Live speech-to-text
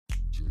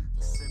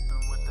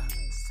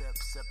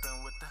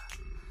Sipping with the.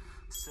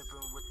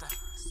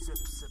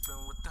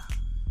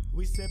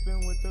 We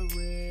sipping with the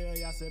real,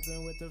 y'all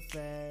sipping with the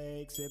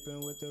fake,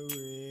 sipping with the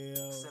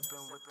real.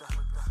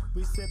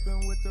 We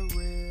sipping with the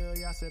real,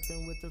 y'all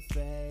sipping with the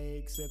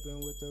fake, sipping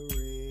with the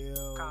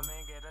real. Come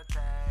and get a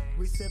taste.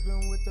 We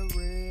sipping with the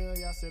real,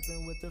 y'all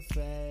sipping with the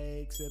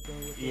fake, sipping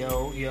with the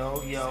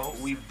Yo,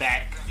 we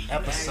back.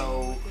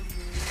 Episode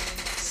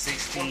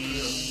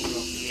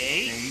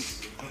 68.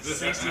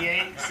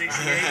 68.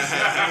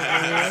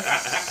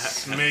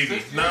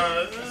 Maybe.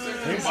 No,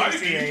 It's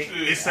 68.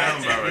 it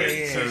sounds about right.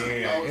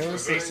 Yeah. It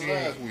was 68.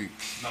 Last week.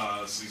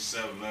 Nah,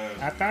 67 last.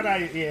 I thought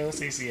it was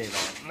 68.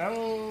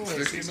 No,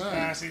 it's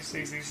 69.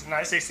 69. No,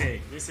 it's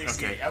 68. It's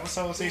 68. Okay.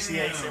 Episode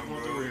 68. Simple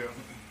with the real.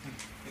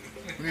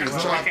 We need to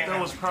Well, chop. That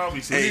was probably We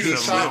need to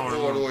 67. chop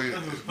all the way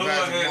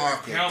magic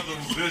marker. Count them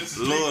bitches.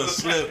 Lord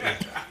slipping.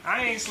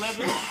 I ain't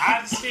slipping.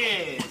 I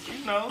said,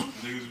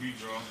 Niggas be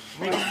drunk.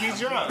 niggas be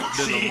drunk.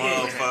 Then the Shit.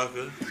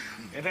 motherfucker.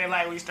 It ain't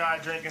like we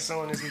start drinking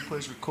soon as we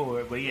push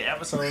record. But yeah,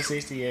 episode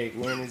 68.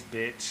 We in this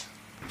bitch.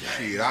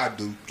 Shit, I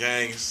do.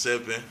 Gang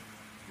sipping.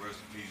 Rest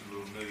in peace,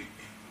 little Nate.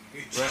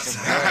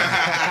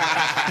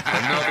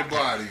 Another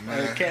body,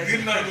 man. Get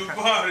another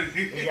body.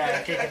 We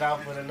gotta kick it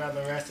off with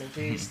another rest in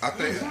peace. I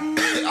think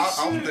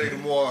I'm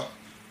thinking more.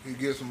 We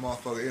get some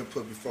motherfucker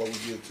input before we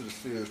get to the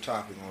serious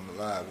topic on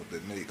the live with the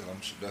Nate, because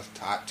I'm sure that's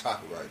hot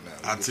topic right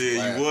now. I tell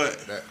you what.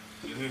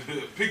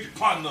 Pick your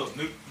partner up,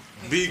 nigga.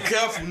 Be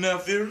careful,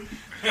 nephew.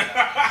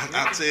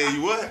 I tell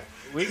you what.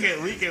 We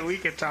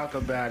can talk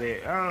about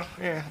it.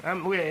 Yeah.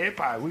 We could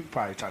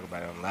probably talk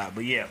about it on the live.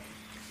 But yeah,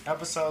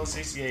 episode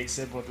 68,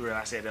 Sipping with the Real.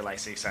 I said that like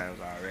 6 times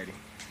already.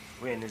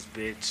 We in this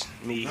bitch.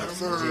 Me,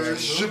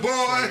 It's your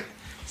boy.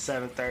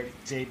 7:30,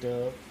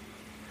 J-Dub.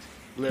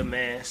 Little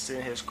man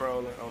sitting here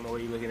scrolling. I don't know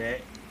what you looking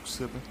at.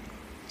 Sipping.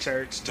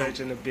 Church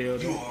in the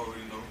building. You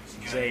already know.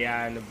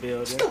 J.I. in the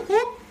building.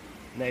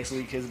 Next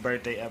week, his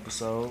birthday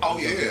episode. Oh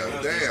We yeah,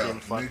 just damn. getting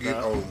fucked Nigga,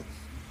 up. oh,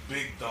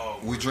 Big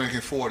dog. we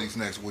drinking 40s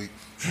next week.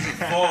 We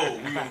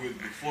gonna get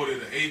the 40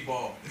 to 8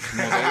 ball. You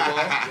know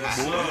what Yes,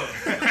 sir.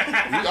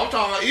 I'm talking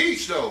about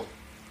each though.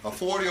 A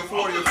 40, a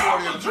 40, a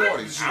 40, and a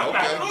 40. I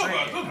Okay. know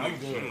about them I'm niggas.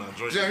 good. I'm not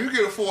drinking. Jim, you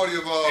get a 40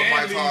 of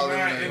Mike leave Holly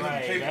mine in in there.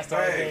 Right, paper that's the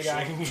only bags, thing I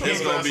can It's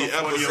get. gonna be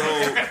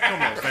episode.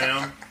 Come on,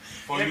 fam.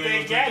 For you If they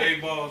ain't got drink it.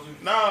 8 balls.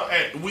 No,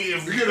 if You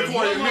get a if 40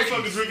 one of motherfucker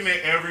Mickey's. drinking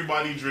it,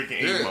 everybody drinking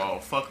 8 Yeah. ball.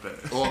 Fuck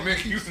that. Or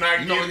Mickey. You not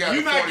You know we got you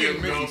the not 40 of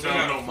getting no, Mickey.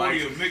 no, no, 40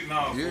 Mike. of Mick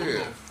now.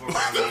 Yeah.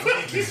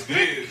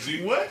 Yeah,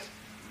 G. What?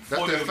 That's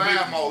 40 that of 5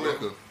 Mickey's, malt bro.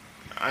 liquor.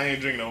 I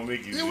ain't drinking no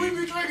Mickey's. Yeah, G. we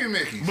be drinking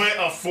Mickey's. But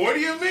a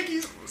 40 of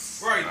Mickey's?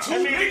 Right, 2 I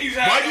mean, Mickey's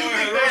Why out do you there,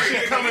 think that right.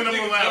 shit come in them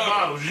Niggas little drunk.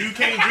 bottles? You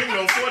can't drink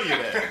no 40 of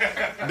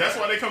that. That's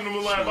why they come in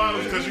them little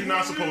bottles, because you're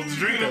not supposed to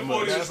drink that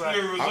much. That's like-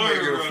 I'm gonna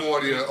get a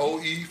 40 of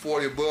OE,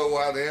 40 of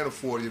Budweiser, and a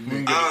 40 of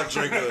Mickey. I'll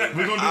drink a,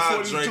 We're gonna do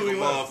 40 drink a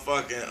 211.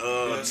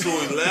 motherfucking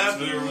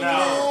 211.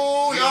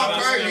 Oh, y'all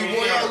crazy,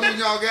 boy. Y'all losing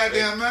y'all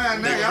goddamn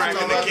mind now. Y'all crack in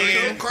talking the about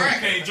can. some You crack.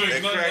 can't drink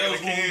That nothing crack in else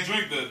the when you can.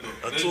 drink that,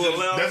 though. A That's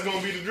 211. That's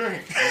gonna be the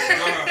drink.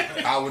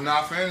 just- I would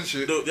not finish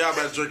it. Dude, y'all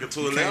better drink a You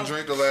 211. can't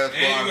drink the last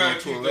And you bottle gotta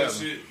of keep that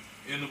 211. shit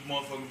in the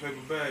motherfucking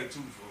paper bag,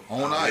 too, for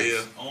On ice.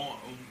 Yeah. on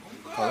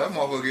Oh, that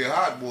motherfucker get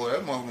hot, boy.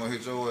 That motherfucker gonna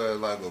hit your ass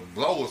like a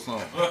blow or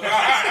something.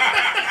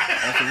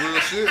 On some real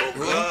shit.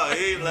 God,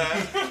 he ain't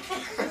lying.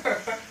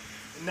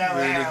 Never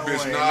Man, had this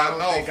one. bitch I nodding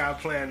don't off. think I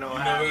plan on You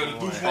never had a having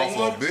deuce one.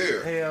 one? Off a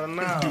beer. Hell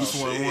no. Hey, that's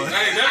what you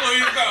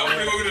got. I'm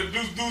gonna go get a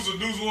deuce or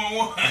deuce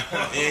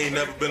 1-1. He ain't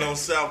never been on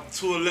South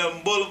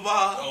 211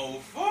 Boulevard. Oh,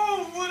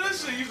 fuck, boy, that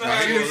shit used to I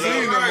have ain't you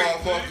seen them right,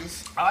 motherfuckers.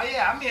 Oh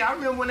yeah, I mean, I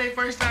remember when they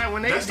first started,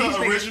 when they That's the these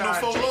niggas original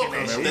started Four drinking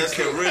Loko. that shit. That's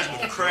the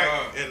original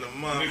crack in the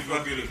Nigga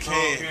go get a motherfucking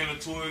can. can. Can of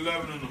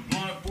 211 and a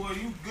blunt, boy,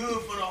 you good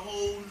for the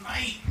whole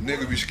night.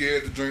 Nigga be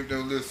scared to drink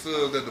them little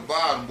suds at the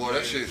bottom, boy.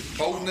 That shit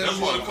potent as That's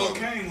where the motherfucker.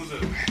 cocaine was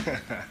at.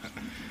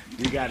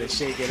 You gotta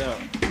shake it up.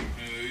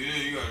 Yeah,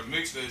 you gotta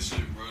mix that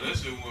shit, bro. That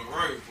shit went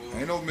right, fool.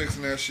 Ain't no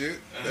mixing that shit.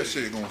 That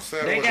shit gonna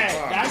settle They at the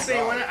got. bottom. I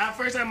seen when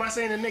first time I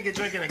seen a nigga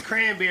drinking a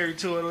cranberry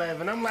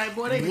 211. I'm like,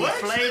 boy, they got What?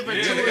 flavor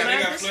Yeah, they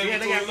got 211. flavor Yeah,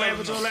 they got 211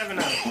 flavor 211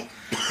 now.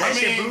 That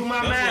shit blew my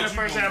that's mind what the you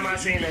first gonna time I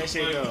do. seen You that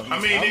shit gonna go. play- I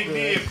mean, I'm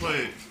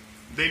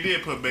they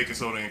did put baking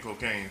soda in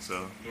cocaine,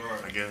 so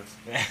Right. I guess.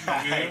 Yeah.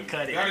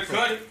 Cut it. Gotta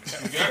cut it.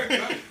 You gotta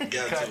cut it.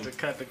 Got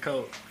Cut the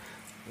coat.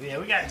 Yeah,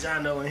 we got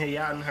John Doe in here.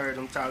 Y'all done heard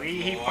him talk.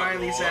 He Lord,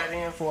 finally Lord. sat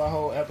in for a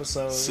whole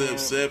episode.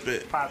 Sip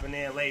it. Popping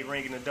in late,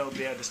 ringing the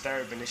doorbell,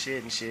 disturbing the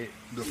shit and shit.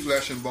 The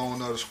flesh and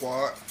bone of the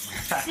squad.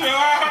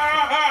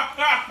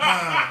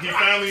 He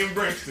finally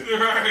embraced it.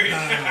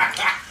 Right.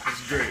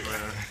 It's great,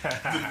 man.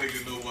 The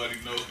nigga nobody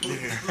knows. Like,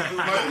 who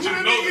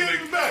that nigga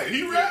in the back?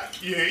 He rap?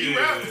 Yeah, he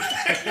rap.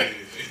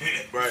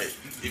 Right.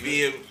 If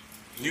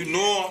you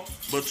know him,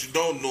 but you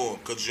don't know him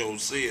because you don't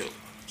see him.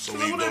 So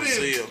Look we what don't that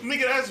see is. him.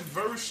 Nigga, that's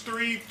verse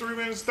 3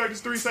 minutes,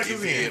 33 seconds You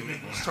feel in. me?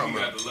 What's talking You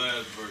about? got the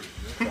last verse.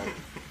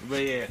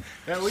 But yeah,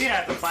 we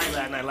had to fight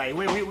last night. Like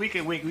we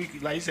could like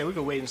you said, we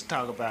could wait and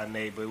talk about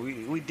Nate, but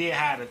we did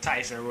have the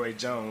Tyson Roy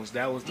Jones.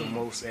 That was the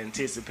most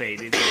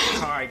anticipated. The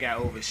card got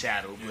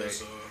overshadowed, but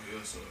Yes,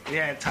 sir. we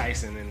had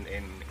Tyson and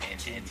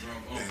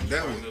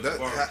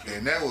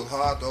that was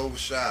hard to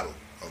overshadow.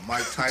 A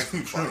Mike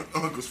Tyson fight.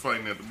 Uncle's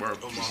fighting at the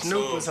barbecue.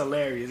 Snoop was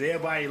hilarious.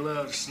 Everybody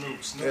loved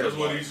Snoop. That's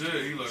what he said.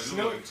 He like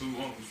two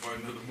uncles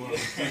fighting at the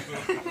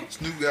barbecue.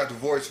 Snoop got the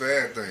voice for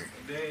everything.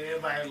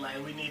 Everybody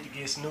like, we need to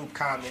get Snoop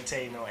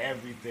commentating on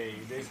everything.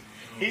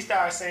 He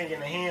started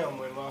singing a hymn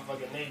when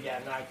motherfucking Nate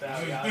got knocked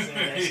out. Y'all seen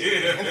that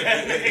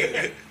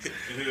shit?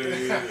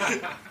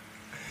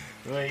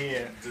 Well,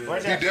 yeah. He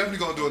definitely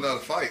gonna do another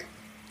fight.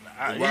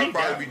 It'll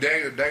probably be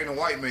Dana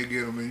White may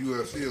get him in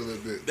UFC a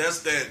little bit. That's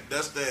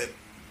that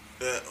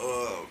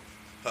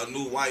her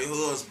new white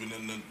husband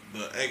and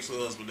the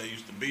ex-husband they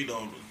used to beat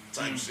on the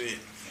type shit.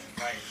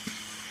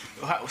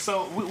 Right.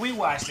 So we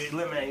watched it.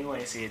 Man, you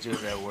ain't see it. You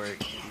was at work.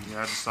 Yeah,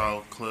 I just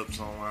saw clips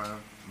online,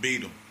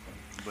 Beat him.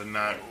 but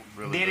not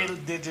really.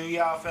 Did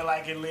y'all feel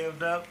like it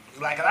lived up?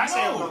 Like, 'cause I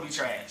said it was gonna be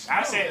trash.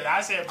 I said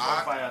before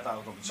the fight I thought it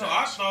was gonna be No,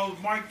 I trash.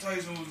 thought Mike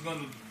Tyson was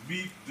gonna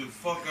beat the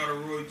fuck out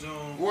of Roy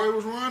Jones. Roy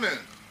was running,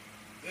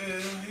 Yeah,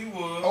 he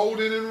was.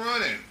 holding and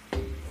running.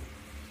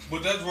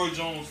 But that's Roy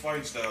Jones'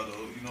 fight style,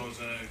 though. You know what I'm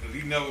saying? Because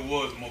he never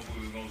was a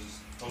motherfucker that's gonna just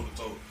toe to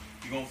toe.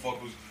 He gonna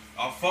fuck with.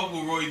 I fuck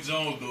with Roy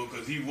Jones though,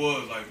 because he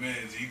was like, man,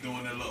 he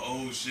doing that little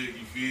old shit.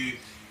 You feel?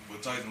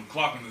 But Tyson was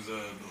clocking his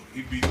ass though.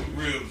 He beat the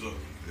ribs up.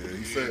 Yeah,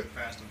 he said.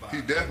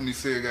 He definitely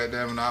said,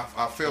 "Goddamn it,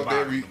 I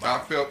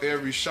felt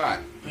every shot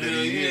that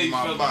he hit in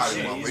my felt body."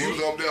 the shit. Motherfucker. He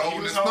was up there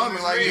holding his holding stomach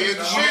his like he hit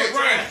the ribs. shit.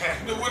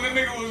 Right. When the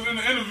nigga was in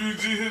the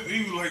interview,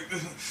 he was like,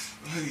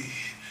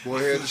 Boy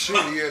had the shit.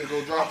 He had to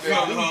go drop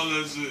felt that. all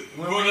that shit.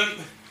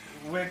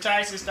 When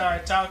Tyson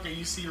started talking,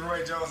 you see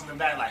Roy Jones in the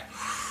back like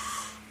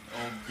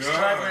Oh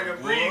struggling to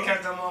God. breathe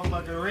because the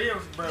motherfucking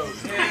ribs broke.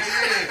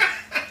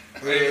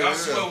 Hey, I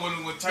swear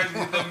when Tyson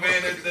hit that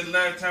man that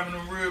last time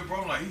in the rib,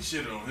 bro, I'm like, he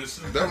shitted on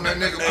himself. That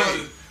nigga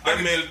punch. I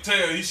can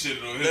tell he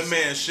shitted on That himself.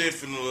 man shit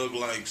finna look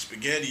like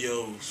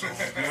SpaghettiOs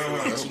for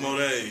like 2 more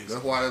days.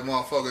 That's why that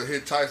motherfucker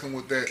hit Tyson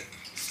with that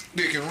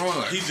stick and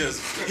run. He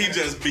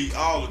just beat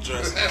all the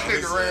dressing. That out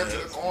his nigga ran ass. to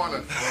the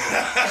corner.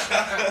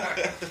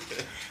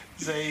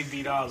 So he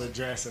beat all the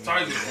dressing.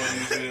 Tyson funny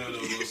as hell though.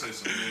 Gonna say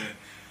some man.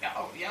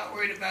 Y'all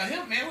worried about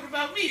him, man? What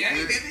about me? I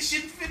ain't did this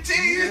shit in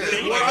 15 years.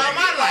 Yeah. What about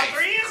my life?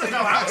 3 years ago,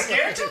 I was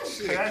scared too.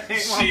 Shit,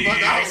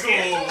 I was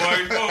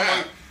scared come on,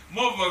 man.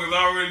 Motherfuckers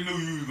already knew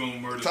you was gonna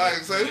murder.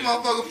 Tyson said, "This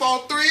motherfucker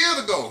fought 3 years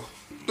ago.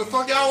 The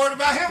fuck y'all worried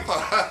about him for?"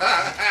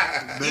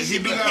 He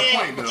got a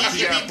point though.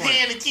 He got a point.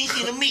 paying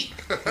attention to me.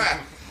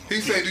 He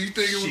said, "Do you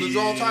think it was a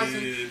draw, Tyson?"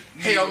 Shit.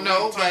 Hell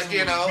no, but Tyson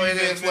you know, was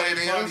it is what it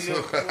beating is.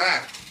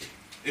 that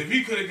If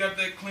he could have got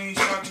that clean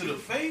shot to the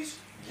face,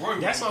 Roy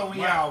That's was what we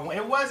black. all.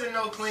 It wasn't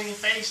no clean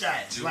face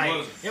shots. It Like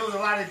wasn't. it was a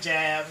lot of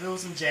jabs. It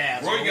was some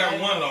jabs. Roy It got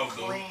wasn't one no off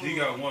though. clean- He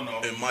got one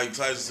off. And Mike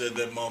Tyson said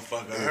that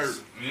motherfucker hurt.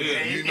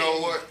 Yeah. You know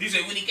what? He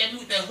said when he got me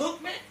with that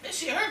hook, man, that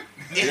shit hurt.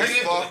 It's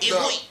fucked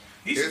up.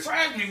 He It's-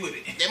 surprised me with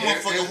it. That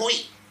motherfucker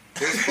hoit.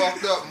 It's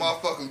fucked up.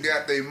 Motherfuckers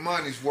got their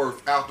money's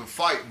worth out the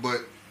fight,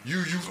 but you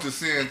used to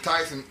seeing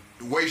Tyson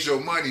waste your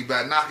money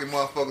by knocking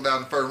motherfuckers out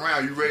in the first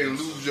round. You ready to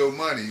lose your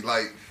money.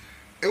 Like,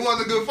 it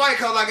wasn't a good fight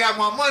because I got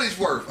my money's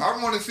worth. I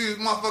want to see this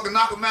motherfucker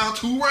knock him down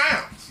 2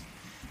 rounds.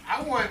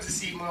 I wanted to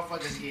see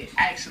motherfuckers get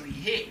actually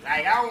hit.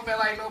 Like I don't feel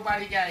like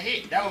nobody got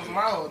hit. That was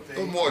my whole It was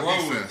thing. more Roy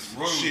defense.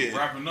 was Shit.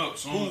 wrapping up.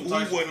 Who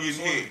wasn't getting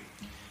hit? You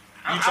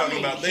I talking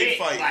mean, about they hit,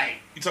 fight? like,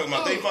 You talking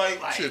about they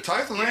fight? like- Shit,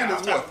 Tyson Yeah, landed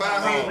I'm what, talking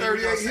about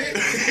 538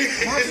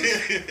 hits?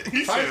 Punches?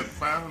 He said He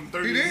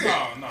 530. did.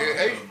 No,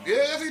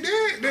 Yes, he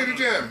did. Did he,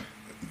 Jeremy?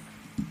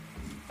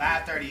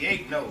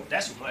 538. No,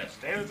 that's too much.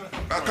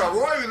 I thought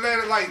Roy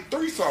landed like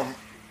 3 something.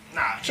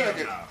 Nah, Check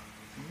hell it.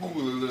 no.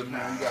 Google it a little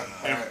now. You got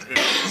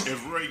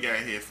If Roy got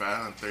hit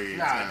 530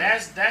 Nah,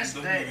 times, that's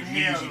Them that niggas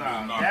hell usually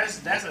no. knock. That's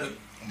a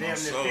damn near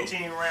soul.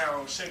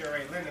 15-round Sugar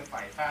Ray Leonard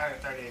fight.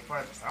 538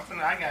 punches.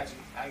 I got you.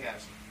 I got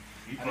you.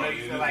 He I know probably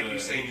you hit feel like it you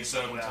seen it 87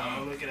 somewhere. I'm times.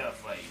 gonna look it up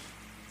for you.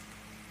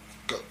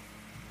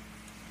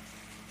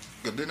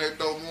 Cause didn't they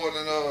throw more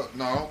than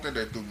no, I don't think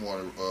they threw more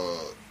than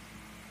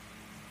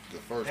the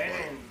first They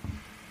fight. didn't.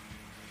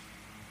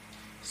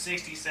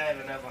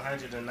 67 of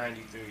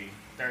 193,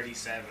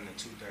 37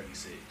 to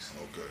 236.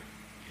 Okay.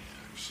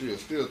 Shit,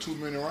 still 2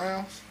 many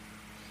rounds?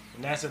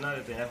 And that's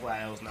another thing. That's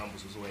why those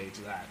numbers was way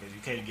too high because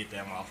you can't get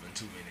them off in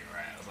too many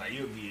rounds. Like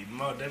you'll be them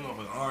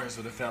motherfucking orange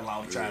would have fell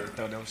off trying to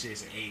throw them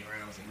shits in 8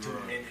 rounds in 2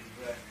 minutes.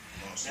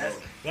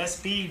 But that's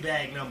speed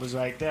bag numbers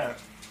right there.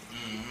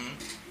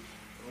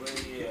 Mm-hmm. Well,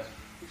 yeah.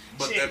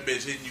 But Shit. that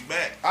bitch hitting you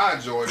back. I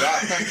enjoyed it. I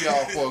thank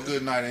y'all for a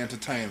good night of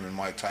entertainment,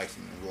 Mike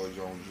Tyson and Roy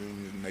Jones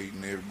Jr., Nate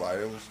and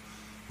everybody else.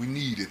 We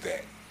needed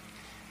that.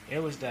 It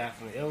was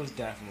definitely That was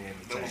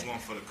entertaining. one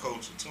for the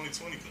coach.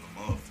 2020 been a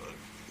motherfucker.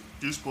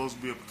 you're supposed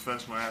to be a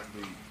professional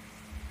athlete.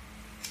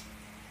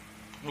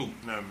 Who?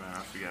 Never mind, I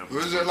forgot. It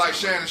was just like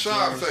Shannon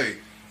Sharp say,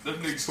 That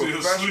nigga still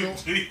Professional?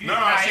 sleep. No, Nah,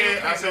 I he said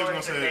was I was going gonna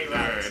to say Nate it, and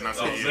I Robinson. said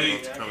Oh, yeah,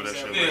 Nate. to cover that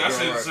shit. Yeah, I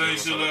said the Right, same right.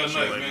 shit last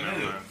night, man. Right,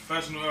 That right.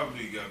 professional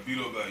athlete got beat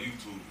up by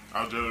YouTube.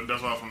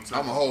 That's all from.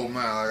 I'm a whole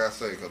man, like I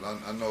say, because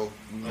I know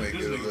we may Like,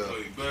 get this it nigga up.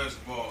 played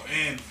basketball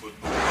and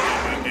football.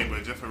 Hey,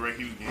 but Jeffrey Rick,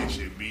 he was getting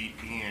shit beat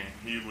in.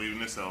 He was leaving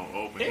this all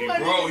open. He He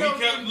wasn't- Bro, he No,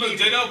 kept, he look, beat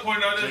J-Dub him.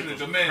 pointed out Jake that was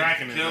the man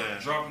cracking his kept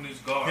ass. dropping his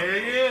guard. Hell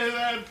yeah,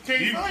 that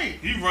can't fight.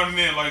 He running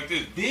in like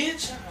this,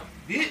 bitch,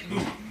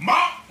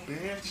 mop.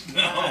 Bitch,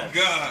 Oh,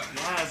 God.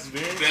 nice,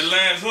 bitch. That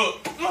last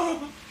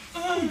hook.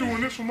 I'm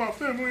doing this for my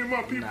family and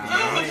my people.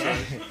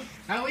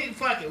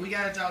 Fuck it. We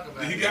gotta talk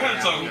about it. You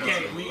gotta talk we about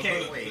can't, it. We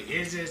can't wait.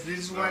 It's just this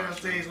is one of those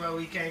things where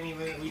we can't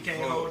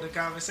hold the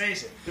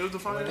conversation. It was the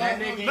When fight. that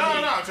nigga No,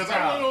 hit- because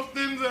I'm one of those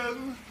things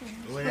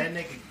When that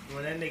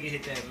nigga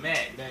hit that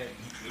mat, that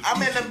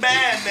I'm in the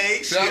band,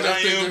 Nate. See, I Shit, just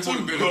I think am this would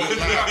have too. been a good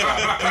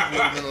laugh. People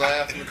would have been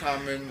laughing,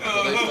 commenting,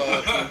 but they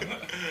started to.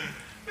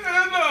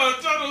 Yeah, no,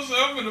 Chano said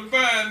I'm in the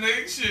band,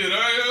 Nate. Shit,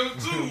 I am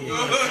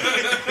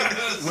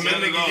too. when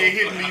that nigga get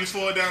hit and you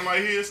slow it down like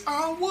his,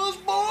 I was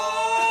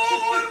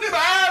born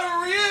by the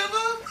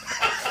river.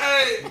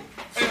 Hey,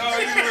 how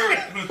you heard?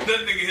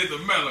 That nigga hit the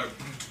mat like.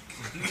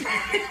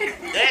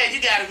 Dad,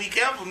 you gotta be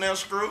careful now,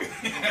 Screw.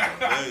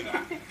 Hey,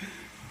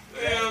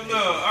 Hell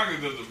no, I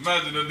can just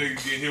imagine that nigga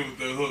get hit with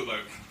that hook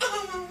like.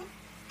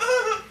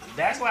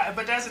 that's why.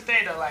 But that's the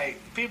thing though. Like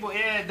people,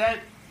 that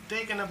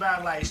thinking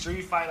about like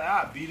Street Fighter,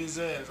 I beat his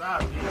ass. I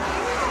beat him. You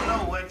don't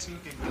know what you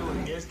can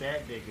do against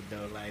that nigga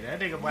though. Like that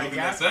nigga might Looking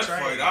got at that some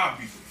fight, training. I'll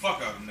beat the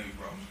fuck out of Nate,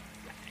 bro.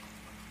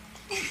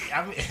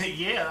 I mean,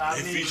 yeah. I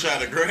if mean, he try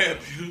to grab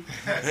you,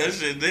 that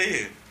shit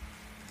dead.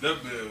 That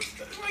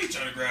bitch, why you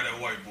trying to grab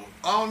that white boy?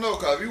 I don't know,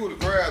 cause if he would have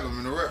grabbed him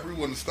and the referee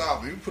wouldn't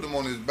stop him, he put him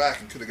on his back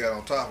and could have got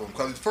on top of him.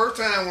 Cause the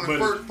first time when But the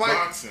first fight,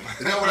 boxing.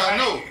 that's what I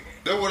know.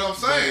 That's what I'm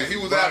saying. He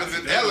was out of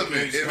his Boxing,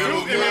 element. If it was Conor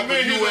more of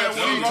a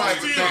UFC type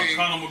of thing,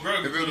 Conor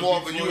McGregor. if it was more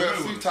of a Floyd UFC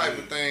Mayweather, type shit.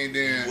 of thing,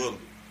 then Well,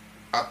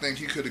 I think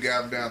he could have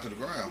got him down to the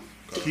ground.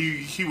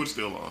 He would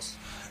still lost.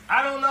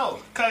 I don't know,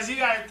 cause you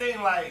gotta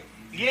think like,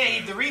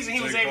 the reason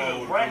he was Jake able Paul to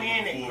would've run been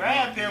in the and full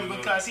grab blown him deal.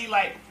 because he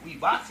like, we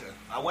boxing.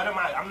 What am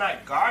I? I'm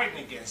not guarding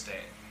against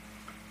that.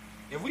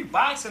 If we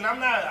boxing,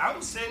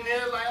 I'm sitting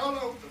there like, hold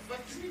on, what the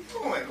fuck is he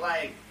doing?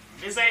 Like,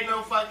 this ain't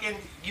no fucking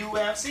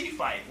UFC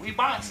fight. We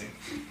boxing.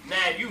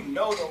 Now you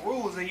know the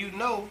rules and you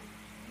know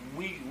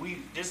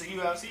this is a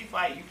UFC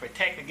fight. You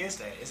protect against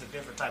that. It's a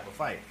different type of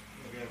fight.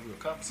 You gotta do a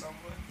cup or something.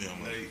 yeah,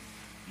 man. Nate,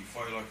 you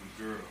fight like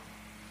a girl.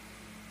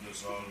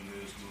 That's all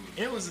it is, dude.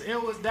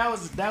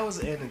 That was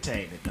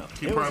entertaining though.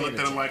 He It was probably looked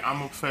at him entertaining. like,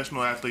 I'm a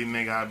professional athlete,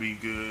 nigga, I be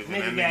good.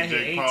 Nigga And got that nigga hit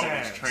Jake 8 Paul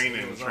times. was training It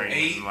and was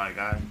training. over. Like,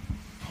 I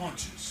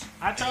Punches.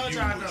 I told And you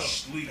y'all was though.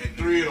 sleep. And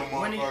 3 of them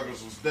When he-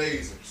 motherfuckers was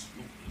dazers.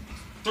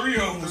 3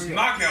 of them was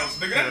knockouts,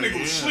 nigga. That nigga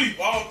was Yeah. sleep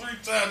all 3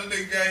 times that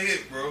nigga got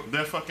hit, bro.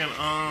 that fucking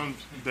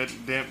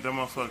that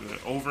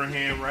motherfucker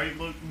overhand right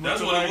look.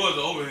 That's looked what like, it was,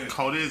 the overhand.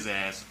 Caught his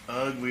ass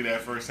ugly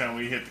that first time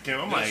when he hit the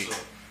camera. I'm Yes, like,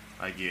 sir.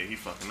 yeah, he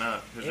fucking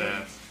up his It,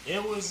 ass.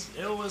 it was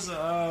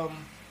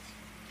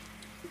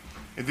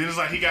And then it's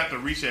like he got the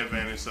reach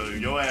advantage, so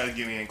your ass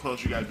getting in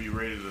close, you got to be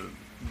ready to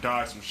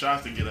dodge some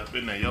shots to get up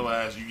in there. Your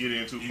ass, you get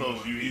in too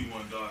close, He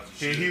won dodge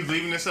and he shit. was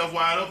leaving himself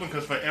wide open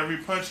because for every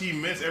punch he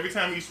missed, every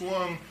time he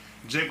swung,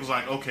 Jake was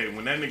like, okay,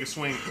 when that nigga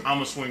swing, I'm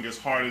going to swing as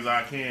hard as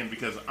I can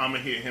because I'm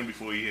going to hit him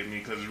before he hit me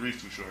because his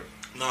reach too short.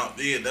 Nah,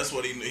 yeah, that's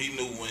what he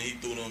knew when he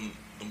threw them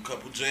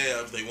couple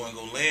jabs. They wasn't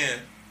gonna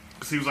land,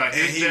 Because he was like,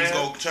 and his he was jab,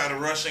 gonna try to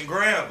rush and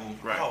grab him.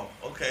 Right. Oh,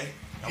 okay.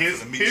 I'm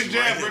his, finna meet his you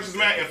jab right here. versus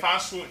Matt,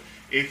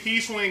 if he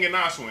swing and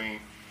I swing,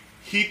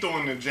 he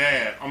throwing the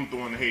jab, I'm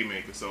throwing the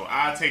haymaker. So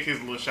I take his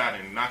little shot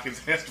and knock his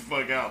ass the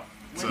fuck out.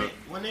 So,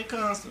 when it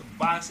comes to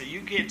boxing, you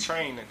get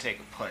trained to take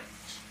a punch.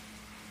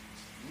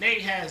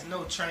 Nate has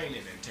no training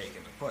in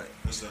taking a punch.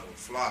 This was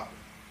flopping.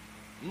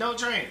 No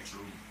training. True.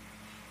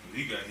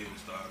 He got hit and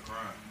started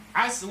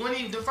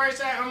crying. The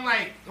first time I'm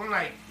like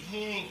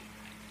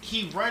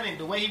he running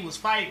the way he was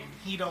fighting,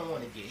 he don't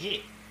want to get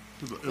hit.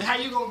 How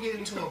you gonna get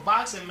into a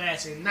boxing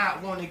match and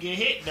not want to get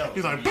hit though?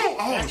 he's like, boom,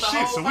 oh That's the shit,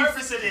 whole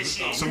purpose of this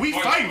shit. so we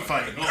fighting.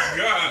 Oh,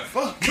 God.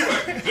 Fuck. You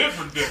acting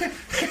different.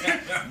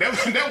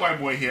 that white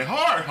boy hit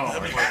hard.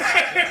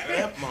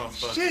 That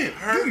motherfucker. Shit,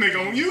 this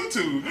nigga on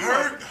YouTube.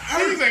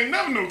 These ain't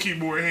never no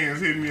keyboard hands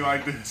hitting me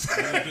like this.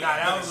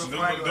 that was a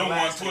Them regular one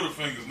last Twitter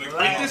fingers, nigga.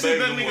 Like, This baby, is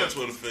that them nigga on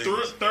Twitter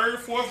fingers. third,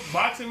 fourth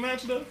boxing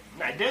match though.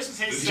 Nah, this was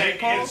his This second. Jake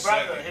Paul His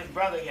brother, second. his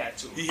brother got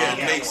 2. He had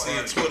got Nate one.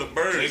 seeing Twitter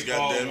birds. Jake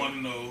Paul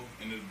Goddamn. 1-0,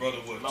 and his brother,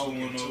 what,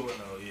 Logan 2-0? 2-0,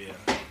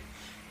 yeah.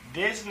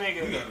 This We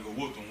nigga, gotta go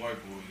whoop them white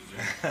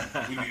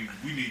boys, Jay.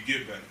 We need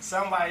get back.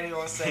 somebody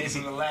gonna say,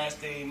 so the last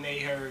thing they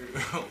heard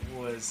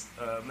was,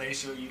 make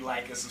sure you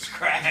like and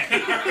subscribe.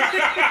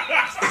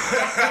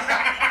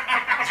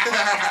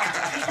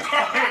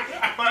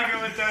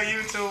 Fucking with their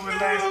YouTube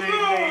and last thing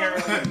they heard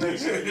was make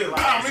sure you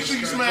like Make sure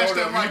you You smash know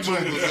that like YouTube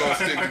button. was gonna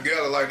stick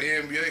together like the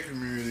NBA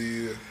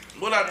community is.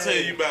 What I tell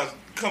you about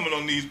coming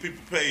on these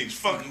people page,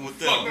 fucking with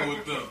them. Fucking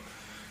with them.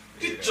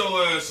 Get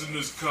your ass in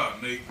this car,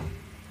 Nate.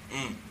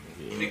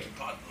 Nick your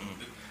partner.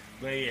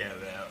 But yeah,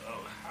 man.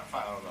 Oh,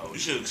 follow. You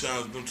should have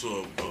challenged them to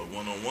a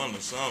one-on-one or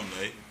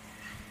something, eh?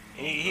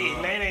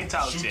 Nate ain't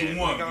talked shoot yet. the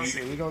one, We gonna B.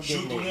 see. We gonna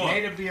Shoot get the Nate. one.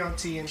 Nate'll be on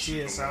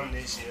TNT or something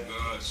this year.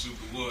 God, shoot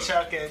the wood.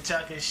 Chuck and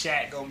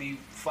Shaq gonna be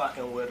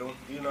fucking with him.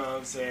 You know what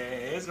I'm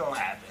saying? It's gonna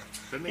happen.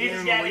 That He nigga just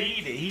in the gotta league.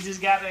 eat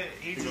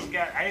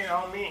it. I ain't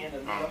on me in the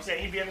league. I'm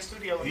saying he be in the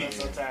studio with us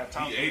sometimes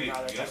talking ate and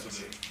all it that type of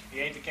yesterday. shit. He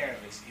ate the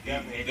cannabis. He He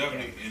definitely ate the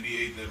definitely, cannabis. and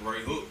he ate that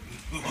right hook.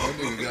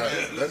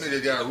 That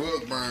nigga got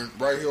rug burn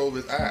right here over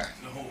his eye.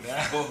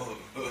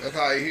 That's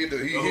how he hit the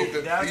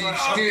That's he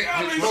what- hit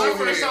When his I first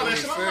forehead saw when that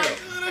he shit, I'm fell. like,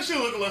 that shit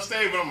look a little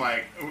stable. But I'm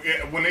like,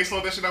 when they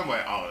slowed that shit, I'm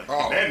like, Oh,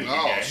 that nigga no,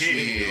 got hit.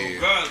 shit.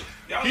 Oh God,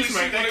 y'all He just see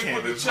smacked when that they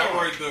put the canvas check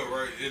hard. right there,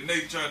 right? And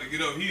Nate tried to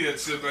get up. He had to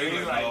sit back. He He's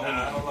like, like, hold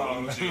hold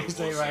on. let me chill Let me for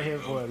stay a right here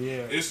second, for it,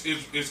 yeah.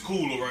 It's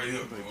cooler right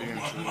here, bro.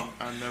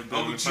 I've never I'ma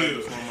been in a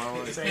chill. fight before in my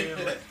life. Say,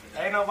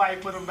 ain't nobody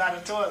put him by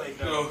the toilet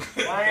You know, though.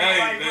 Why hey, ain't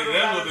nobody put him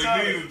that's by what the they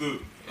toilet? need to do.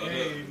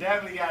 Hey, you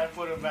definitely gotta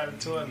put him by the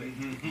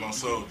toilet. My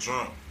soul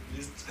drunk.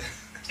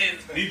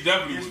 He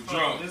definitely was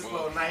drunk. This bro.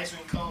 flow nice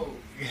and cold.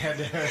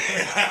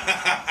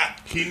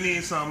 He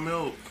needs some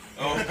milk.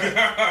 Oh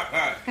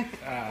God.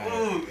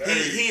 Ooh,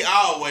 hey. He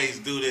always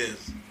do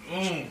this.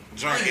 Mm.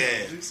 Drunk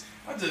Man, ass.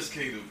 I just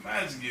can't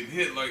imagine getting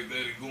hit like that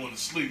and going to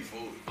sleep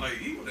for like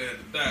he would have had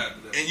to die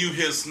after that. And you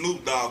hear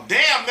Snoop Dogg,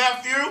 damn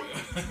nephew!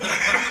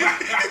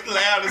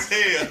 Loud as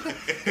hell.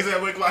 He's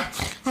at work like,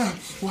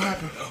 what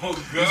happened? Oh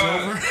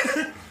God.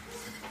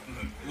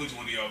 Which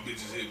one of y'all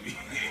bitches hit me?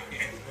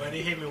 What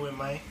they hit me with,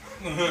 man?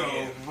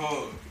 Oh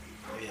fuck.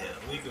 Yeah,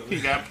 we good. He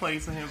got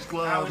plates in his How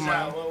gloves, was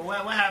y'all? man.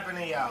 Well, what happened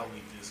in y'all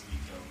week this week,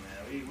 though,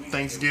 man? We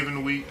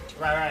Thanksgiving week.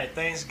 Right.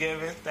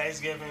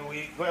 Thanksgiving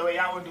week. Wait,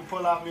 y'all want to do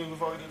pull-off music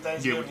before we do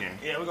Thanksgiving? Yeah, we can.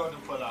 Yeah, we're going to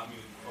do pull-off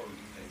music before we do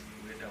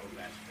Thanksgiving. We're done with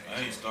back to I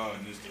Thanksgiving. ain't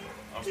starting this time.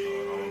 I'm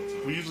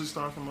starting on We usually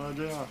start from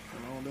JR.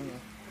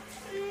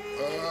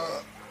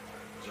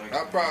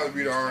 I'll probably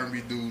be the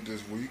R&B dude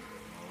this week.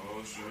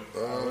 Oh shit.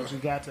 What you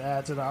got to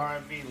add to the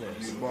R&B You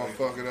list?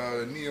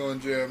 motherfucking Neo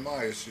and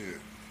Jeremiah shit.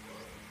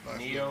 Nice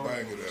Neo, little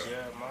banger there.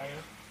 Jeremiah,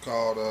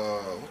 Called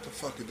what the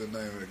fuck is the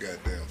name of the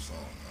goddamn song?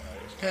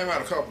 Came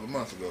out a couple of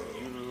months ago though.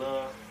 You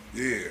Love.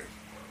 Yeah.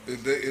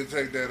 It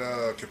take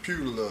that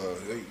computer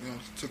love. They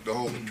took the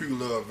whole computer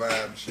love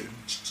vibe and shit.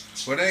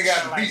 When they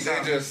got the beat,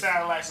 they just.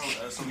 sound like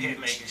some hit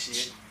making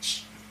shit.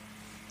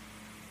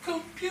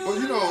 Well, you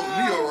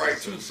know, Neo right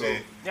too, so.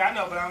 Yeah, I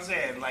know, but I'm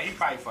saying like he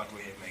probably fucked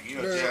with hit making.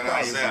 You know, Yeah, Jeremiah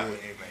that's fucked that.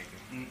 with hit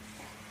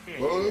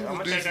making. Well, I'm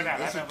gonna check that out.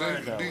 that's I a never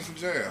heard that. decent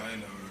jam. I ain't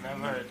never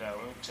Never heard that.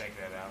 We'll check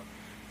that out.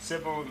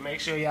 Sipping.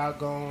 Make sure y'all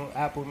go on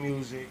Apple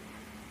Music.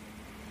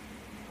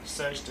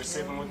 Search the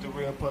Sipping with the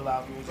Real Pull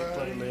Out Music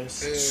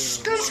playlist. Add,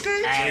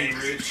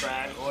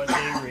 subscribe, or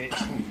Jay Rich.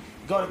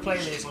 Go to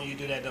playlist when you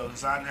do that though,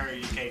 because I heard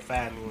you can't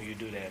find me when you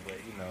do that, but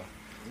you know.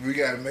 We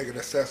gotta make it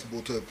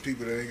accessible to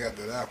people that ain't got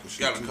that Apple shit.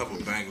 Got a too, couple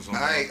 'cause bangers on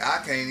I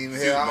there. can't even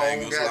Few hear our own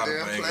bangers, a lot of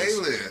goddamn bangers.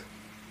 playlist.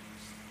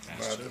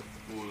 That's About true. it.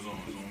 Who was on?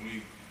 It's on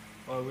me.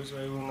 Well, which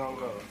way we gonna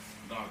go?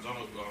 Nah, John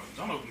can go.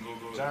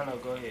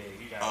 Jono, go ahead.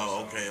 You got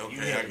Oh, it. So, okay,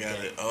 you I hit got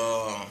that. it.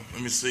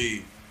 Let me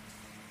see.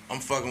 I'm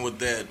fucking with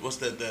that. What's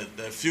that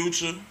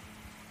Future?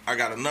 I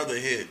got another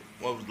hit.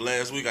 What was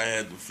last week? I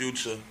had the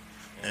Future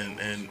and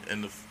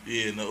the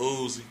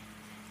Uzi.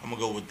 I'm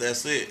gonna go with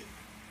That's It.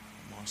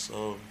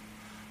 So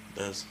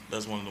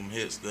that's one of them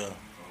hits there.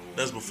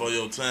 That's before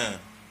your time.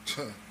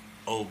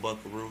 Old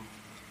Buckaroo.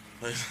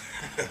 When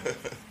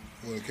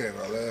it came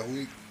out last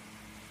week.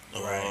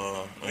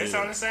 Right. It's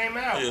on the same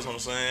Yeah, album. it's on the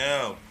same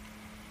album.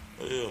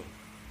 Yeah. Man,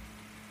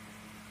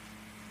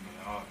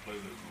 our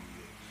playlist gonna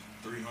be a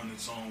 300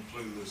 song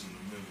playlist in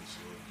a minute. So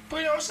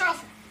Put it on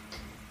shuffle.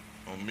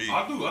 On me. I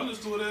do. I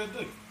listen to it every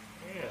day.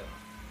 Yeah.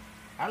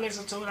 I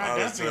listen to it. I I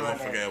listen to definitely that run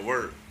motherfucker that. at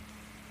work.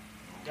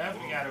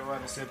 Definitely got to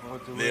run the Sipping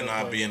with the Then Real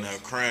I'll be in playlist. there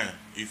crying.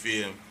 You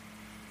feel me?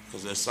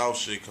 Because that soft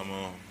shit come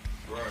on.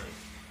 Right.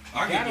 I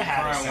get Gotta to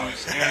have crying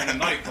it when Aaron the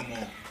Night come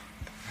on.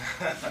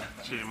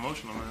 Shit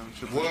emotional, man.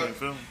 Shit What? puts me in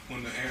film.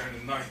 When the Aaron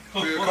the Night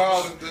Phil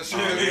Collins, that shit,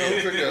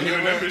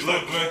 Even that bitch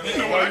like,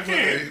 you know what, I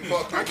can't.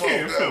 I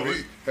can't feel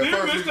it. At This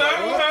first, bitch he's like,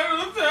 that what? had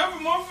up there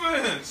for my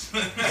fans.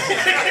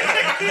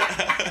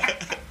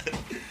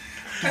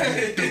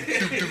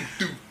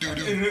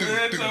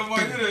 Every time I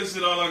hear that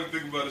shit, all I can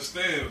think about is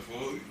Stan for.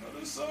 You know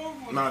that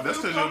song? Nah, that's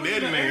because your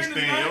daddy named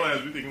Stan. Your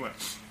ass be thinking like,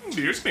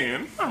 dear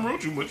Stan, I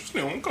wrote you, but you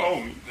still don't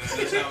call me.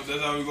 That's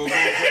how we go.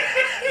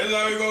 That's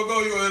how we gonna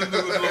go. You gonna do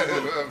it.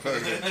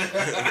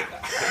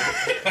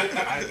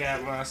 I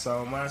got my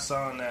song. My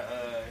song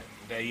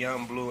that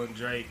Young Blue and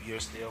Drake, You're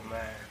Still Mine.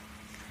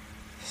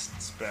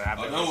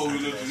 I know what we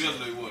listened to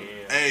yesterday, wasn't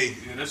it? Yeah, Hey,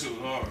 Yeah, that shit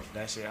was hard.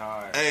 that shit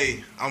hard.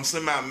 hey, I'm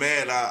semi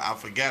mad I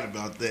forgot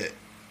about that.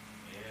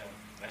 Yeah,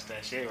 that's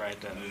that shit right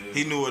there. Yeah.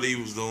 He knew what he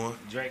was doing.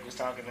 Drake was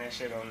talking that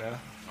shit on there.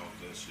 Talk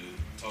that shit.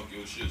 Talk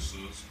your shit,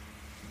 sis.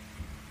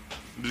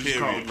 Did you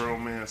call a Period.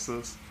 grown man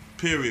sis?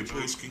 Period,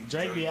 Pooski.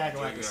 Drake be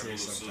acting like Drake a got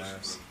sis little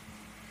sometimes.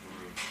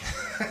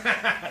 For real.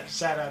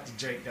 Shout out to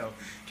Drake though.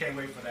 Can't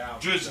wait for the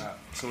album. to Drizzy. drop.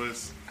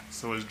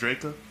 So it's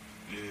Draka?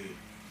 Yeah,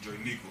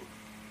 Drake Nico.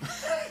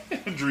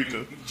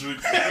 Drika.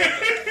 Drake.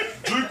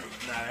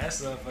 Nah,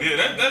 that's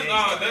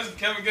Yeah, that's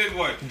Kevin Gates'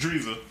 wife.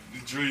 Dreezer.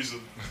 Dreezer.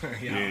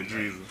 Yeah,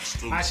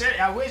 Dreezer.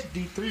 I wish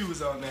D3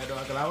 was on that though,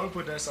 cause I would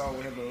put that song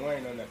with him and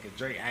Wayne on there, cause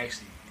Drake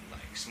actually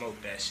like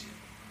smoked that shit.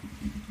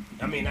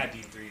 I mean, not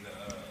D3,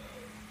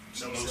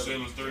 the No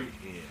Ceilings 3.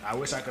 Yeah, I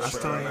wish I could have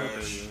put it on there.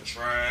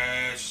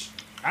 Trash.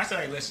 I still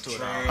ain't listen to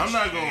it all. I'm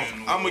not going.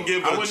 I'm gonna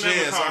give it I a would never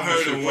chance. call I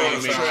heard him it Lil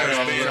was Wayne. trash,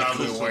 Man, man. I Lil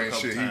listened Wayne to it a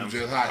shit, he couple was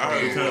just times. hot.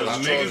 heard Yeah, because I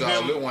told niggas y'all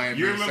them- Lil Wayne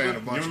you been saying a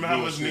remember bunch how of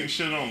much nigga bullshit.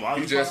 shit on He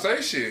Lollipop? just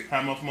say shit.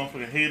 How much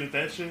motherfucker hated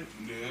that shit?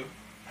 Yeah.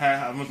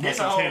 How much That's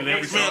a motherfuckers whole hated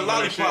every mix. song? Man, on that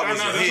Lollipop shit? I know, was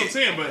a that's what I'm hit.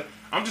 saying, but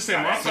I'm just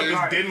saying, Nah, that's motherfuckers a didn't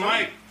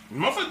Cardi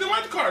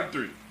like the Cardi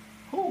 3.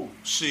 Who?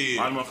 Shit.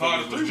 A lot of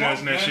Cardi motherfuckers 3, was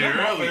judging that man, shit that's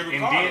my early. favorite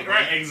And Cardi, did, bro.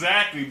 right,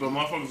 exactly, but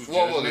motherfuckers was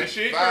What judging was that it?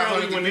 shit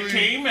 500 early when it degrees?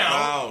 came out.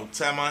 Wow,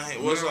 time my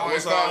hand. What's Lil all Wayne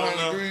on 500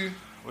 there? degrees.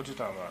 What you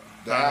talking about?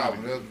 The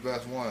album, that's the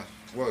best one.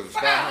 What is it?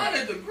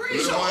 500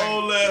 degrees. Lil Wayne.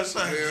 Old ass.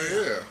 Yeah,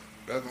 yeah.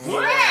 That's the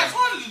What? one.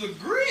 500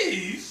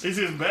 degrees? It's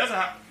his best.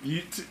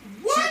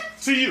 What?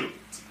 To you.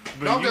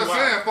 But I'm you just wild.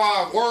 saying,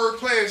 for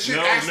wordplay and shit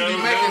No, actually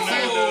no, making no,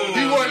 sense. no.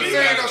 He wasn't Yeah.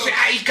 saying no shit. I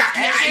eat cocky,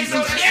 I eat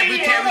some every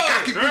time we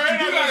cocky. Right,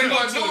 He right,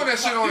 wasn't doing that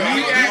shit on Yeah, He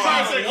yeah, actually I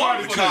say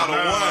Cardi One. 2. Cardi one.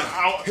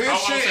 his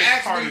shit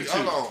actually.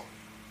 Hold on.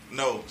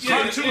 No.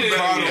 Cardi 2 is better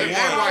Cardi than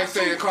one. Everybody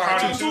saying Cardi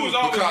Cardi 2 2 is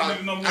always because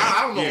the number one.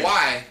 I don't know Yeah.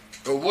 why.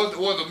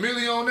 Was a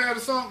million on there or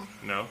something?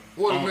 No.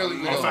 What a On-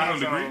 million on was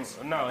 500 on? degrees?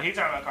 No, he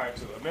talking about Carter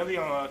 2. A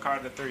million on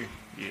Carter 3.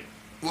 Yeah.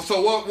 Well,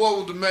 so what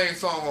was the main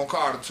song on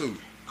Carter 2?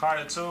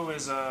 Carter 2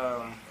 is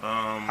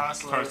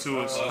Hustler, Cardi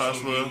 2 is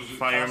Hustler, Music.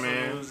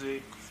 Fireman.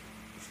 Music,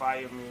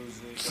 Fireman.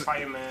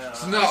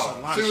 No,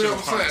 lot see of what shit I'm on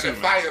Cardi saying?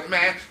 2, The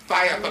fireman,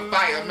 fire for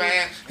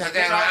fireman, cause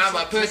then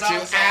I'ma put you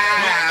out.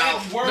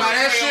 That No,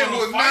 that shit wordplay on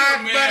was the not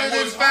fireman better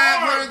than was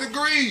 500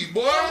 degrees,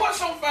 boy.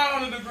 What's on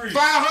 500 degrees?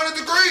 500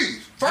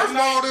 degrees. First of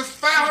all, this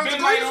 500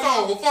 Midnight degree on-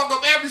 song will fuck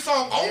up every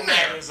song on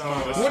there.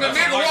 When a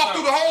nigga walk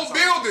through the whole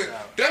building,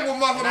 that's what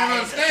motherfuckers don't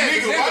understand.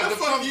 Nigga, why the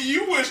fuck Nigga,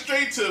 you went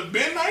straight to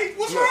midnight?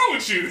 What's wrong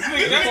with you?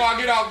 before I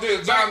get off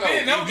this, Back John,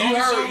 then, that was the you only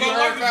heard song I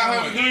liked 500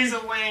 this degrees. He's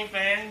a Wayne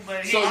fan,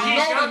 but So you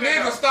know the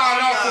nigga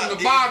started off from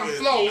the bottom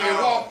floor and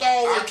walked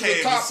all the way I to can't the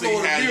even top see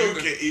floor of how the you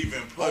building. can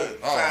even put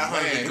Oh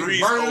 500 man, degrees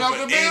you burning up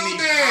over the any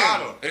building.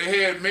 collar. It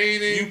had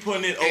meaning. You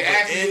putting it over It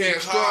actually any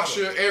had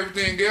structure.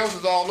 Everything else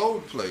is all over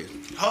the place.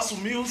 Hustle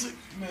music.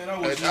 Man, I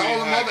And wish all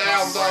them other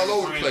albums all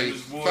over the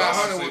place.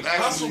 500 was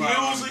Hustle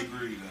actually music.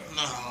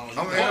 No.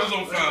 No. What was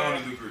on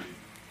 500 degrees?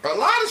 a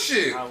lot of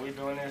shit. Are we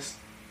doing this?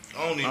 I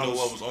don't even know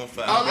what was on A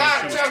 500.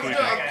 lot. was Check it tweaking.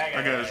 out. I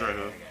got this right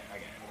here.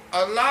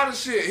 A lot of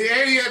shit. He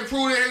had to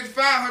prove that his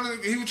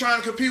 500. He was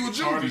trying to compete with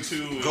Cardi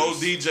Judy. 2 is Go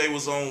DJ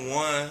was on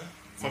one.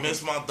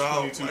 Miss my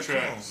dog. 22 Like,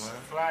 tracks. Come on,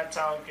 man. Fly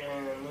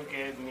Talking, Look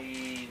at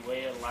Me,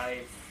 Way of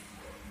Life,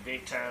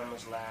 Big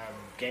Timers Live,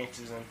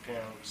 Gangsters and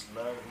Pimps,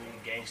 Love Me,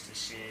 Gangster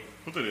Shit.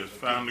 What it is?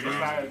 500 degrees?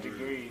 500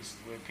 Degrees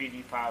with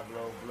PD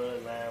Pablo,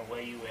 Bloodline, Where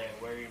You At,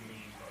 Worry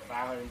Me,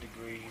 500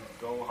 Degrees,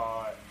 Go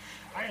Hard.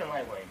 I didn't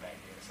like Wayne back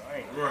then, so I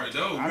ain't Right,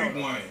 that was I don't weak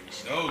know. Wayne.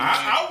 That was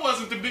I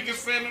wasn't the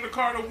biggest fan of the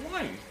Carter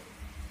 1.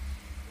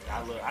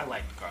 I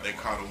like the car. They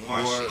caught a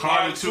one. Boy,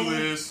 Carter 2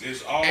 is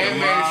It's all And about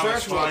Manny Miles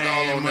Fresh was all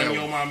Flying, on Money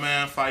that on My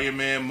Man,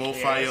 Fireman, Mo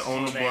Yeah, Fire that's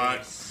on the so block,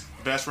 nice.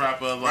 Best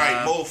Rapper Alive,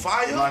 Right, Mo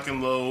Fire. Lock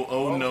and Low,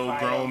 Oh Mo No, Fire,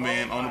 Grown Mo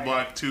Man on the Fire.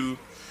 block 2,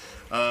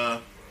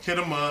 Hit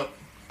 'Em Up,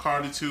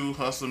 Carter 2,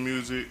 Hustle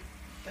Music,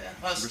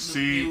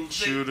 Receipt,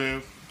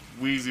 Shooting,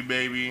 Wheezy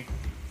Baby,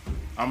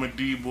 I'm a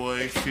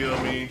D-Boy, Feel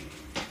Me,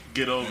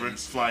 Get Over It,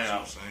 Fly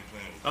Out.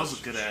 That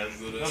was a good ass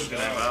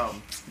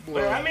album.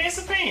 But I mean, it's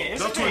opinion.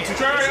 It's Those opinion.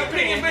 22 tracks,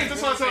 opinion based.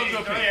 That's what I told you. Go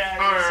Opinion. ahead,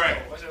 All what's your right,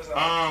 song? What's your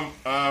song?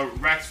 right.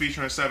 Racks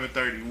featuring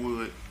 730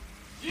 Wood.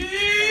 It'll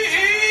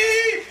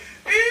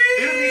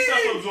It'll be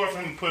self-absorbed for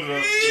him to put it up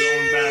on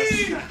bass.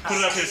 Put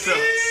it up himself.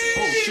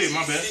 Oh shit,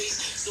 my bad.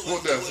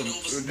 What that? You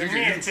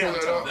can pull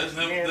that up. That's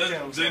him. Me and That's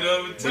Tim J talk.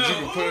 Dub and But you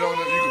can put it on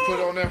there. You can put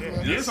it on there. For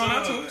Yeah, it's on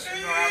iTunes.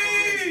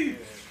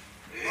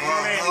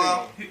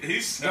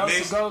 He's Go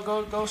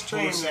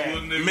stream that.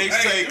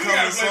 Mixtape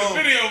coming soon. soon.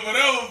 Video for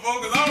that one,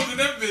 folks. I was in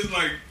that bitch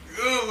like,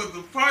 with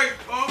the pipe.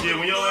 Oh, Yeah,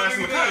 when your ass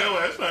in the car, your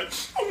ass like,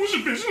 I wish a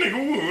bitch nigga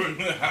would.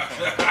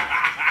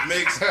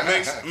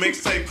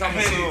 Mixtape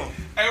coming soon.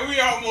 Hey, we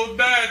almost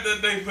died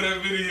that day for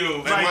that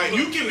video. Like,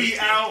 you can be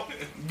out,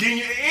 getting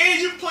your,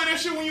 and you can play that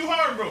shit when you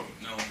heartbroken.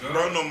 No,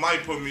 Bro, no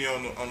Mike put me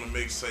on the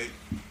mixtape.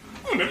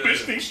 Oh, that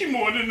bitch thinks she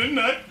more than a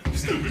nut.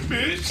 Stupid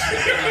bitch.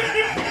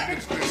 Hey,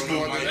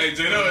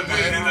 J Dub,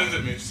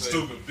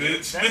 stupid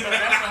bitch. That's a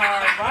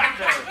hard vibe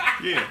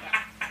though. Yeah.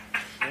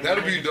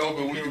 That'll be dope,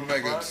 and we can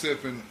make a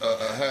sipping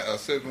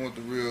with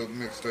the real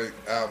mixtape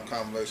album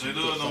compilation. J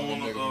Put Dub some don't of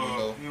want the to. niggas we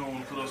know. He don't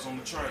want to put us on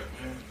the track,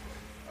 man.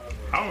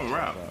 I don't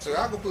rap. So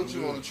I can put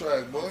you on the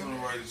track, boy. I'm gonna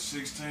write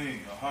 16,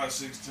 a hot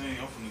 16.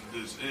 I'm finna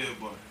diss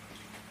everybody.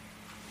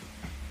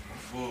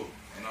 Full.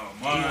 No,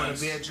 You want mine's.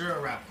 to be a drill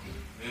rapper?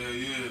 Yeah,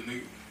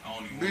 nigga. I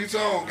don't even Beat want to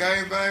on,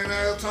 gang bang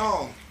that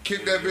tone.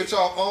 Kick that bitch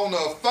off on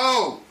the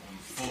phone. On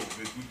the full,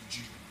 bitch. With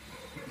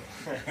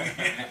the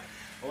G.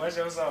 What's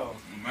your song?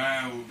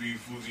 Mine would be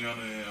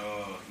Fujiana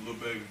and Lil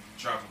Baby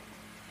Trapper.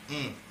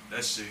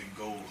 that shit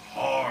go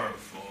hard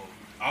for.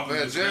 I was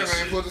Man, just Jeremy that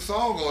ain't shit. put the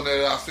song on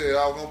there that I said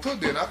I was gonna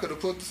put then. I could have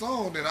put the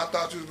song then. I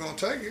thought you was gonna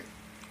take it.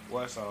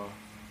 What song?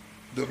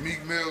 The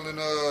Meek Mill and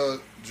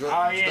Drake.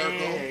 Oh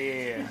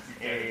yeah.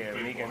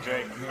 Meek and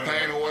Drake.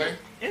 Pain Away.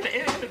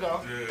 It'll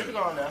go. Yeah. It'll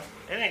go enough.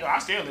 It ain't go. I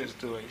still listen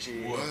to it.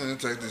 Shit.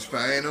 Take this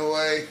pain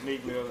away.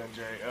 Meek Mill and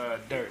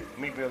Drake. Dirt.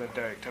 Meek Mill and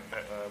Dirt.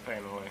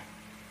 Pain Away.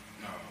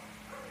 No.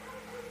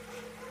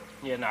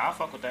 Yeah, I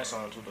fuck with that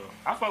song too though.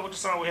 I fuck with the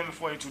song with him and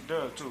 42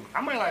 Doug too.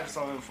 I might like the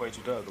song with him and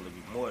 42 Doug a little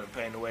bit more than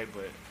Pain Away,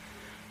 but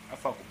I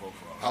fuck with both of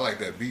them. I like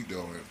that beat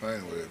though, man.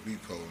 Pain Away, that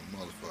beat cold,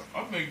 motherfucker.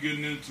 I've been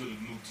getting into the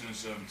new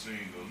 1017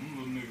 though. Them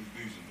little niggas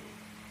decent though.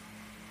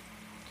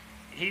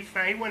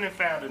 He went and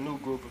found a new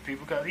group of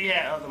people because he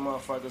had other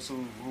motherfuckers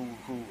who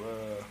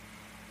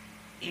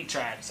he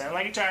tried to sign.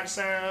 Like he tried to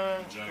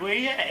sign. Well,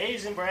 he had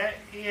Asian Brad.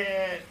 He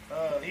had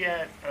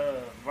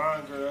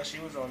Von Girl. She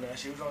was on there.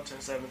 She was on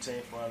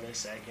 1017 for a little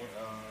second.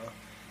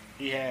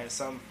 He had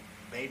some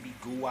baby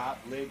Guwop,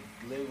 Lil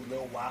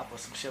Wop or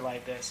some shit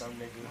like that. Some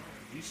nigga.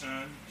 He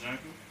signed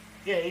Janko.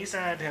 Yeah, he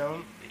signed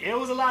him. It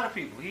was a lot of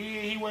people.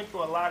 He went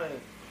through a lot of.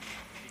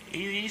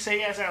 He said he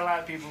had signed a lot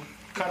of people.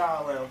 Cut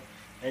all of them,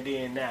 and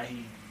then now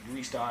he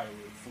restarted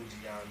with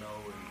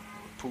Fujiano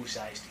and Pooh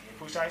Shiesty.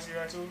 Pooh Shiesty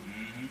there too.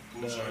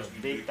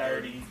 Mm-hmm. Big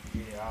 30.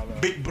 Yeah, all of them.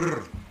 Big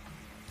brr.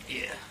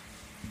 Yeah.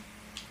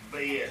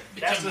 But yeah,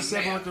 that's the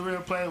Sipping with the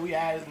Real Play. We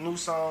added new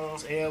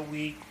songs every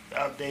week,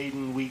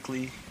 updating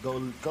weekly.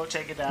 Go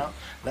check it out.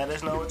 Let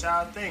us know what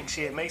y'all think.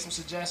 Shit, make some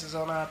suggestions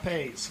on our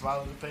page.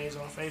 Follow the page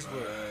on Facebook.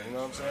 You know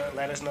what I'm saying?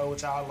 Let us know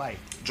what y'all like.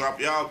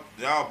 Drop y'all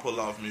pull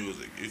off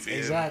music. You feel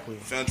Exactly.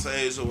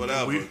 Fantasia or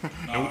whatever.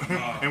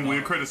 And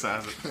we'll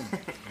criticize it.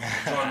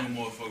 Drop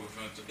no motherfucker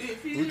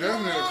fantasy. We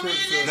definitely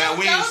criticize. Now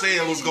we ain't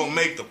saying it was gonna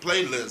make the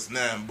playlist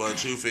now,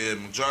 but you feel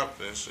me? Drop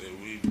that shit.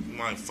 We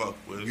might fuck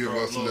with it. Give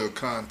us a little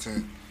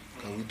content,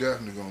 cause we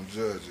definitely gonna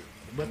judge it.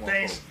 But Come on,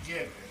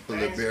 Thanksgiving. Put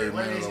a little Barry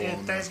Manilow on there.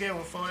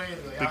 Thanksgiving 4 days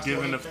ago. The Y'all still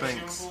giving eat of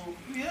Thanksgiving thanks. food?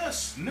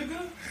 Yes,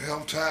 nigga. Yeah,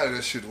 I'm tired of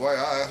that shit. Why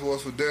I asked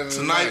what's for dinner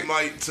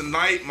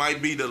Tonight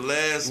might be the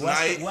last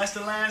night. What's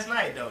the last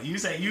night though? You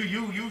say you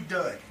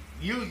done.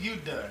 You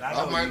done.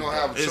 I might not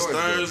have a choice. It's though.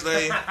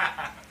 Thursday.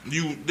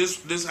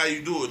 This how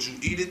you do it. You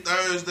eat it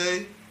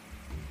Thursday.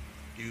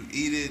 You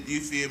eat it.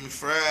 You feel me?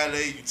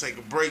 Friday. You take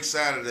a break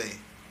Saturday,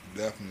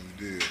 Definitely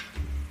did.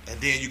 and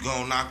then you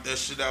gonna knock that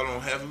shit out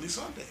on Heavenly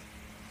Sunday.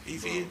 You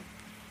feel?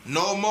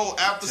 No more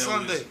after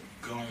Sunday.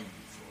 Gone.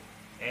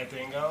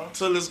 Everything gone?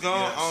 Till it's gone.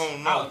 Yes. I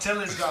don't know. Oh,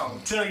 till it's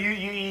gone. Till you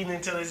eating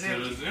until it's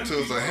empty. So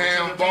it's a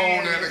ham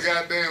bone and a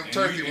goddamn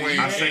turkey wing.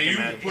 I say you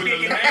put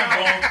the ham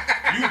bone.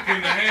 You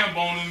putting the ham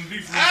bone in the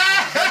deep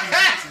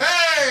freezer.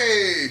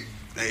 Hey,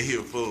 They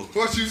here full.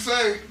 what you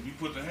say? You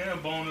put the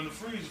ham bone in the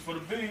freezer for the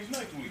beans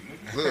next week,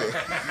 nigga. Look.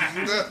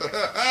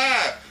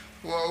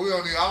 Well,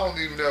 I don't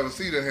even ever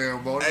see the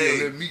ham bone. Hey. There's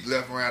a little meat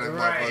left around that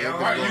Right, motherfucker.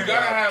 Right, you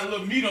gotta have a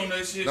little meat on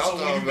that shit. That's So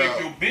when what you I'm make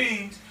about. your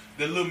beans,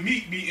 the little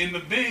meat be in the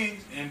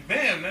beans, and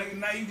bam, nigga,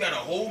 now you got a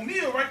whole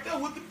meal right there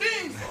with the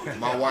beans.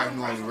 My wife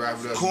normally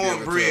wrap it up.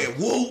 Cornbread.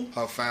 Woo.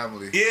 Her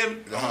family. Yeah.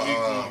 don't eat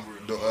cornbread.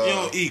 You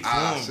don't eat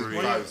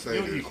cornbread. Say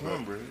You this, don't eat but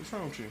cornbread. What's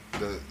wrong with you?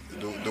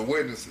 the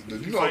witness. You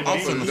know, I'm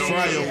finna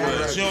fry your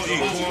words. You don't eat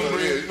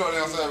cornbread. Yeah, you know they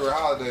don't celebrate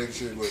holiday and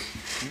shit, but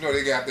you know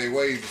they got their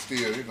ways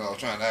still. You know,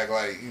 trying to act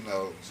like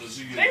So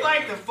she get They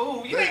like the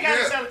food. You ain't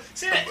gotta Yeah. sell it.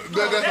 See that? But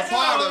Look, that's a that's a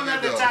part whole of it,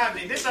 nother though.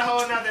 topic. This a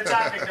whole nother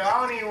topic though. I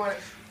don't even want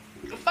to.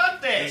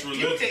 Fuck that. It's You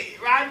religion.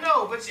 can, I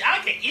know, but I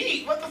can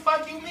eat. What the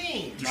fuck you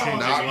mean? You No. can't,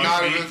 Not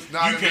you if it's-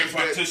 not if can't it's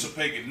that-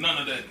 participate in none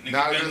of that, nigga.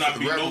 Not if There it's not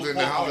be no representing pork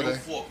the on your holiday.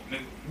 fork,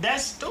 nigga.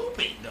 That's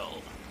stupid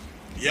though.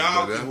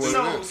 Y'all That's can what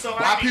do. it is. So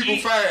I Why can people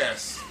eat-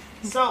 fast?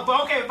 So,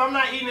 but okay, if I'm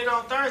not eating it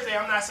on Thursday,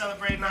 I'm not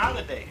celebrating the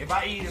holiday. If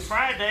I eat it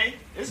Friday,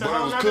 it's a But it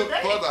whole was nother cooked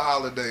day. for the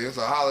holiday. It's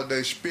a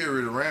holiday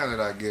spirit around it,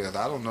 I guess.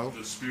 I don't know.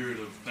 The spirit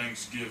of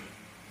Thanksgiving.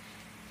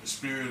 The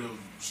spirit of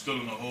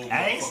stealing the whole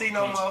I ain't seen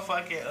no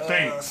country. motherfucking.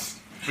 Thanks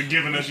for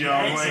giving us I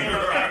y'all ain't seen lane.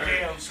 no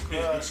goddamn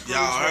Scrooge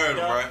Y'all heard McDuck,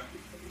 him, right?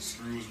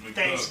 Scrooge McDuck.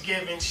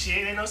 Thanksgiving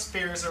shit. Ain't no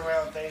spirits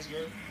around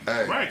Thanksgiving.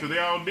 Hey. Right, because they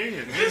all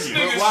dead. This Yeah.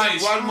 nigga But why say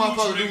the Scrooge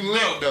motherfucker do McDuck.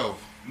 Lent though?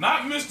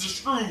 Not Mr.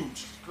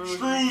 Scrooge. Scrooge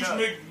Scrooge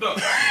McDuck. McDuck.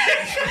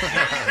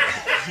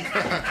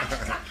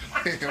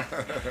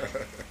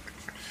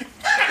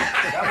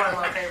 That's one of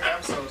my favorite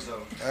episodes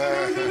though.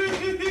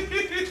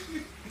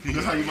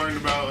 That's how you learned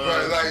about.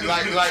 Right,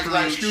 like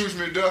Scrooge.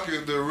 Scrooge McDuck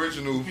is the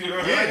original.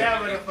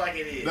 Whatever the fuck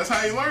it is. That's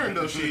how you learned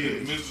though.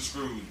 Shit. Mr.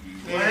 Scrooge.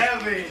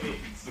 Whatever it is.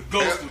 The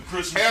ghost of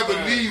Christmas.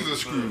 Ebenezer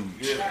past. Scrooge.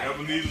 Yeah,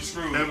 Ebenezer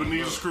Scrooge.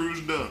 Ebenezer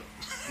Scrooge duck.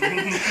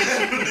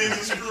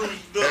 Ebenezer Scrooge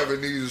duck.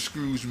 Ebenezer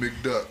Scrooge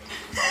McDuck.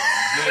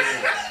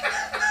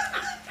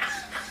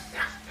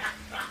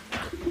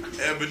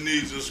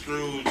 Ebenezer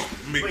Scrooge But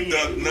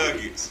McDuck yeah.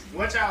 nuggets.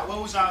 What's y'all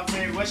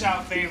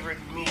favorite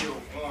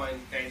meal on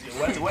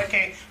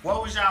Thanksgiving?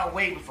 What was y'all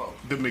waiting for?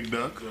 The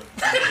McDuck.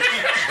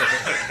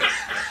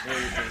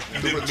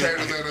 The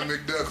potatoes and the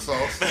McDuck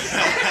sauce.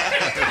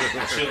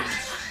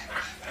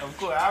 Of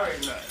course, I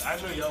already know.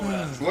 I knew your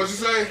ass. What you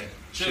say?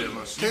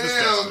 Chitlins.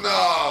 Hell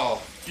no.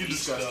 You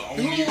disgust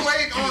me. Who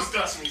wait You on?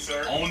 disgust me,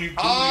 sir. Only booty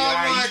Oh my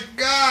I eat.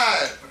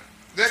 God.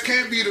 That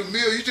can't be the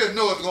meal. You just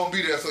know it's gonna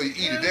be there, so you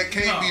eat it. That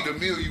can't be the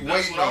meal you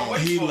That's waiting what I on.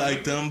 wait He for, like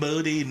nigga. them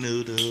booty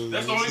noodles.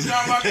 That's the only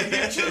time I can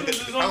get chillin'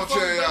 is on I'm gonna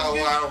tell y'all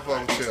why I fucking don't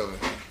fuck with chilling.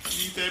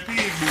 Eat that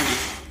pig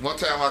booty. One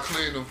time I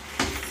cleaned them.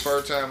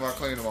 First time I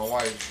cleaned them, my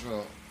wife,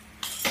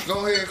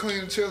 go ahead and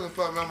clean the chilling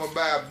for me. I'm gonna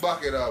buy a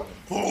bucket of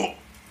them. Oh,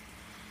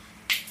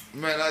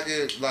 Man, I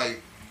get like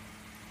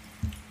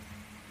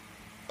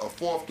a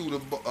fourth through the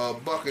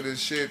bucket and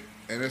shit,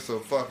 and it's a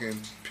fucking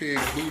pig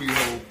booty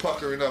hole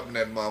puckering up in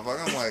that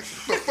motherfucker. I'm like,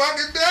 the fuck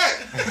is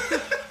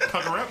that?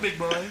 pucker up, big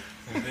boy.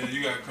 And then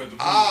you gotta cut the booty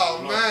Oh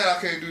hole man, off.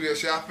 I can't do that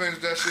shit. I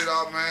finished that shit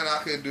off, man.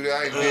 I couldn't do that.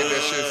 I ain't did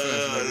that shit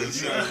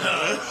since. You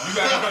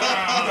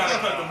gotta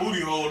cut the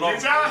booty hole off.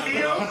 Did y'all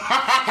heal?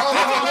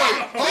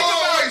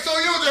 Wait. So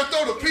you just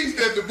throw the piece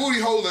that the booty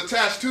hole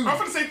attached to. I'm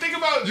gonna say, think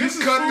about You this.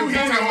 Is cut the food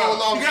booty you talking hole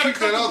about. off You and gotta keep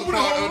cut that the other booty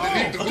part hole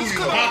underneath the off. booty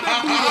Just hole. cut off that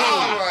booty hole.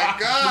 Oh my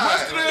God.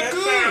 That's good.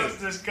 That sounds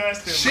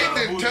disgusting, Shit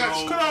bro. didn't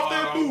touch. Cut off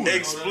that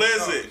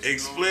booty.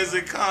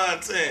 Explicit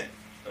content.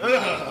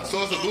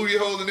 So it's a booty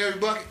hole in every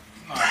bucket.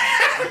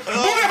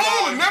 Booty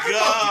hole in every bucket.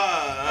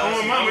 God.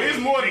 Oh, mama, it's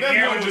more than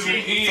that. Just,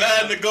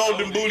 Find the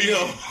golden booty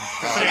hole.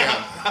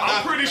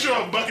 I'm pretty sure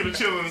a bucket of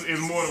chillings is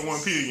more than one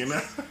pig, you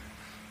know?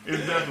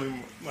 It's definitely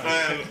more.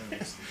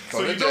 So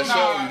you they don't just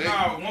showed you.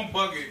 Nah, one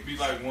bucket be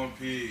like one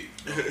pig.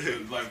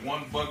 Like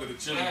one bucket of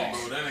chillin',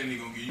 bro. That ain't even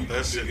gonna give you no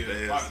That shit big ass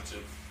nasty. pot of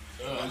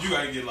chillin'. You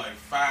gotta get like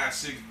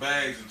 5-6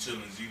 bags of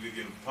chillins. You to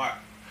get a pot.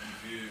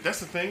 Yeah. That's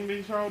the thing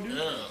that y'all do?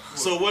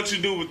 So what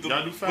you do with the?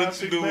 Y'all do 5, What you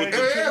 6 do with bags?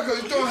 the? Yeah,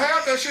 because you don't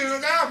have that shit in the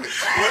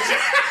garbage.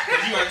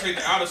 You gotta take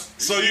the outer.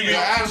 So you be The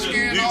outer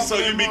skin off so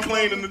of you that be motherfucker.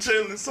 cleaning the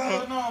chillin' No, I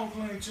son. don't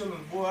clean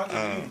chillin', boy. I just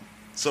eat 'em.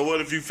 So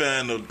what if you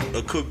find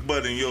a cooked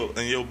butt in your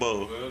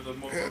bowl? Well, the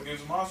motherfucker gets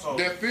some hot sauce.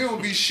 That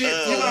film be shit.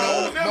 You You know,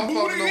 know, that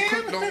motherfuckers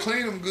booty in? don't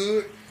clean them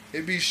good.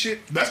 It be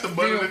shit. That's the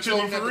butter film that chili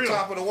floating for at the real.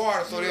 top of the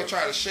water, so they'll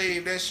try to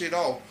shave that shit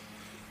off.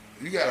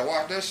 You gotta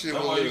watch that shit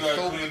That's with why a you little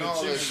gotta soap clean and the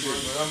all that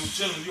chillin', shit. bro. I'm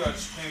chillin'. You gotta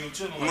clean them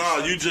chillin'.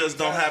 No, you just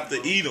don't have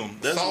to eat them.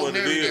 That's Salt what and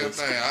it every damn is.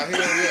 thing. I hear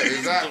that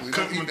exactly.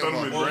 Cook Don't eat them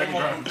them with motherfuckers. Well, Dragon my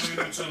mama garbage. clean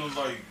them chillin'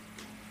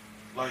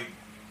 like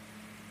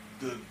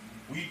the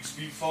weeks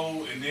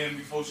before, and then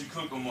before she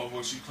cooked them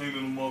motherfuckers, she cleaned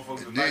them motherfuckers.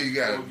 the Then night you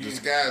gotta before again.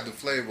 disguise the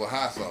flavor with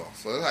hot sauce.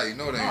 So that's how you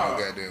know they ain't no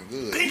goddamn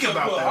good. Think You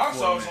about put that hot for a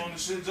sauce minute. on the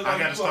shit. Just I like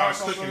gotta you put start hot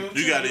sauce cooking. on your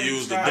You gotta chicken,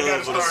 use the style. I gotta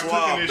dove for the start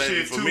swab, cooking this baby,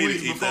 shit for 2 me to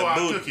weeks eat before that I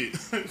booty. cook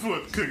it. For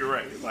it to cook it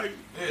right. It's like,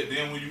 Yeah,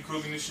 then when you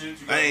cooking this shit,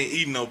 you I gotta, ain't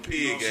eating no you know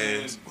pig what I'm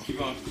saying? ass. You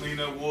gonna clean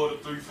that water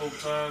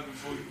 3-4 times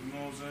before you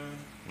know what I'm saying?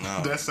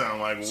 No. that sound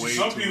like way See,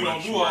 some too people don't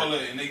much do all work.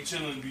 that, and they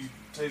chillin' be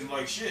tasting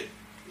like shit.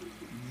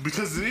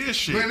 Because it is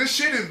shit. Man, this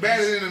shit is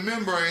embedded in the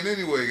membrane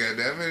anyway,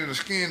 goddamn it, in the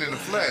skin and the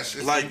flesh.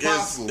 It's Like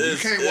impossible. You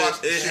can't wash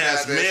the it shit has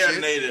out of that shit.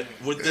 marinated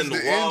within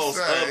It's the walls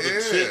inside, of the yeah.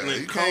 chicken You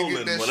and can't get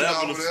colon, that shit whatever.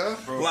 out of there.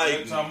 Bro, Like-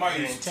 every time I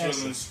eat some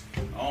Fantastic.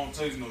 chillins, I don't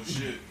taste no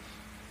shit.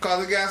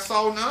 Cause it got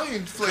salt and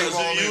onion flavor Because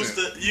all in you used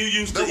it. to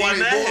eat That's why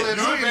they boil that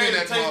ass. onion in Man,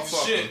 that it tastes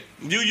motherfucker. shit.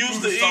 You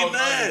used to Salt eat and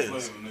onion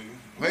ass. flavor,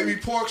 nigga. Maybe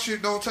pork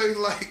shit don't taste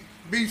like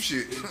beef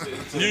shit.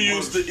 You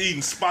used to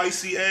eating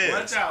spicy ass.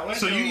 Watch out.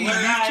 So you eat beef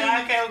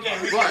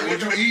Okay. Right,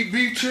 would you eat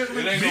beef chitlins?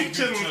 It ain't no Beef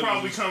chillin' chillin'.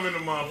 probably come in the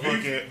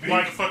motherfucking Beef.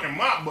 like a fucking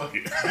mop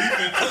bucket.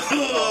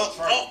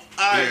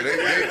 Yeah,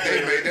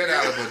 they made that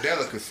out of a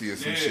delicacy or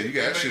some shit. You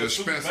got that they shit make a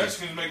soup- expensive.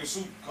 Mexicans make a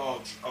soup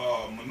called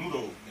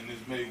menudo, and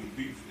it's made with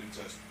beef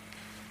intestine.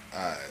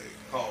 Alright.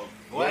 Called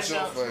What's your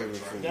Watch out. favorite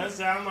food? That's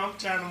I'm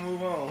trying to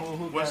move on.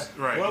 Who What's- got-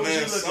 right. What was Man,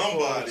 you looking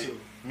somebody- forward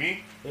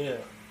Me, to? Yeah.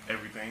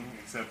 everything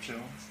except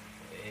chillins.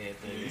 Yeah,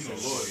 you know,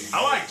 Lord,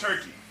 I like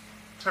turkey.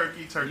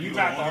 Turkey. You the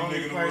got the only only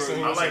nigga in the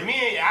person. world. I like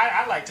me.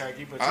 I like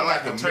turkey, but I you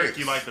like like the Turkey,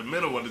 mix. like the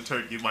middle of the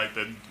turkey, like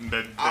the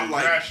I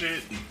like- dry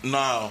shit.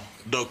 No,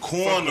 the Fuck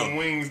them corner,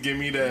 wings. Give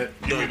me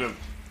that. Give me the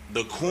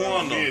the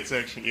corner, mid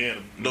section. Yeah,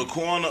 the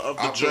corner of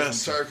I the put some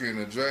dressing turkey in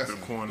the the dressing.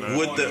 corner.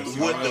 with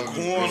the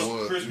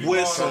corner Crispy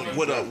with corn.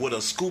 some with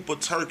a scoop of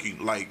turkey,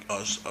 like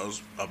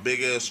a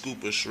big ass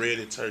scoop of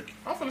shredded turkey.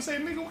 I'm finna say,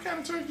 nigga, what kind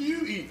of turkey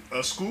you eat?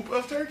 A scoop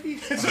of turkey?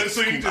 so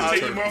you just of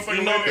take your turkey. motherfucking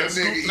You know leg That and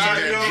scoop nigga eat Nah,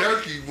 that yo.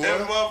 jerky,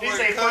 boy. He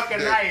say fucking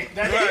knife.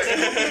 That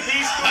nigga took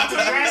these scoops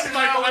of dressing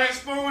out with a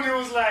spoon. It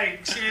was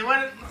like shit.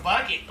 What?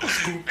 Fuck it.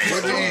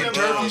 What you eat?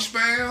 Turkey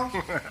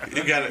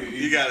spam?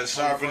 You gotta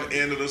sharpen the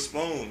end of the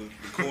spoon,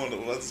 the corner,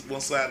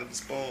 one side of the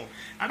spoon.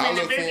 I mean,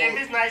 look if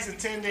forward- it's nice and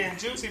tender and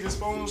juicy, the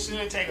spoon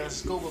should take a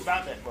scoop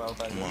about that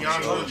motherfucker.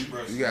 Y'all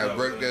know, You gotta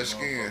break that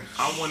skin.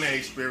 I want to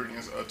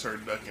experience a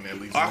turducken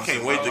at least. I once can't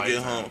in wait my to get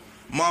lifetime. home.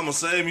 Mama,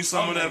 save me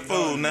some of that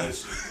food now.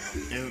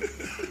 And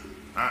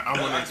I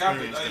want to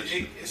experience that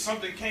shit.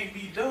 Something can't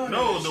be done.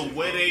 No, in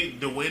that shit,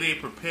 the way they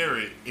prepare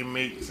it, it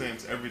makes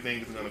sense.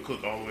 Everything is gonna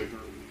cook all the way through.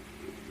 bro.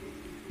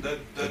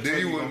 That Then you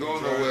turkey wouldn't go gonna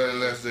be dry. nowhere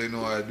unless they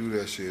know how to do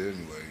that shit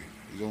anyway.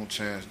 You don't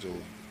chance to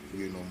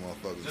get no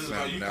motherfuckers Just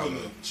like you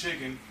salmonella. put a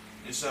chicken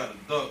inside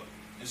a duck,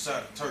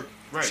 inside a turkey.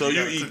 Right. So you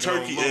gotta eat cook it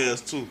turkey on low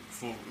ass too,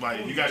 for-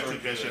 like you gotta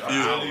cook that shit for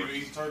I don't hours. even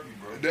eat turkey,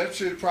 bro. That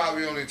shit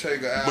probably only take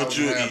an hour but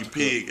you and a half eat to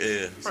pig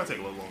ass. Probably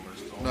take a little longer.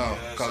 The No,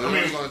 because I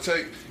it's gonna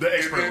take the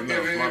expert would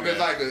know, my if it's bad.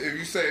 like if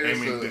you say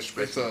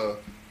it's a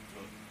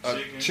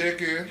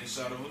chicken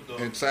inside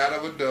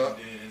of a duck,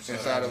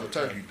 inside of a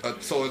turkey.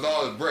 So it's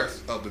all the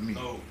breast of the meat.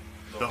 No.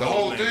 The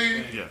whole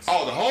thing? Yes.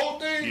 Oh, the whole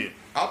thing? Yeah.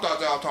 I thought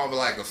y'all talking about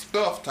like a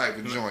stuffed type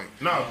of joint.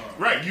 No,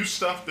 right. You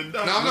stuff the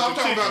duck. No, I'm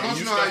talking about, don't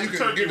you know how you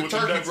can get the with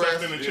turkey duck stuffed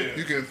breast, in the chicken.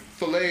 you can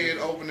fillet it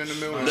open in the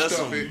middle and That's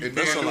stuff some- it, and that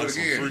then sound do like it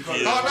some again.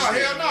 freaky No, ass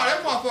hell no,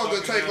 that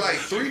motherfucker take like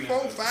 3, 4,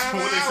 5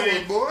 When they hours,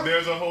 say boy.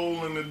 there's a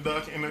hole in the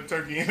duck and the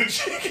turkey and the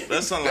chicken.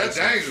 That sound like That's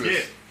some-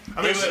 dangerous. Yeah.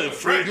 I mean, That shit right,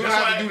 freak. You that's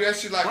have why- to do that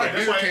shit like right, a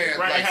that's beer why- can,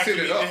 right, like sit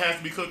it It up. has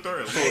to be cooked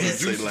thoroughly. So the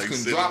Say juices like can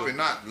sit drop it up. and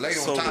not lay on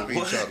So top of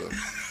what? each other.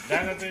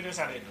 That's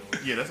how they do it.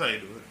 Yeah, that's how they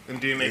do it. And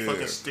then they Yeah.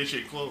 fucking stitch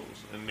it closed,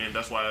 and then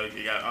that's why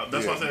it got.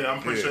 That's why I Yeah. said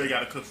I'm pretty Yeah. sure you got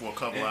to cook for a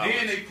couple And hours.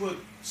 then they put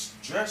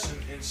dressing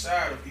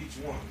inside of each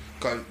one.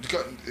 Cause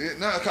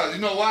you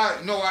know why?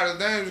 You know why the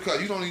name?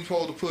 Because you don't even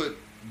supposed to put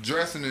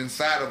dressing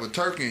inside of a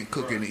turkey and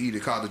cook it and eat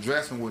it. Cause the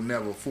dressing would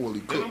never fully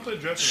They cook. don't put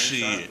dressing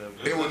Shit. inside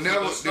though. It would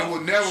never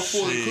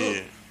fully cook.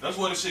 Shit. That's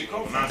where the shit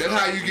come from. That's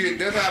how you get.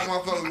 That's how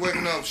motherfuckers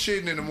waking up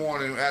shitting in the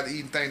morning after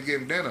eating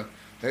Thanksgiving dinner.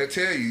 They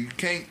tell you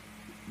can't,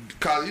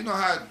 cause you know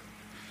how.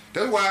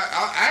 That's why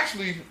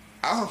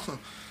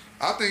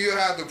I think you'll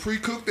have to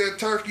pre-cook that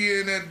turkey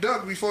and that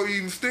duck before you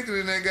even stick it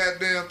in that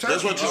goddamn turkey.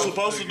 That's what you're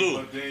supposed to do.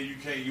 But then you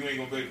ain't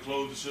gonna be able to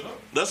close the shit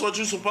up. That's what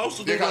you're supposed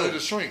to do. They got it though. to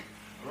shrink.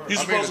 You're I mean,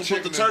 supposed the to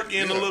put the chicken and- turkey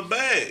in a yeah. little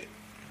bag.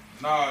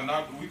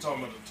 Nah, we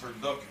talking about the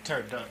turducken.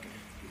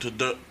 Turducken. To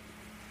duck.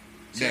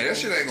 Yeah, that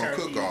shit ain't gonna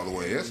Turkey. cook all the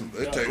way. It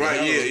take Right,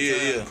 a hell of a yeah,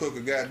 time yeah. to cook a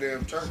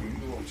goddamn turkey.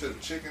 You gonna put the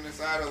chicken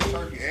inside of a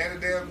turkey and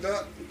a damn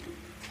duck?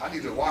 I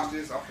need to watch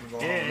this. I'm gonna go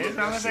home Yeah, and look it's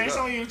that on, shit it's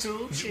up. on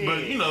YouTube. Shit.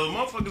 But you know,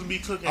 motherfuckers be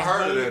cooking I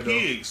heard of whole that, though.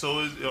 pigs,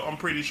 so I'm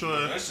pretty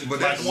sure. That shit But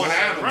takes that's one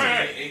animal.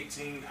 Right.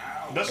 18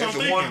 hours. That's It's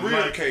what I'm a one thinking.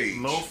 rib Like, cage.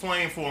 no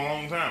flame for a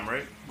long time,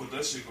 right? But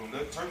that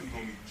turkey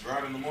gonna be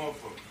dry than the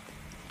motherfucker.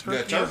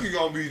 That turkey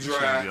gonna be dry.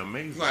 gonna be You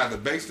amazing. gonna have to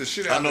baste the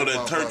shit out I know of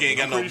that turkey ain't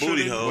got no pretty sure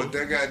booty they- hole. But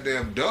that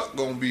goddamn duck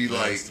gonna be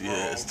like.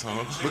 Yeah, it's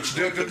tongue. But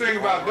the thing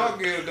about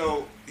duck is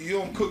though, you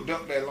don't cook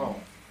duck that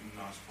long.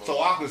 So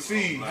I can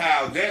see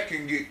how that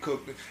can get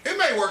cooked. It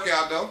may work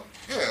out though.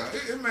 Yeah,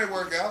 it may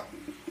work out.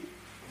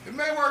 It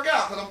may work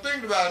out because I'm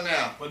thinking about it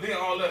now. But then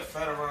all that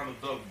fat around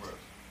the duck breast.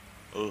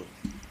 Oh.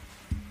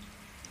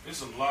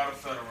 It's a lot of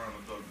fat around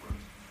the duck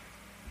breast.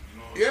 You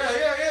know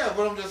what Yeah.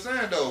 But I'm just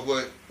saying though,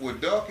 but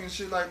with duck and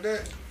shit like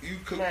that, you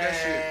cook that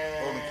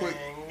shit on a quick.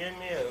 Give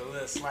me a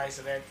little slice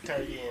of that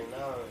turkey and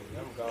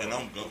I'm going. And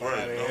I'm going.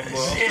 Right.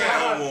 Yeah.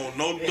 I don't want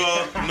no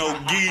duck, no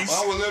geese,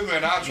 I was living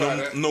and I try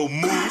that. no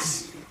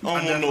moose. I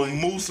don't want no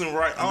moose and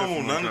right. I don't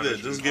want none of that.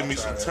 Just give me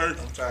some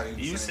turkey. I'm trying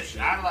to eat You the same said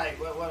shit. I like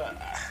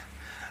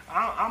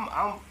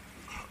I'm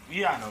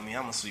you all know me.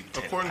 I'm a sweet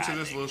potato According to pie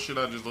this nigga. little shit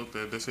I just looked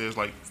at, this says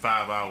like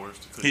 5 hours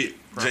to cook. He, it Jay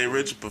properly.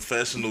 Rich, a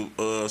professional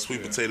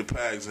sweet potato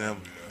pie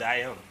example. I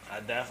am.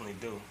 I definitely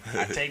do.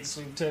 I take the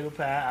sweet potato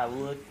pie. I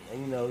look. You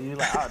know. You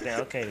like. Oh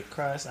damn. Okay. The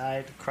crust. I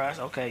ate the crust.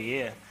 Okay.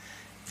 Yeah.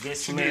 Good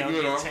She smell. did good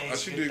Good on.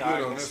 taste. She good did good on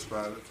darkness. this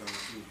spot. that time,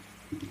 too.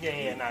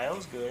 Yeah. No, it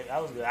was good. I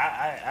was good.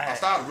 I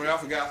started to bring. I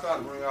forgot. I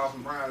started to bring out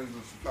some brownies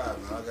and some pie,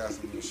 man. I got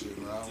some of this shit,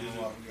 man. I don't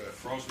know why I forgot.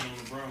 Frosting on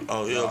the brown.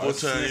 Oh yeah, No, what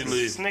it's time you snickers.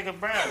 leave? Snicker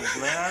brownies,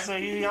 man. I saw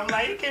you. I'm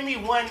like, you give me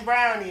one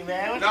brownie,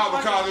 man. What No, the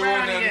fuck because is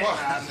it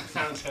wasn't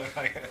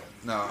brownie that at?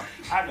 No,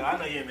 I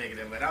know you ain't making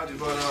that, but I was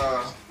just.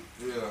 but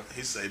yeah.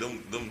 He say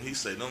them. He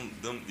say them.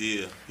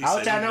 Yeah. He I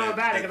was say trying to them know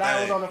about it because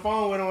I was on the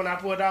phone with him when I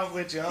pulled off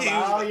with you. I was like,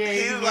 oh yeah.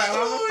 He was like,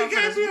 oh, he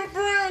gave me a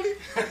brownie.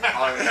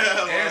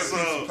 And What's some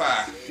up?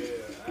 pie.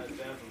 I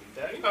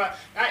definitely.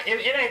 You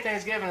know, it ain't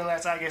Thanksgiving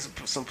unless I get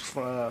some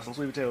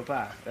sweet potato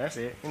pie. That's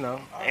it. You know,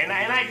 and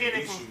I get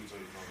it from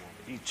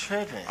you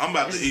tripping. I'm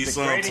about to This eat is the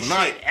some greatest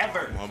tonight. shit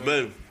ever. My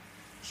baby.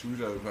 Sweet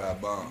potato pie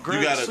bomb.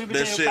 Grilled You got sweet that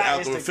potato shit pie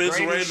out is the the greatest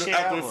refrigerator? shit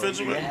Out the ever.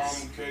 refrigerator?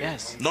 Yes.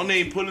 Yes. Don't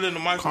even put it in the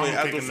microwave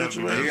out the Caramel cake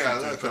refrigerator. Yeah,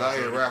 look, because I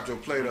had wrapped your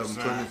plate up and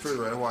put it in the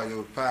refrigerator. That's why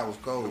your pie was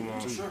cold,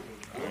 too.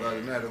 Other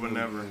than that, it was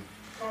Whenever.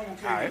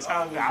 It's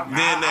all good. Then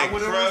I that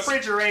would have crust-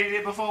 refrigerated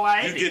it before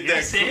I ate You it. get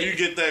That's that. it. You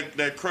get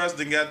that crust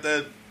and got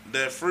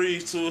that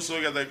freeze to it, so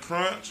it got that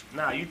crunch.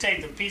 Nah, you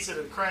take the piece of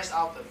the crust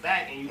off the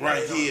back and you Right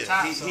lay it on here.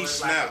 top, He so it's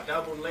snapped. like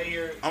a double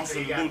layer. I'm So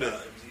you finna got do the-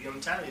 that. I'm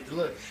telling you,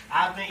 look,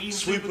 I've been eating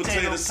Sweet sweet potato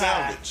potato pie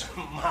sandwich.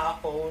 my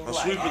whole A life.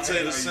 sweet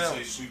potato You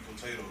sandwich. say sweet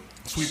potato.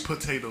 Sweet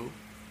potato.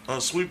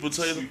 Sweet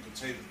potato. Sweet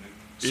potato,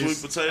 nigga. Sweet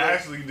It's potato.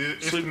 Actually,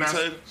 it's Sweet not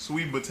potato.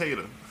 Sweet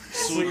potato.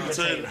 Sweet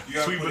potato. You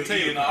gotta Sweet put potato. an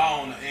E and an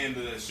I on the end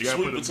of that You shit. gotta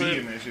Sweet put a potato. B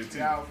in that shit too.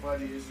 Y'all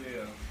funny as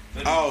hell.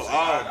 That Oh, nigga say,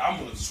 oh.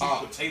 I'm a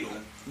sweet potato.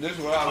 This is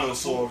what I look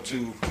forward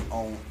to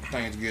on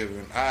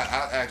Thanksgiving.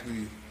 I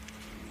actually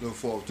look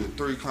forward to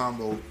 3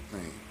 combo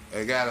things.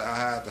 I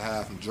have to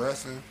have some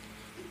dressing,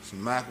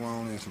 some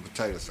macaroni, and some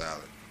potato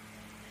salad.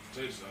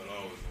 Potato salad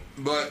always.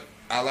 But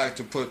I like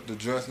to put the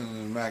dressing and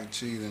the mac and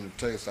cheese and the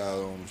potato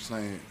salad on the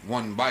same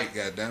one bite.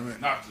 Goddammit.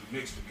 Not to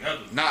mix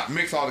together. Not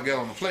mix all together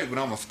on the plate, but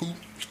I'm a scoop.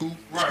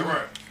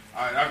 Right.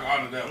 Alright, I can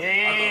honor that one. Yeah, I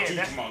thought you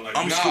that's- talking about like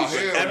I'm Nah, scooping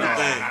hell no.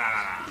 everything.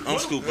 Ah. I'm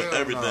scooping Hell no.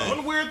 everything.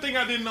 One weird thing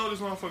I didn't notice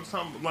motherfuckers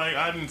talking like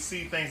I didn't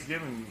see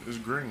Thanksgiving is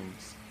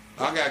greens.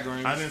 I got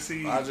greens. I didn't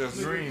see I just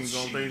greens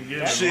on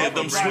Thanksgiving. Shit,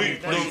 them Motherfuckers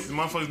sweet, right. them,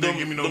 Motherfuckers them, didn't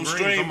give me no them greens.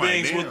 string I'm like,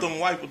 beans damn. with them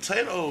white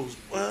potatoes.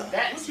 Well,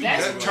 That's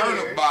that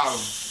turnip weird. bottom.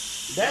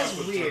 That's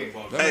weird.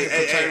 That Hey, nigga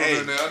hey, potato hey,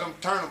 in there. Them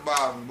turnip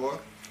bottom, boy.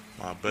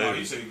 my Nah, baby.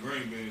 you say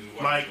green beans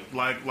and white.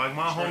 Like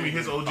my homie,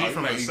 his OG Oh, you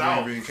from might the eat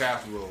south. green bean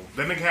casserole.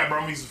 That nigga had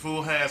brought me some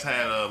food has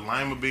had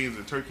lima beans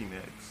and turkey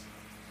necks.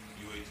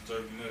 You ate the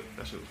turkey neck.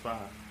 That shit was fire.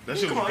 That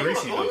shit Come was on,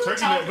 greasy who though. you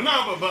Turkey talking- neck,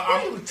 but no, but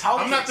Who you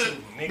talking I'm not the to,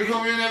 nigga?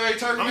 Because we ain't never ate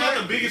turkey I'm not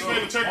neck. the biggest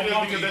fan of turkey My necks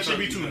mama because eat that should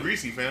be turkey too neck.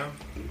 greasy, fam.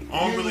 I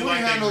don't really we like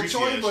ain't that had no greasy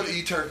choice ass but to shit.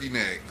 eat turkey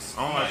necks.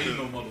 I don't I like ain't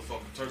no the,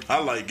 motherfucking turkey. I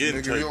like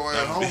getting Nigga, turkey. your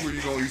ass hungry,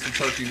 you gonna eat some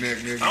turkey neck,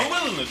 nigga. I'm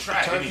willing to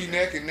try Turkey anything.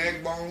 neck and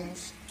neck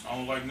bones. I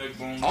don't like neck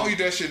bones. I don't eat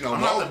that shit no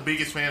I'm not more. the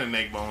biggest fan of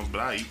neck bones, but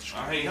I eat.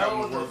 I hate Know having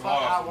what to the work fuck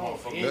I hard for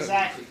want. motherfuckers.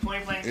 Exactly.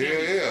 Point blank. Yeah,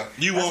 period. yeah.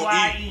 You That's won't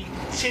why I eat.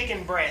 eat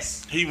chicken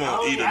breasts. He I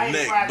won't don't- eat I a ain't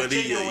neck, fried but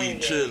he chicken eat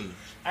wings chillin'.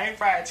 I ain't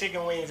fried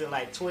chicken wings in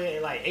like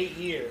 8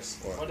 years.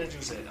 What? What did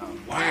you say?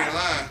 I ain't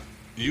lying.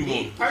 You Me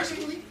won't.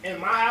 personally, in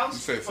my house, You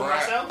say for fried,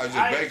 myself, I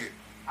just bake it.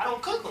 I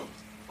don't cook them.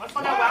 What the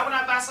fuck? Why would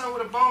I buy something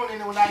with a bone in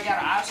it when I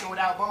got an option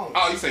without bones?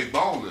 Oh, you say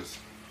boneless.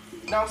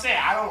 No, I'm saying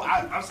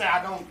I'm saying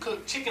I don't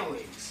cook chicken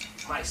wings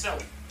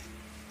myself.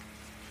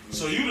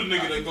 So you the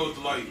nigga that goes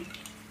to like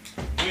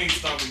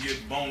Wingstop and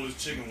get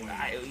boneless chicken wings.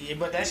 Yeah,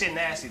 but that shit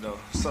nasty though.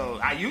 So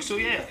I used to,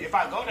 yeah. If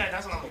I go there,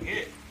 that's what I'm gonna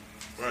get.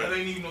 That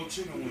ain't even no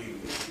chicken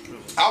wings.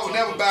 I would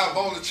never buy a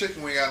boneless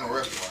chicken wing at no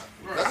restaurant.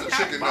 That's a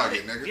chicken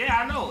nugget, nigga. Yeah,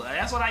 I know.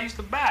 That's what I used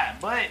to buy.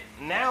 But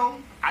now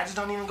I just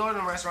don't even go to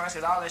the restaurants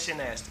because all that shit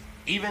nasty.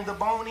 Even the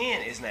bone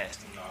in is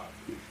nasty. Nah.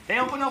 They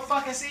don't put no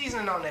fucking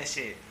seasoning on that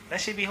shit. That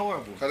shit be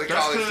horrible. Cause they That's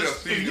call because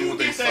themselves if seasoning you with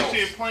their get that sauce.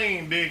 shit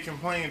plain, they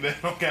complain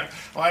that don't got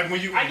like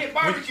when you. I get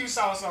barbecue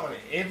sauce on it.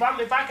 If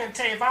I can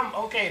tell if I'm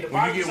okay, the When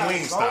you barbecue get sauce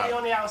is Wingstop. only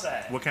on the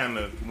outside. What kind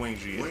of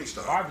wings you eat?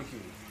 Wingstop. Barbecue.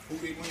 Who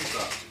eat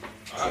Wingstop?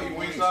 I eat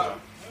Wingstop.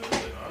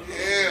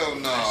 Hell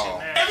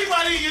no.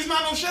 Everybody is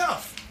not no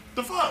chef.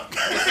 The fuck?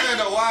 You saying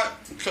though, why?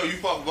 So you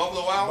fuck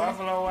Buffalo Wild Wings?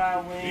 Buffalo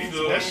Wild Wings.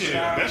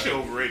 That shit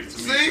overrated to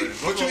me. See?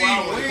 son. But you Buffalo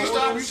Wild eat Wings-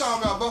 Wingstop? You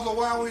talking about Buffalo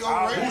Wild Wings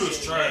overrated?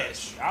 Hooters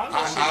trash.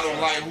 I don't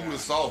like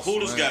Hooters sauce.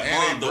 Hooters man. got and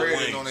they Mondo breaded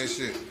wings. on that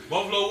shit.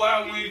 Buffalo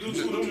Wild Wings do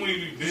too. Them wings be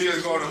You big.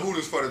 just go to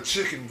Hooters for the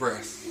chicken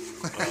breast.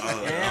 It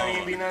don't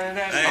even be none of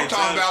that. Hey, I'm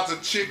talking about the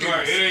chicken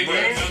Right, it ain't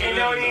breast. It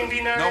don't even be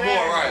none No of more,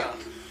 that. right?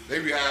 They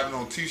be having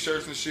on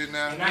t-shirts and shit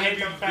now. And I hate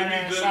them fat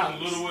ass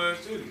socks. little ass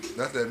titties.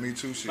 That's that Me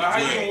Too shit. Like, how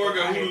you too. gonna work I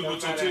at hate Hooters them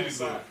with your fat ass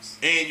titties up? socks.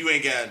 And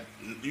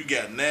you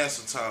got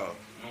NASA tall.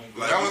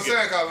 Like, That you was get-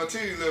 saying cause my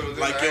titties little.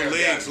 like your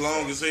legs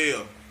long as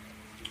hell.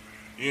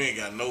 You ain't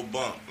got no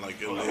bump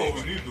like your I hope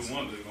legs. we need to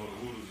one day go to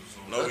Hooters or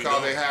something. No, That's we cause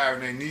don't. they hiring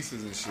their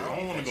nieces and shit. I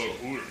don't want to go to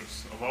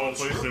Hooters. Of all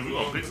places, we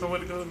gonna pick somewhere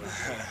to go to.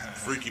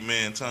 Freaky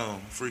man town.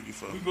 Freaky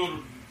fuck. We go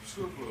to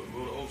strip club,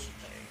 go to Ocean,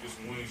 get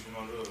some wings from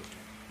my husband.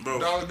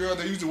 Bro, All the girls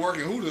that used to work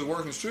in Hooters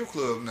work in strip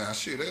clubs now.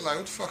 Shit, they like,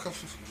 what the fuck?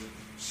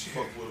 Shit.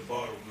 Fuck with a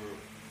bottle girl.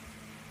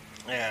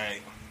 Yeah.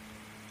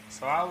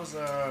 So I was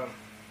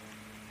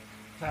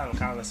having a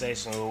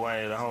conversation with one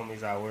of the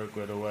homies I work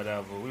with or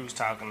whatever. We was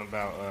talking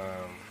about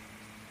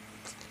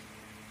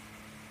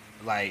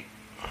like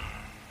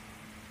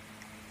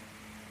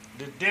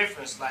the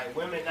difference, like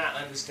women not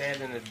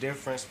understanding the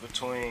difference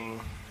between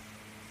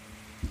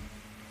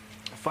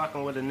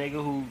fucking with a nigga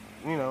who,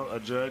 you know, a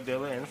drug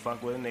dealer and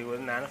fuck with a nigga with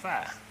a 9 to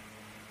 5.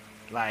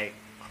 Like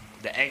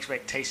the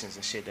expectations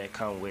and shit that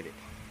come with it.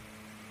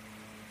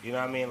 You know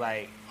what I mean?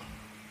 Like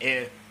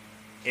if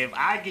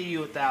I give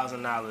you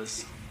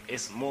 $1,000,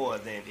 it's more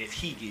than if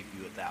he give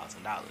you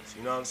 $1,000.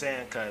 You know what I'm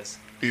saying? Cause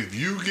If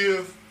you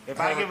give If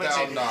I give it to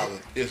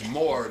 $1,000, it's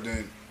more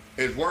than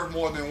it's worth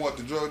more than what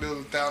the drug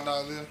dealer's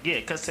 $1,000 is. yeah,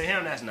 cause to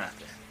him that's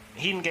nothing.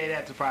 He done gave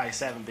that to probably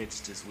 7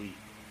 bitches this week.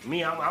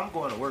 Me, I'm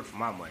going to work for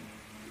my money.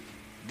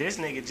 This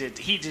nigga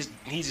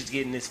he's just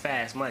getting this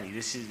fast money.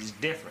 This shit is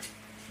different.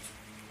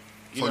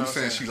 So you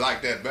saying she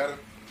like that better?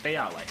 They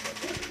all like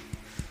that.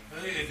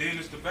 Better. Hey, and then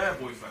it's the bad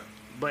boy factor.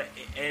 But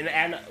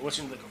and what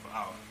you looking for?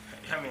 Oh,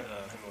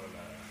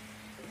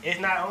 it's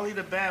not only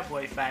the bad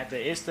boy factor.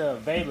 It's the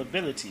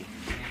availability.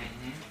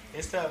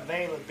 It's the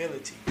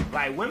availability.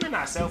 Like women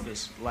are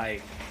selfish.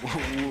 Like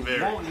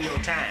wanting your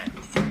time.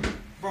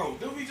 Bro,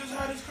 did we just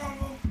have this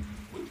convo?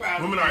 We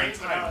probably Women are did,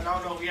 but I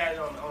don't know if we had it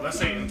on Let's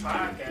the say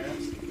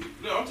podcast.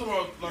 Yeah, I'm talking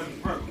about like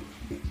regular.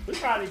 We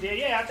probably did.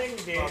 Yeah, I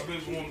think we My did.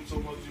 bitch wanted so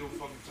much of your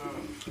fucking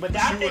time. But I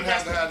She think wouldn't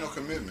that's have to have no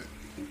commitment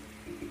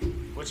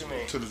what you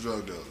mean. to the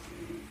drug dealer.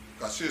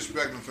 Cause she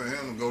expecting for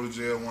him to go to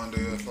jail one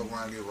day and fuck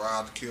around and get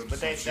robbed, killed, or But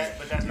some shit.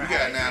 but that's You not got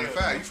how they 9 to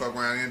feel. 5. You fuck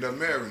around and end up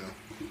marrying him.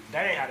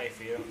 That ain't how they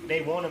feel.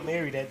 They want to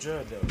marry that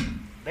drug dealer.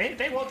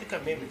 They want the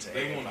commitment to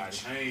They want everybody.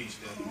 to change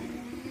that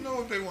nigga. You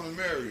know if they want to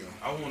marry him.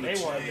 I want They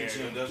to wanna change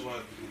marry him. That's why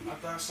I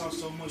thought I saw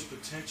so much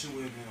potential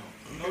in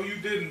him. No, you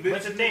didn't, bitch.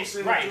 But the You thing,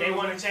 said right? They drug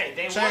want dealer. to change.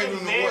 They Change want him to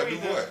to what? marry Do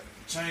them. what?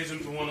 Change him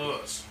to one of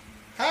us.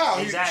 How?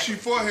 Exactly. She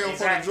for him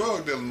Exactly. for the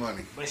drug dealer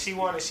money. But she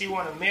wanna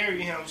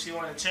marry him. She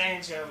wanna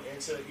change him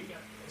into you got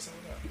it's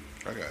something up.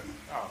 I got it.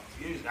 Oh,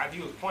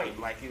 you was pointing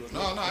like he was.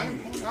 No,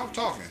 I'm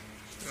talking.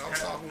 Yeah, I'm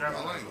talking my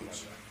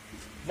language.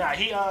 Nah,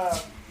 he I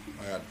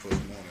got to put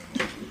some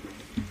on it.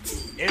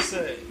 it's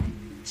a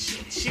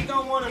she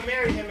gonna want to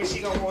marry him and she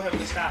gonna want him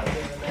to stop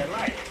living that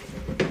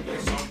life.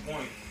 At some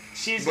point.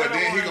 She's But gonna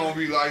then he wanna, gonna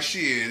be like,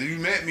 shit, you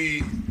met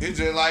me. It's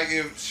just like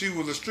if she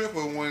was a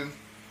stripper when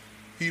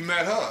he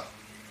met her.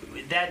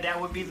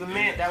 that would be the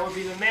man. That would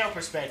be the male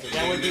perspective.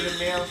 That would be the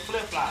male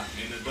flip flop.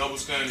 And the double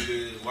standard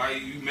is why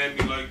you met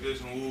me like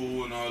this and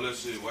ooh and all that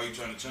shit. Why you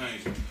trying to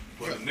change?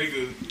 But the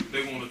niggas,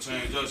 they want to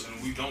change us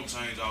and we don't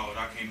change all.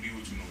 I can't be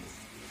with you no more.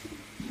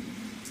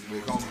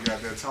 Big homie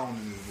got that tone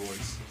in his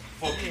voice.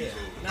 Fuck you. Yeah.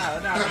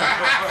 So. No.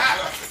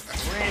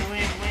 we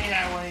ain't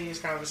had one of these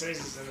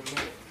conversations in a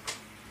minute.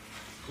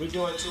 We're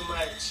doing too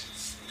much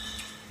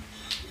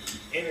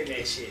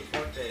internet shit.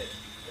 Fuck that.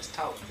 Let's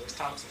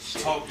talk some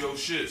shit. Talk your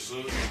shit,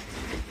 son.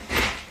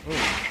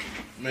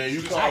 Man,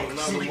 you call Right.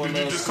 another Did one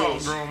you of just those call a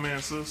grown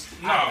man sis?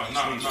 Nah.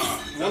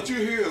 What you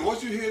hear?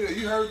 That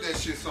you heard that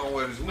shit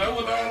somewhere this week? That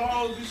was man.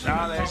 all this shit.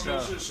 All that Talk your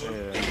stuff. shit, son.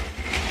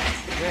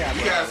 Yeah,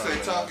 You gotta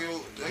say talk your. You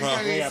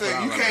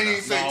can't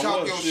even say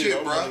talk your shit,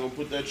 I'm bro. gonna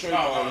put that trade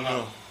on.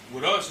 No.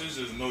 With us, it's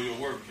just know your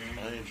work, King.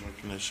 I ain't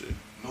drinking that shit.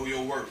 Know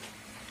your work.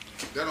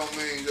 That don't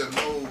mean just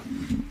no.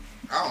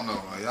 I don't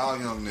know, man. Y'all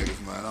young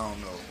niggas, man. I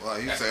don't know.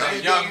 Like you say, That I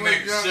ain't young young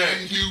nigga nigga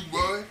shit. than you,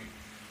 boy.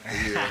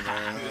 Yeah,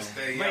 man. Just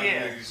stay But young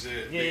yeah. nigga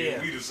shit. Yeah, Nigga,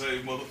 yeah. we the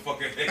same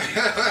motherfucker.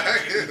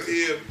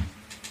 Yeah.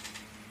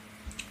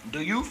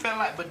 Do you feel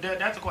like? But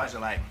that's the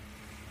question. Like,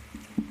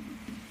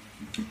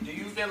 do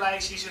you feel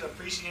like she should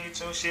appreciate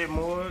your shit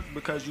more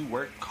because you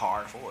work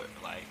hard for it?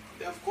 Like,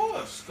 Yeah, of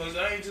course, because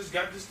I ain't just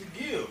got this to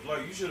give.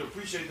 Like, you should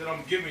appreciate that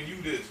I'm giving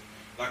you this.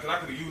 Like, 'cause I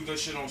could have used that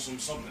shit on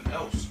something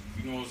else.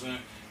 You know what I'm saying?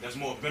 That's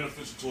more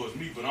beneficial towards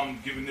me, but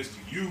I'm giving this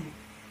to you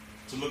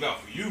to look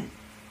out for you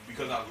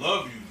because I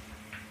love you.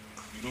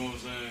 You know what I'm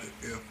saying?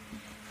 Yeah.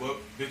 But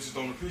bitches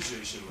don't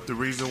appreciate shit like The that.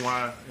 reason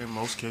why, in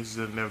most cases,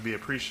 it'll never be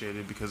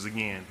appreciated because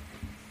again,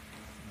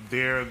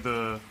 they're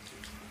the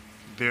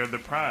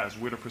prize.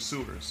 We're the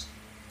pursuers.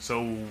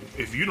 So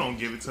if you don't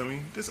give it to me,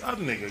 this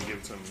other nigga will give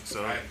it to me.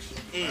 So Facts.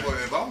 But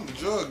if I'm the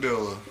drug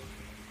dealer,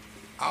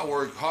 I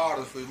work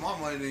harder for my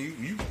money than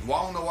you. Well,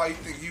 I don't know why you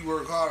think you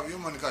work harder for your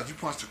money because you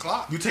punch the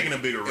clock. you're taking a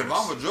bigger risk. If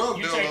I'm a drug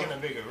you dealer, taking a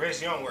bigger risk.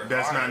 You don't work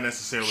That's hard. not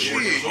necessarily shit,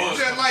 working it's hard.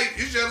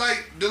 just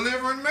like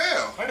delivering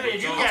mail. But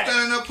if you I'm I'm got,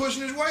 standing up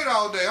pushing his weight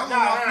all day. I'm no,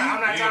 on my I'm feet.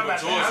 not Yeah, talking about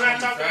but that. yours I'm not coming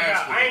talking fast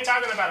about. with I it. ain't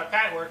talking about a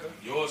pack worker.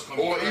 Yours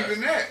coming Or fast.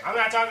 even that. I'm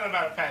not talking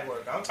about a pack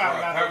worker. I'm talking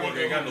about a Pack work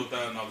nigga ain't got who- no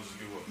 $1,000 to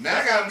give up. Now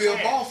I gotta be a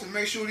That's what I'm boss and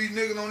make sure these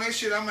niggas on that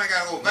shit. I might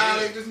gotta go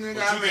violate this nigga.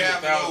 But I you may get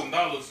have to go.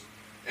 $1,000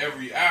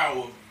 every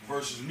hour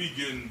versus me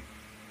getting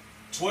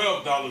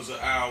 $12 an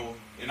hour,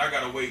 and I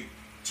gotta wait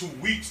 2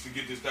 weeks to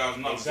get this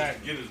 $1,000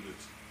 Exactly. just to get this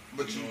bitch.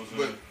 But You you, know what I'm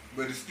but saying?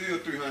 but it's still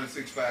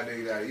 365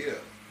 days out of the year.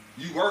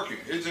 You working.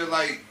 It's just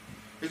like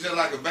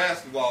a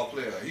basketball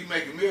player. He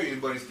make $1 million,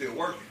 but he's still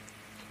working.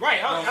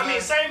 Right. know what I I'm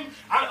mean, same.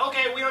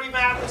 Okay, we don't even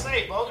have to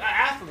say, bro. An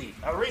athlete,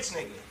 a rich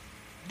nigga.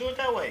 Do it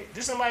that way.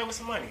 Just somebody with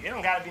some money. It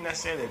don't gotta be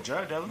necessarily a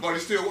drug dealer. But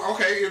it's still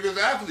okay. If it's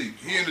an athlete,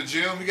 he in the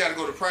gym. He got to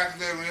go to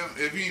practice every.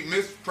 If he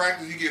miss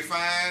practice, he get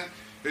fined.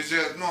 It's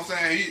just, you know what I'm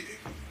saying.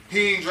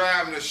 He ain't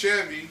driving a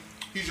Chevy.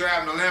 He's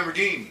driving a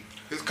Lamborghini.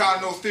 His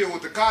car note still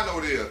with the car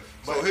note there.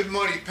 So But- his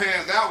money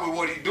pans out with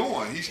what he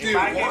doing. He's If still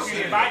I, working.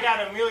 if I got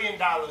 $1 million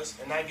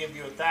and I give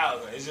you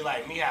 1,000, it's just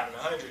like me having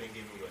 100 and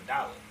giving you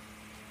 $1.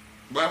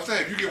 But I'm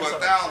saying, if you give her That's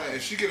what I'm 1,000, saying.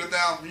 if she get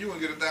 1,000 from you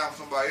and get 1,000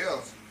 from somebody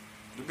else,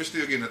 the bitch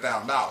still getting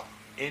 $1,000.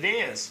 It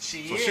is.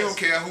 She So is. she don't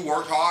care who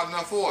worked hard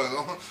enough for it. As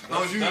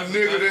long as you the That's-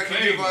 nigga that's that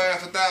can the give her thing.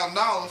 ass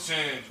 $1,000.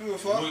 Saying, Who the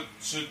fuck?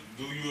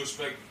 do you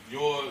expect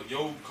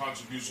your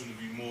contribution to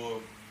be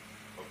more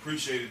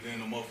appreciated than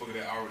the motherfucker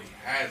that already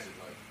has it?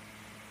 Like,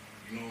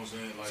 you know what I'm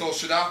saying? Like, So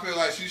should I feel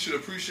like she should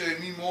appreciate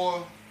me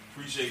more?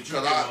 appreciate you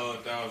 'cause giving I- her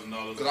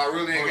 $1,000 'cause I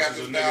really ain't got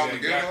versus this a nigga $1,000 that to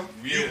give got- her?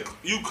 Yeah.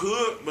 You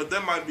could, but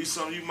that might be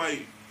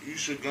something you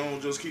should go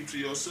and just keep to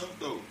yourself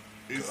though.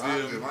 You 'Cause feel I,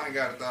 me? if I ain't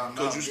got $1,000,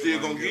 Because you still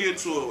gonna give it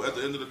to her at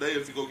the end of the day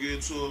if you gonna give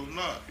it to her or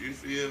not. You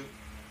feel?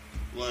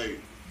 Like,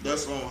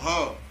 that's on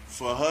her.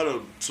 For her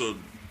to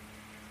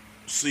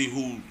see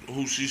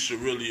who she should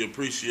really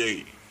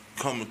appreciate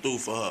coming through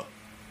for her.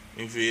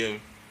 You feel?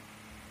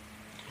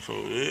 So,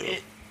 yeah.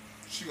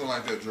 She gonna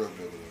like that drug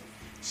dealer.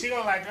 She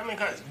don't like. I mean,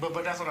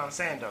 but that's what I'm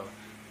saying though.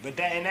 But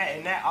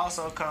that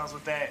also comes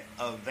with that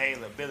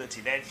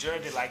availability. That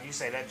drug dealer, like you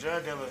say, that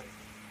drug dealer,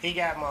 he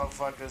got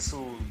motherfuckers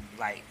who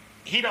like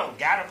he don't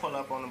gotta pull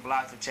up on the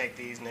block to check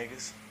these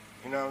niggas.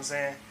 You know what I'm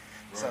saying?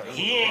 So Right, that's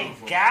he what I'm ain't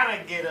for. gotta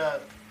get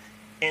up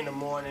in the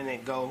morning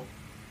and go.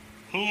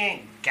 He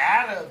ain't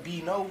gotta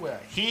be nowhere.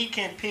 He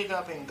can pick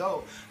up and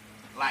go.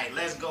 Like,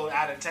 let's go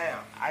out of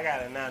town. I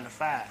got a 9 to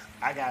 5.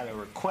 I gotta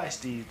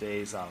request these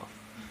days off.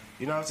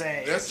 You know what I'm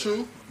saying? That's It's-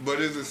 true, but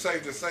is it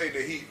safe to say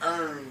that he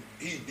earned,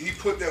 he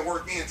put that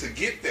work in to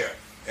get there?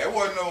 That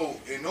wasn't no,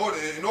 in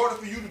order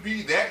for you to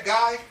be that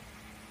guy,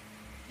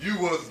 you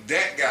was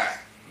that guy.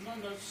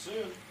 Not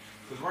necessarily.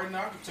 Because right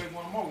now I could take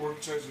one of my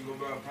work checks and go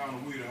buy a pound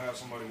of weed and have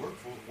somebody work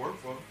for.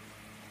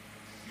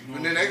 You know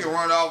And then they can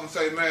run off and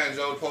say, man,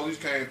 Joe, the police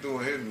came through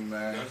and hit me,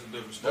 man. That's a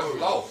different story.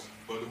 That's lost.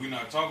 But we're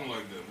not talking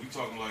like that. We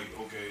talking like,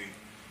 okay,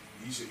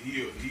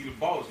 he the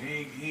boss.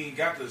 He ain't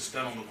got to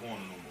stand on the corner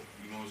no more.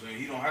 You know what I'm saying?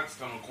 He don't have to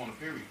stand on the corner,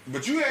 period.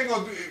 But you ain't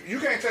gonna you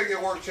can't take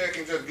your work check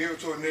and just give it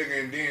to a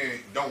nigga and then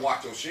don't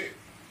watch your shit.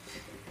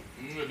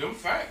 Them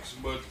facts,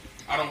 but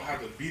I don't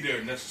have to be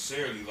there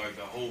necessarily like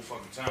the whole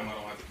fucking time. I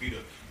don't have to be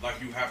there. Like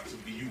you have to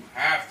be. You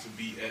have to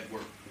be at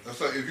work.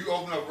 So if you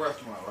open up a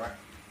restaurant, right?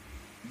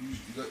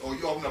 Or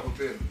you open up a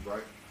business,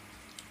 right?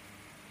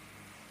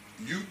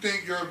 You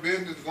think your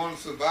business is going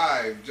to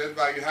survive just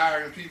by you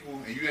hiring people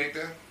and you ain't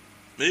there?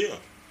 Yeah.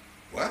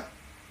 What?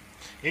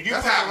 If you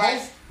That's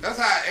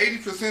how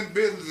 80%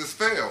 businesses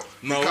fail.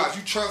 No. Because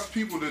you trust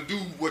people to do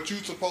what you're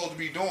supposed to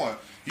be doing.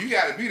 You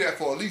got to be there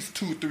for at least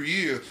 2 or 3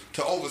 years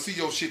to oversee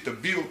your shit, to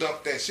build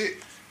up that shit.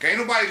 Ain't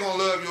nobody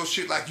gonna love your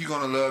shit like you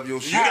gonna love your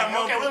shit.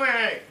 Okay,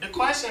 wait. The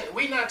question,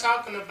 we not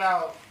talking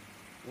about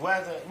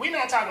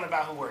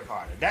who worked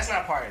harder. That's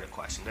not part of the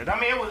question. I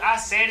mean, I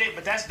said it,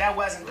 but that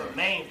wasn't the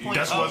main point.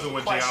 That wasn't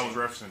what question. J.I. was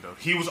referencing, though.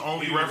 He was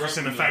only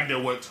referencing the fact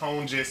that what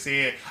Tone just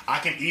said, I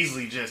can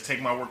easily just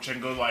take my work check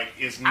and go like,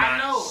 it's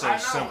not so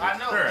simple. I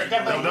know. Right.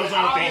 That was the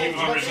only thing he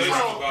was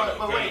referencing.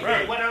 But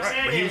wait, what I'm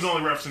saying but is... he was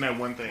only referencing that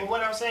one thing. But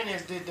what I'm saying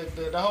is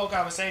the whole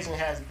conversation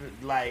has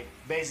like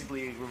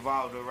basically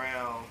revolved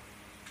around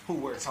who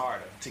works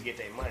harder to get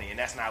their money, and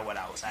that's not what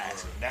I was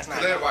asking. That's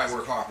not. Everybody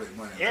work hard for their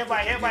money.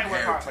 Everybody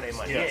work hard for their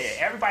money. Yes.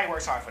 Yeah, everybody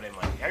works hard for their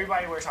money.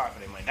 Everybody works hard for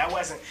their money. That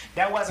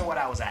wasn't what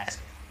I was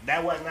asking.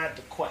 That was not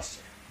the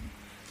question.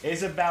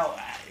 It's about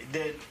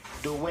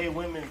the way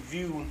women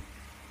view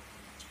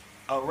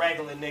a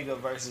regular nigga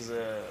versus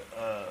a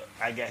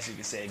I guess you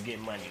could say a get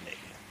money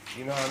nigga.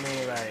 You know what I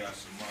mean? Like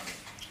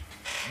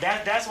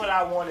that's what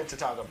I wanted to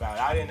talk about.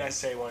 I didn't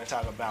necessarily want to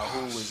talk about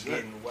who was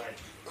getting what,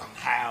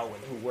 how,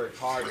 and who worked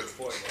harder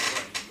for their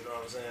money. You know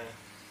what I'm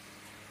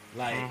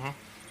saying? Like.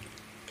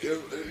 It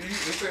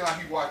seemed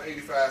like he watched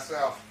 85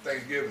 South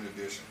Thanksgiving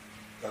edition.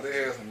 Cause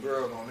they had some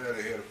girls on there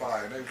that had a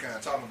party, and they were kind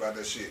of talking about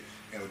that shit.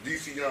 And with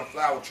DC Young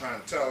Flower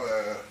trying to tell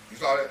her, you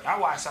saw that? I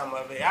watched some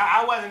of it.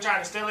 I wasn't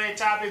trying to steal any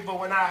topic, but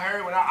when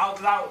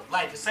I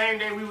like the same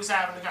day I was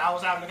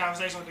having the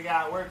conversation with the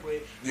guy I worked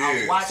with. Yeah, I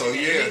was watching so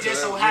it. yeah, And it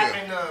just so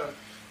happened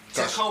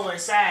to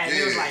coincide.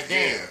 Yeah, It was like,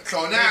 damn. Yeah.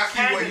 So now I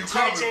see where you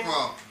coming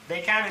from.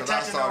 They kind of 'Cause I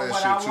touching saw on that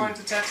what shit I too. wanted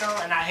to touch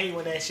on, and I hate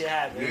when that shit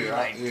happens. Yeah,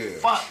 Like, yeah.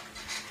 fuck.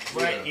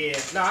 But yeah,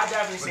 no, I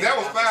definitely. But that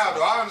was foul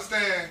though. I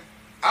understand.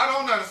 I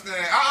don't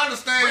understand. I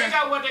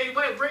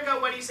understand. Bring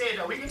up what he said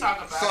though. We can talk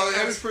about So it.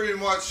 it was pretty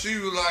much, she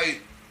was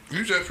like,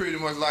 you just pretty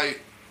much like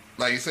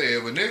you said,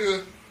 if a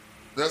nigga,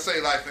 let's say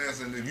like for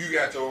instance, if you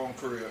got your own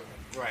crib,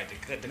 right?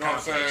 The you know what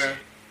I'm saying?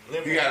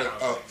 You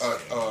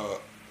got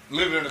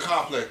living in the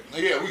complex.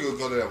 Yeah, we gonna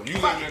go to that one. You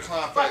living in the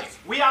complex.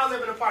 We all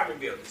live in apartment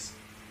buildings.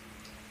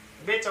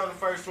 Bitch on the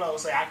first floor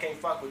say I can't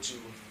fuck with you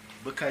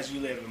because you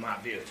live in my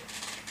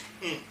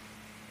building.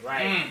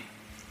 Right?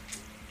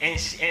 And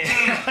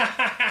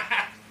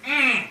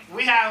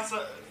we have some,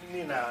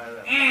 you know.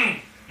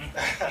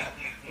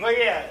 But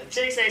yeah, a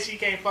chick say she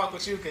can't fuck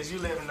with you because you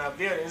live in our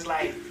building. It's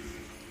like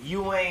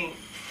you ain't.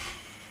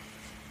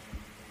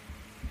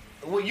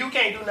 Well, you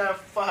can't do nothing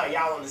for her.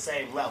 Y'all on the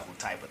same level,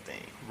 type of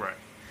thing. Right.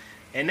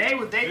 And they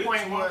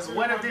point was,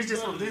 what if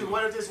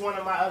this one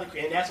of my other?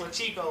 And that's what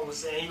Chico was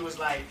saying. He was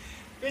like,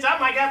 bitch, I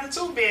might got the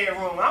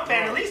 2-bedroom. I'm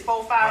paying at least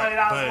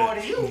 $400-$500 more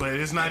than you. But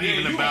it's not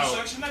even you about. on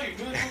Section 8,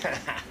 man.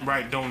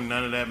 Right, don't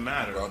none of that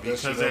matter. Bro,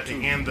 because at the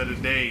end of the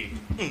day,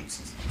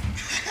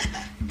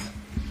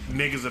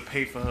 niggas will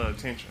pay for her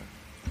attention.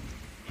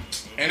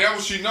 And that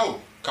what she know.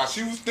 Cause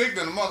she was thick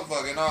than the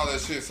motherfucker and all that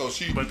shit. So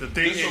she. But the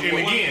thing, and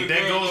again,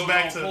 that goes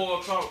back to.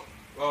 Poor talk.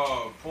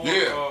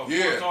 Yeah.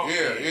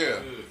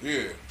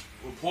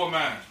 Well, poor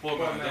minds.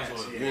 That's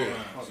what it is. Yeah.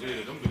 Poor minds.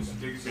 Yeah, them bitches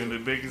thick as hell. And the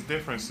biggest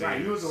difference Right,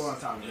 is you was the one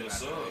talking about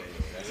Yes, sir.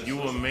 that. you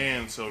a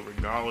man, so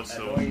regardless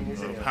of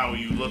how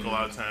you look, a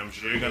lot of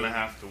times you're gonna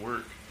have to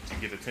work to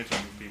get attention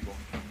from people.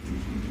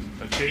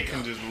 A chick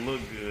can just look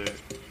good,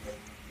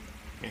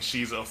 and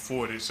she's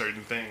afforded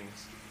certain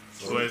things.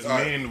 So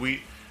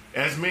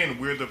as men,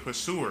 we're the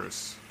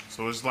pursuers.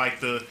 So it's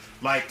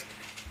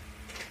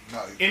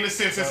in a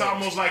sense, it's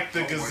almost like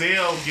the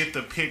gazelle get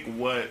to pick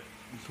what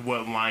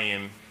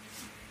lion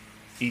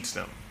eats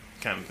them,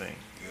 kind of thing.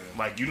 Yeah.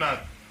 Like you're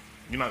not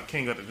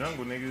king of the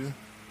jungle, nigga.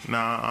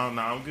 Nah,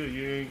 I'm good.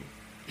 You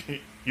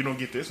don't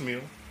get this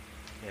meal.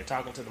 Yeah,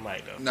 talking to the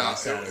mic though. Nah, it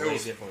sounded it way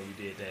was- different when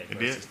you did that It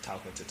versus did?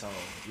 talking to Tone.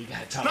 You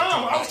got to talk No, to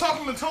Tone. I was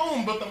talking to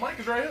Tone, but the mic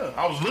is right here.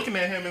 I was looking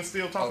at him and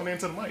still talking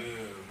into the mic.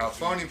 A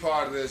funny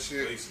part of that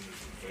shit.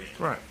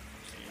 Right.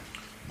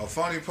 A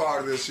funny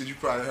part of this shit you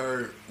probably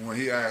heard when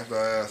he asked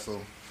her ass,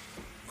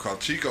 cause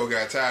Chico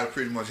got tired of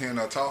pretty much hearing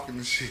her talking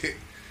and shit,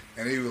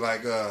 and he was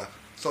like,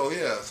 so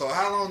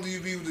how long do you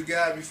be with the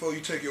guy before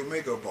you take your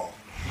makeup off?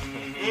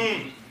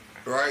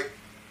 Right?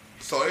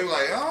 So they were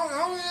like,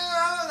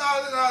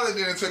 I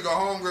didn't take a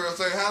homegirl and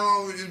say, how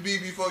long would it be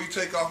before you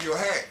take off your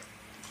hat?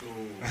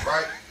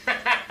 Right?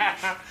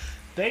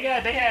 They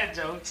had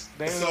jokes.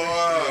 You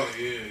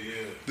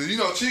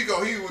know,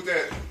 Chico, he with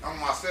that I'm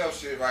myself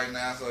shit right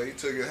now, so he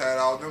took his hat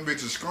off. Them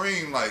bitches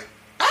scream like,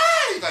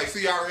 hey! Like,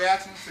 see y'all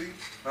reaction? See?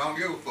 I don't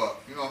give a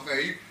fuck. You know what I'm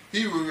saying?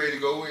 He was ready to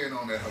go in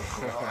on that.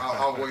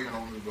 I was waiting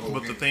on him to go in.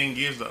 But the thing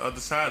is, the other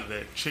side of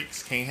that,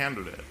 chicks can't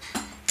handle that.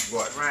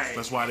 What? Right.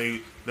 That's why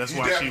she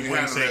definitely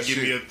wouldn't say, handled give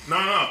that me a... shit.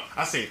 No,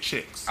 I said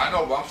chicks. I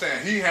know, but I'm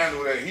saying he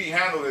handled it. He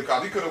handled it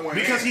because he could have went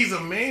Because in. he's a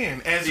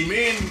man. As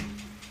men,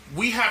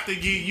 we have to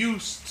get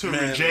used to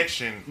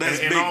rejection that's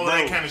and big all bro.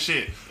 that kind of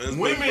shit. That's big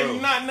bro.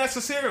 Women, not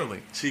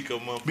necessarily. Chico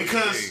motherfucker.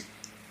 Because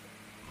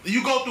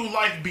you go through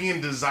life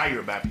being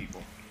desired by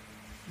people.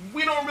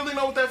 We don't really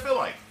know what that feel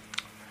like.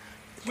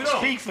 We don't.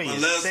 Speak for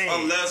yourself.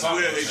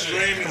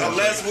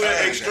 Unless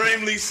we're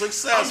extremely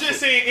successful. I'm just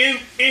saying,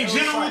 in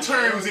general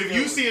terms, if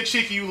you see a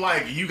chick you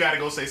like, you got to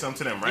go say something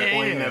to them, right?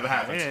 Or it never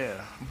happens.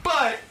 Yeah.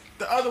 But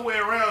the other way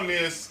around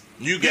is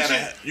you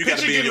gotta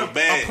be in your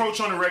bag.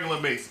 Approach on a regular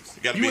basis.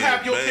 You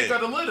have your bag. pick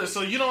of the litter, so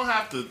you don't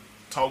have to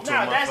talk to No,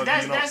 a motherfucker.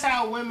 that's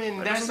how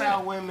women. That's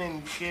how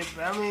women get.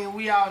 I mean,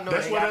 we all know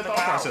That's they where got that the thought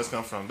power. process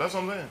comes from. That's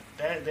what I'm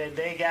saying.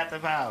 They got the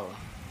power.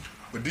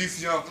 But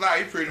DC Young Fly,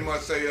 he pretty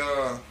much say,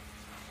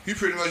 he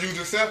pretty much used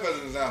himself as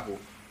an example.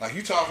 Like,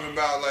 you talking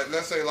about, like,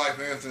 let's say, like,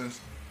 for instance,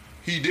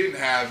 he didn't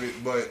have it,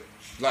 but,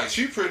 like,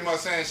 she pretty much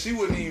saying she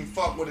wouldn't even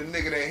fuck with a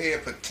nigga that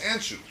had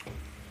potential.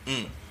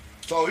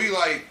 So he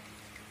like,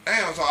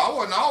 damn, so I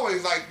wasn't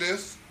always like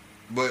this,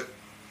 but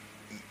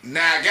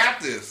now I got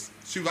this.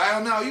 She was like,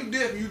 oh, no,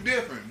 you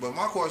different. But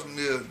my question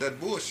is, that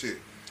bullshit.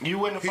 You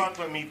wouldn't have fucked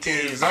with me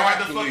 10 years I ago.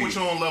 like to fuck with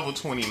you on level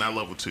 20, not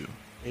level 2.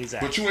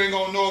 Exactly. But you ain't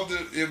gonna know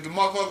if the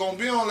motherfucker gonna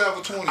be on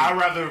level 20. I'd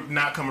rather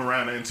not come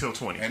around until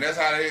 20. And that's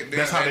how they.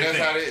 That's how they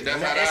think.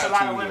 That's a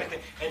lot of women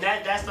think. And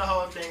that's the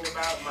whole thing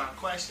about my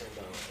question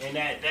though. And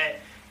that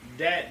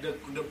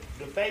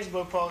the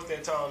Facebook post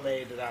that Tom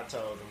made that I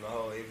told him, the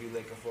whole if you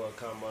looking for a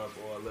come up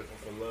or looking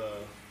for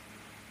love,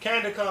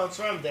 kind of comes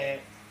from that.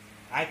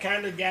 I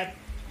kind of got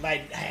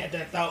had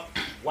that thought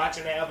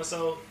watching that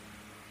episode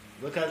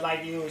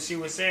because she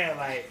was saying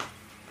like.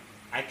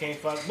 I can't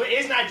fuck, but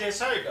it's not just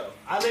her though.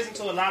 I listen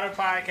to a lot of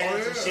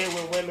podcasts and shit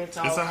when women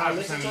talk. It's a high I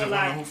listen percentage to a of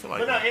lot, women who feel like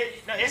but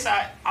that. it's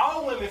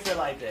all women feel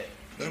like that.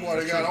 That's why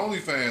they got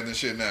OnlyFans and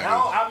shit now.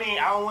 No, I mean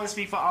I don't want to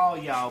speak for all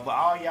y'all, but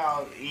all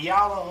y'all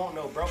don't want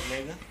no broke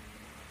nigga.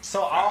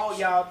 So all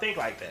y'all think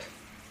like that.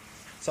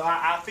 So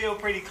I feel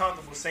pretty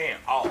comfortable saying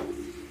all.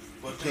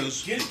 But they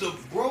get the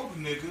broke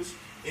niggas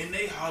and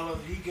they holler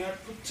he got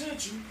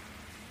potential.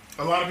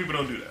 A lot of people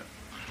don't do that.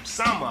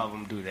 Some of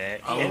them do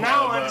that, A and low- I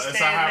don't but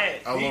understand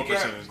it's a low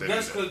percentage. that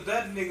That's do that. because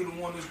that nigga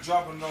the one that's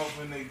dropping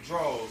off in they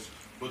draws,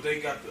 but they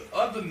got the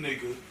other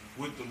nigga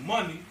with the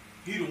money.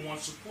 He the one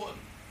supporting.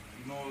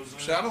 You know what I'm saying?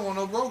 Shit, I don't want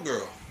no broke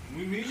girl.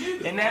 Me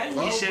neither. And that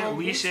No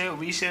we broke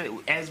should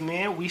as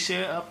men we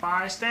should up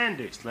our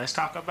standards. Let's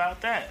talk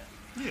about that.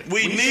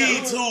 We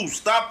need to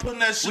stop putting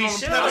that shit We on the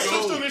should. I was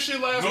pedestal. doing this shit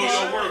last Know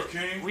night. your worth,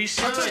 King. We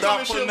should.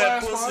 Stop putting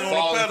that pussy on the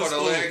Falling for the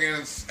pedestal.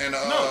 leggings and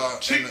No,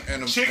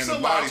 chicks the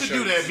allowed body to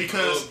do that shirts.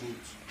 because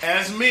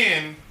as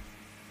men,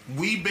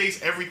 we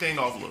base everything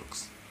off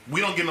looks. We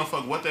don't give no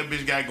fuck what that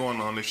bitch got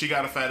going on. If she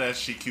got a fat ass,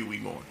 she cute, we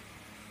going.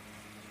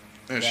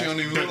 And she don't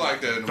even look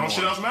like that anymore. Don't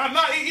shit else matter.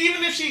 No,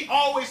 even if she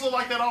always look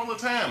like that all the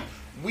time,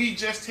 we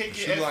just take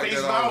She it at like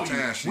face that all the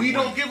value. time. She We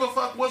don't went. give a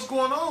fuck what's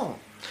going on.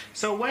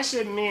 So what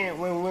should men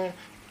when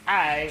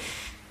I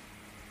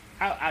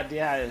did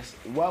this?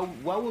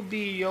 What would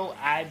be your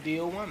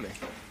ideal woman?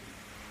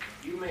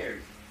 You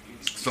married.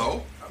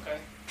 So? Okay.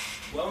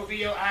 What would be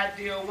your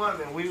ideal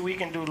woman? We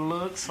can do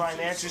looks,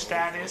 financial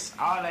status,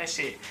 all that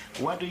shit.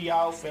 What do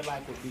y'all feel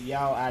like would be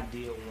y'all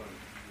ideal woman?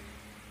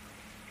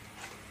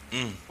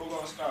 Who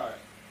gonna start?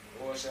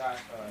 Or should I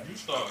start? You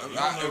start.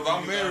 If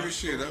I'm married,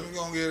 shit, let me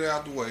gonna get it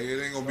out the way.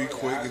 It ain't gonna be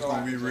quick. It's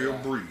gonna be real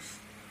brief.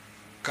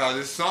 Cause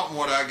it's something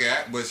what I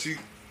got, but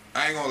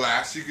I ain't gonna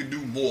lie, she could do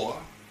more.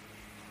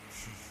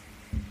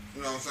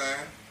 You know what I'm saying?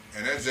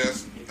 And that's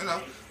just,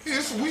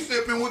 we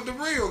stepping with the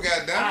real,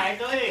 goddamn. Alright,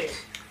 go ahead.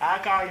 I'll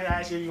call you and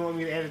ask you if you want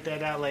me to edit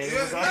that out later.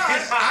 Yeah,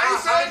 I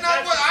ain't saying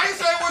nothing, but I ain't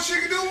saying what she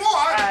can do more.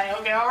 Alright,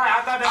 okay, alright.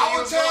 I thought that I you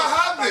would was tell doing. her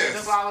I thought this.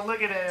 That's why I was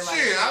looking at it like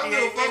Shit, I don't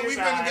give a fuck. We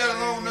been been together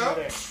long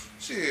enough.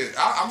 Shit,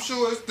 I'm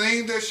sure it's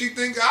things that she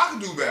think I can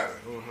do better.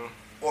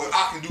 Or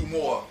I can do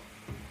more.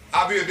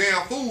 I'll be a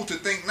damn fool to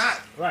think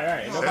not.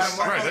 Right. You know, That's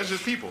my right. motherfucker- That's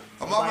just people.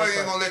 A motherfucker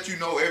ain't gonna let you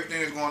know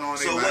everything that's going on in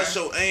So their mind. what's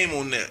your aim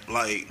on that?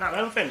 Like, No, let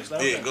him finish. Let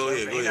him Yeah, finish. go ahead,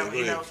 He go never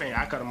ahead. finished.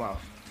 I cut him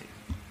off.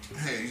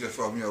 Hey, you just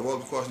fucked me up. What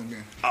was the question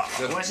again?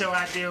 What's your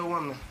ideal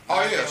woman? Oh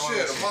yeah, Ideal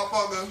shit, a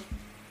motherfucker,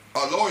 a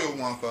loyal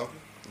motherfucker.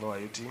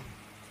 Loyalty. You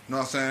know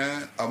what I'm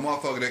saying? A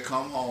motherfucker that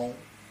come home.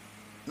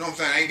 You know what I'm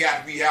saying? Ain't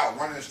got to be out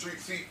running the street.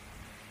 See,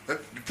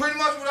 that's pretty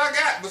much what I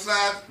got.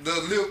 Besides the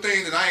little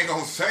things that I ain't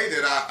gonna say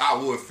that I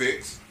would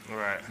fix.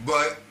 Right.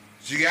 But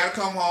she gotta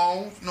come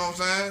home. You know what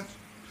I'm saying?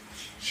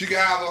 She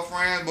got have her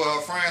friends, but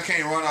her friends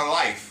can't run her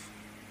life.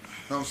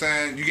 what I'm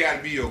saying? You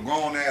gotta be a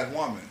grown ass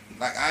woman.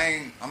 Like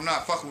I'm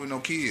not fucking with no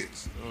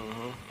kids.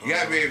 You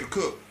gotta be able to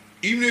cook.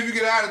 Even if you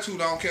get attitude,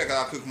 I don't care,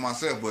 cause I cook for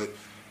myself. But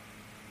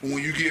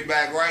when you get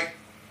back right,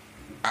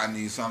 I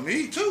need something to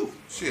eat too.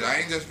 Shit, I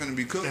ain't just gonna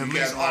be cooking. You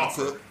gotta know how to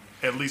cook.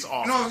 At least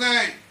offer. You know what I'm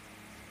saying?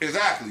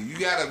 Exactly. You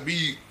gotta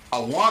be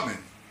a woman.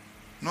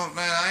 You know what I'm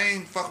saying? I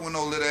ain't fucking with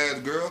no little ass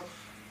girl.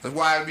 That's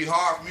why it'd be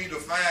hard for me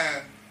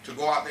to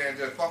go out there and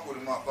just fuck with a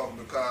motherfucker,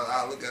 because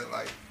I look at it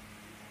like,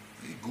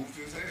 he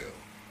goofy as hell.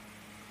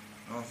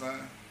 You know what I'm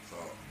saying? So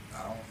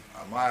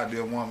my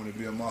ideal woman to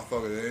be a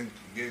motherfucker that ain't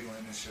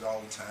giggling and shit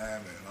all the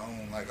time, and I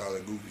don't like all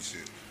that goofy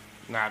shit.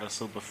 Not a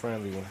super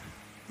friendly one.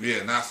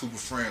 Yeah, not super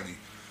friendly,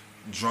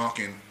 drunk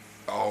and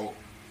all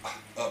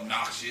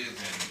obnoxious,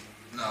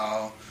 and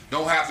no,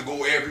 don't have to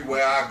go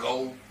everywhere I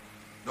go.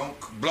 Don't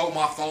blow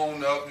my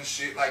phone up and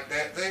shit like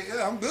that.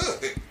 Yeah, I'm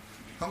good.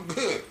 I'm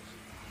good.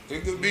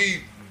 It could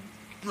be,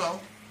 you know,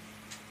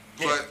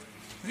 but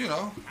you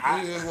know,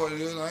 it is what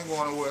it is. I ain't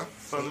going nowhere.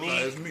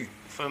 It's me.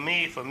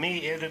 For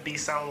me, it'll be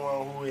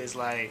someone who is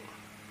like,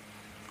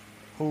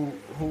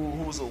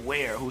 who's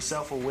aware, who's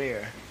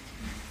self-aware,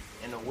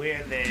 and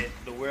aware that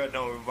the world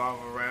don't revolve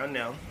around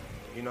them.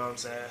 You know what I'm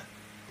saying?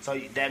 So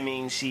that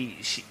means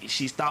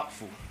she's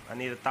thoughtful. I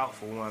need a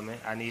thoughtful woman.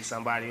 I need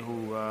somebody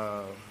who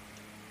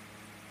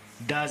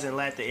doesn't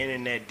let the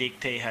internet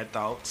dictate her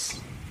thoughts.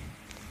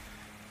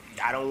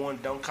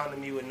 Don't come to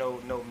me with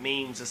no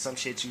memes or some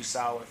shit you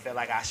saw and feel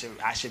like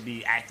I should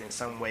be acting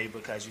some way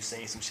because you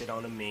seen some shit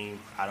on the meme.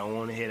 I don't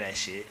want to hear that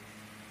shit.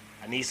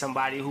 I need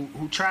somebody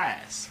who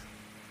tries.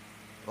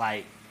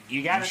 Like,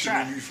 you gotta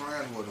try. You shouldn't be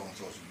friends with her on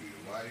social media.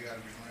 Why you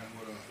gotta be friends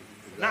with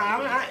her?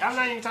 Nah, I'm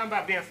not even talking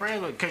about being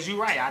friends with her, because you're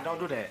right, I don't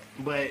do that.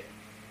 But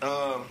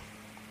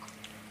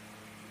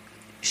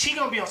she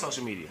gonna be on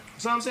social media.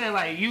 So I'm saying,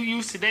 like, you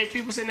used to date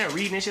people sitting there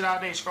reading this shit all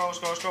day, scroll.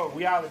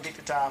 We all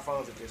addicted to our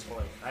phones at this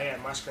point. I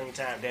had my screen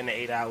time down to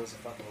 8 hours a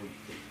fucking week,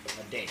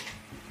 a day.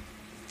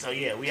 So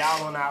yeah, we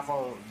all on our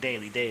phone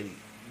daily.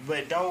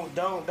 But don't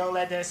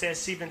let that shit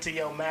seep into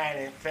your mind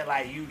and feel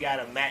like you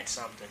gotta match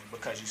something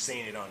because you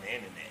seen it on the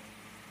internet.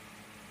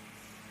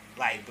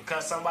 Like,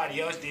 because somebody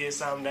else did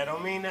something, that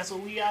don't mean that's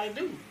what we gotta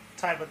do,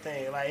 type of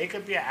thing. Like, it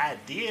could be an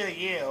idea,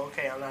 yeah,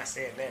 okay, I'm not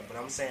saying that, but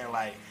I'm saying,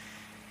 like,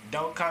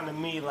 don't come to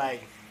me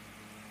like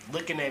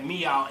looking at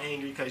me all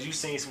angry because you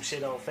seen some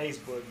shit on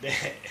Facebook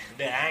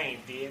that I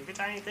ain't did. Bitch,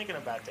 I ain't thinking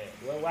about that.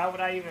 Well, why would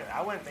I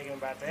wasn't thinking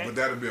about that. But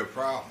that'd be a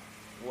problem.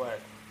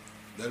 What?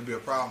 That'd be a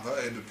problem for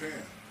her. It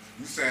depends.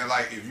 You saying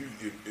like if you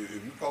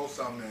post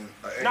something and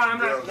no, I'm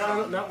not.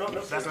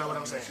 No. That's not what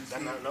I'm saying.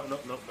 That's not. No.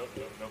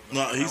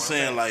 No, he's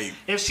saying like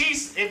if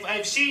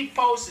she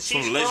posts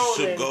some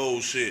relationship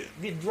goals shit.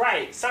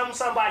 Right.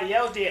 Somebody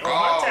else did on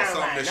her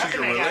timeline.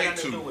 Nothing that got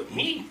nothing to do with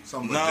me.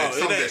 Something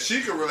that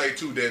she can relate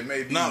to that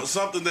maybe. No,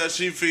 something that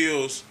she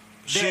feels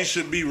she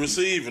should be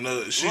receiving.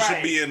 She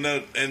should be in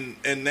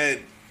that.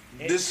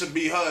 This should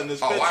be her in this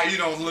picture. Why you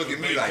don't look at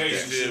me like that?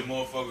 Shit,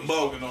 motherfuckers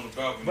fucking on the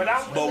balcony.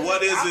 But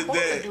what is it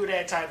that to do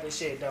that type of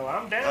shit though?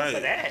 I'm down for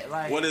that.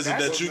 Like, what is it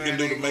that you can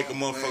do to make a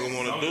motherfucker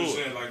want to do it? I'm just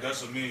saying, like,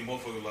 that's a mean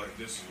motherfucker. Like,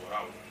 this is what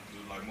I want.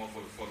 Just like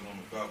motherfuckers fucking on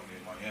the balcony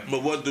in Miami.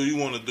 But what do you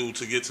want to do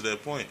to get to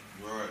that point?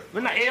 Right.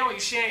 But no,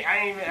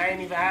 I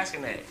ain't even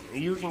asking that.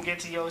 You can get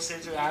to your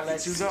situation. I'll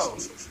let you go.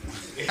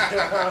 You know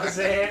what I'm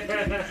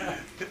saying?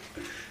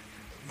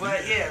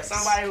 But yeah,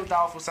 somebody who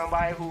thoughtful,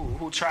 somebody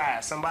who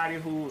tries, somebody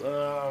who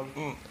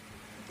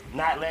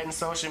not letting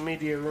social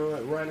media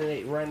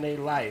run their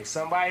life,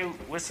 somebody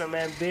with some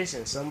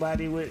ambition,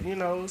 somebody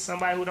with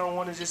somebody who don't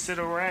want to just sit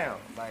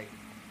around. Like,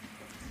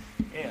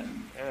 yeah,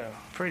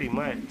 pretty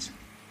much.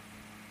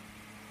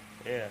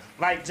 Yeah,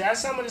 like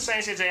that's some of the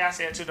same shit I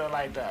said too though.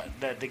 Like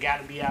they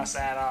gotta be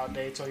outside all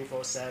day,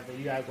 24/7.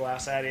 You gotta go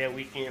outside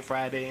every weekend,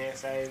 Friday and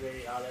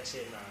Saturday, all that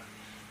shit. Nah.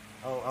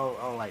 I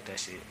don't like that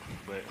shit,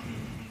 but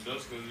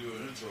just because you're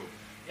an introvert.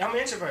 I'm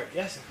an introvert,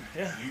 yes,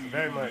 yeah,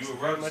 very much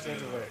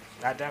introvert.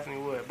 I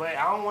definitely would, but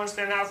I don't want to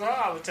stand outside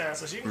all the time,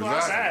 so she can go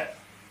outside.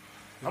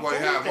 That's why you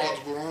have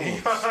multiple rooms. You know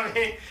what I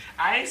mean?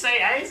 I ain't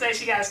say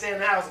she gotta stay in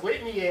the house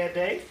with me every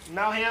day.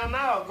 No, hell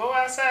no. Go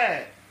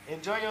outside,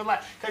 enjoy your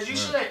life, cause you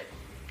should.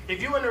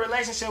 If you in a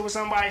relationship with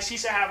somebody, she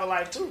should have a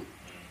life too.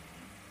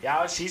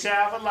 Y'all, she should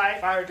have a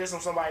life. I heard this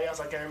from somebody else.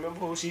 I can't remember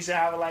who. She should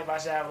have a life. I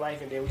should have a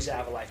life, and then we should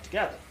have a life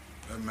together.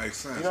 That makes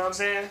sense. You know what I'm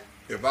saying?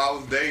 If I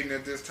was dating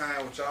at this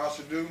time, what y'all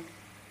should do,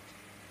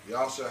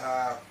 y'all should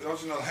have,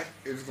 don't you know, like,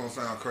 it's going to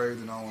sound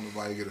crazy and I don't want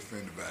nobody to get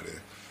offended by that.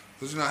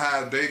 But you know,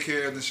 have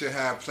daycare and shit,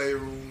 have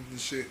playrooms and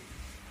shit.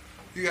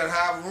 You got to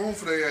have a room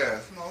for their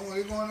ass. You know,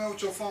 you going there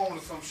with your phone or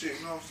some shit,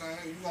 you know what I'm saying?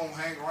 You going to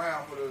hang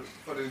around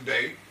for the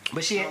day.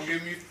 But she don't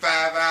give me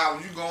 5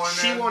 hours. You going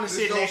there. She want to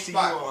sit next to you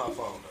on her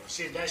phone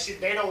though. That shit,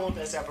 they don't want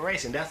that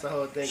separation. That's the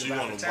whole thing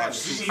about the time.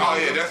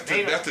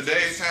 That's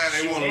today's time.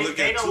 They want to look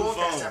at two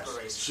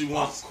phones. She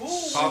wants her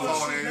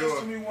phone and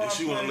yours.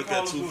 She want to look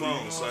at two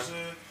phones, you know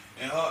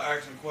and her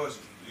asking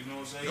questions. You know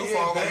what I'm saying? Your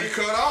phone gonna be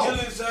cut off. Kill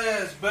his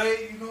ass,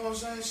 babe. You know what I'm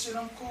saying? Shit,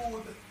 I'm cool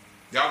with it.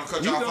 Y'all gonna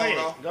cut You y'all go phone ahead.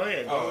 off? Go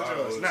ahead. Go with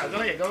yours. No, go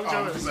ahead. Go with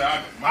yours.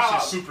 My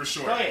shit's super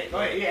short. Go ahead. Go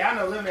ahead. Yeah, I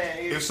know Lil Man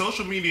If is.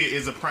 social media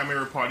is a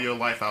primary part of your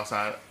life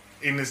outside,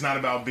 and it's not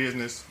about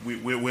business,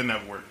 we'll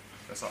never work.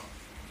 That's all.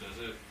 That's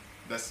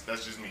it.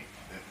 That's just me.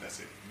 That's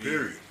it.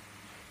 Period.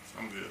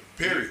 I'm good.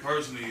 Period. Me,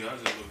 personally, I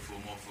just look for a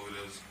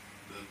motherfucker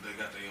that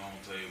got their own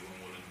table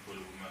and willing to put it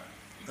with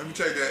mine. Let me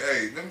take that.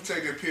 Hey, let me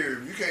take that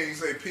period. You can't even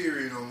say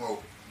period no more.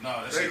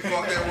 No, that's They it.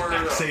 fuck that word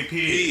up. Say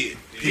pig.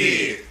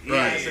 Pig.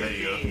 Right, Yeah, there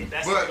you go.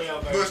 that's But the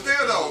male but version.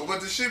 still though, but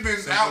the shit been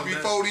Simple out as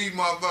before these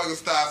motherfuckers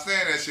start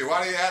saying that shit.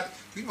 Why they had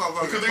these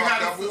motherfuckers Because they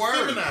fucked got up to a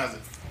word? feminize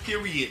it.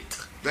 Period.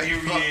 They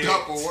Period. fucked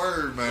up a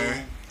word,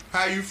 man.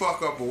 How you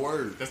fuck up a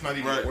word? That's not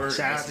even Right. a word.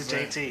 Shout out That's to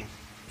a saying. JT.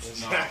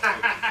 No, like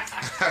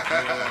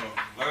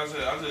I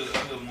said, I just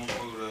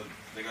motherfucker that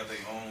they got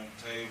their own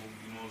table.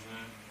 You know what I'm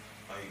saying?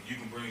 Like you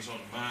can bring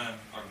something to mine,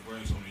 I can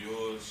bring something to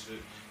yours. Shit,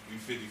 we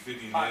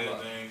 50-50 and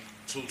everything.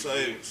 2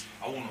 tables.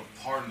 I want a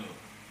partner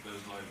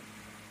that's like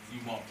you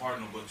my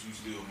partner, but you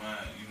still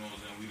mine. You know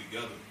what I'm saying? We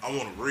together. I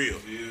want a real.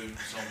 Yeah,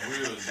 something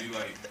real. Be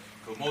like,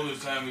 cause most of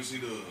the time it's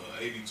either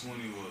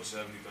 80-20 or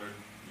 70-30.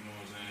 You know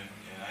what I'm saying?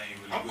 And I ain't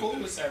really. I'm with cool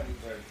that. with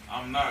 70-30.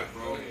 I'm not,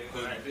 bro.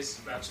 Cause, Alright, this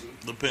is about you.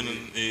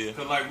 Depending, yeah.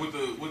 cause like with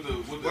the.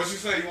 What you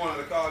say? You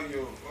wanted to call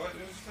you? What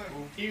did you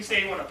say? You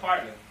say you want a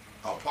partner.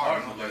 A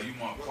partner, like you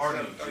my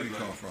partner. Where you like,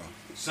 come from?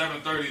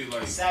 730 is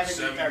like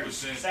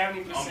 70%. 70%. I'm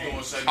doing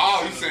 70%.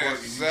 Oh, you of the saying work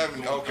and you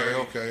 70? doing Okay, 30.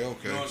 okay, You know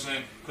okay. what I'm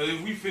saying? Because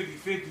if we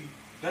 50-50,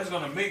 that's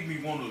going to make me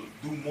want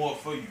to do more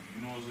for you.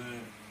 You know what I'm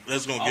saying?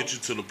 That's gonna get you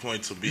to the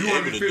point to be You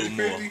want able to to be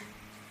do more. 50-50?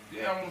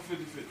 Yeah, I want a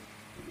 50-50.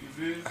 You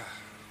feel?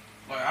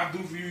 Like, I do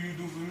for you, you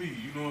do for me.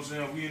 You know what I'm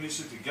saying? We in this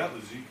shit together,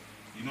 G.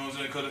 You know what I'm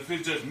saying? Because if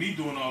it's just me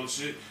doing all the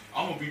shit,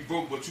 I'm going to be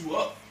broke, but you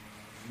up.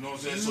 You know what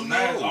I'm saying? So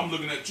now No. I'm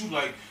looking at you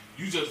like,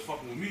 you just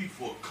fucking with me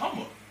for a come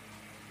up.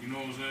 You know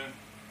what I'm saying?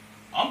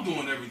 I'm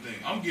doing everything.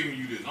 I'm giving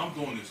you this. I'm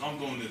doing this. I'm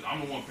doing this. I'm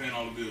the one paying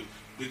all the bills.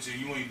 Bitch,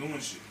 you ain't doing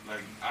shit.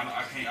 Like,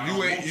 I can't. I You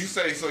don't ain't. want You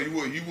say so? You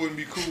wouldn't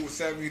be cool with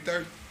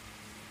 70-30?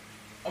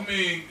 I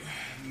mean,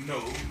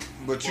 no.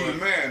 But you the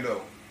man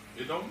though.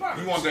 It don't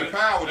matter. You want that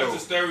power though.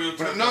 That's a stereotype.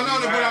 But no,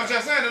 but I'm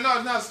just saying. No,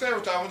 it's not a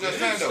stereotype. I'm just It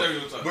saying is a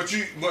though.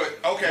 stereotype.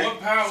 But okay. What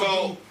power?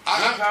 So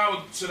what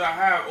power should I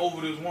have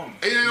over this woman?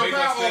 It ain't no Make her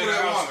power stay over in the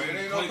that house woman. and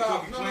It ain't no play power.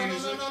 cookie No, clean no, and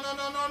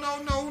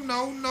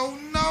no,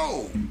 shit?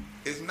 no.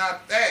 It's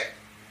not that.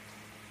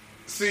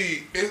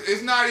 See,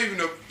 it's not even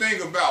a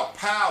thing about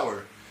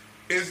power.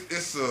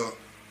 It's a.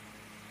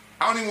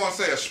 I don't even want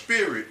to say a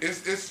spirit.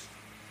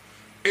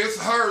 It's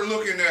her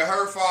looking at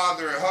her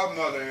father and her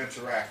mother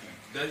interacting.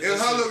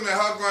 It's her looking at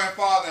her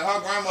grandfather and her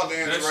grandmother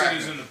interacting. That shit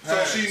is in the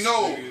past. So she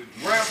know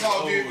nigga. grandpa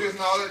That did shit this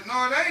and all that. No,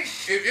 it ain't. That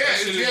shit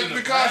It's is just in the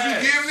because you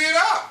past. giving it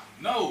up.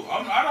 No, I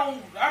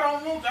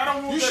don't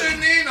want You that. shouldn't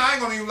need. I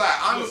ain't gonna even lie.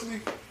 Honestly,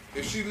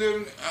 if she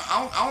living,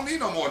 I don't need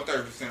no more than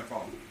 30%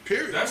 from her.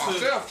 Period. That's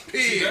Myself. the,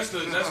 see, Period.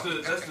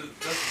 that's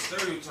the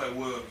stereotype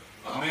where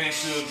a man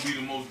should be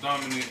the most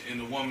dominant and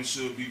the woman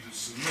should be the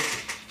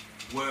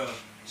submissive. Where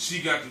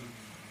she got to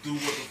do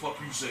what the fuck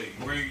you say,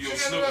 bring your She got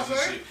slippers what I and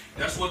say.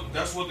 shit.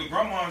 That's what the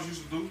grandmas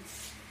used to do.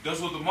 That's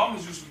what the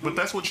mamas used to do. But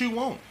that's what you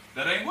want.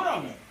 That ain't what I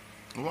want.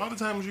 A lot of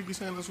times you be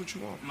saying that's what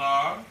you want.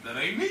 Nah, that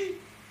ain't me.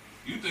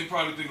 You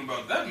probably thinking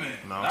about that man,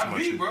 Nah, not too much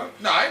me, you. bro.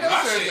 No, I ain't never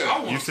I said say that. I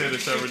want You said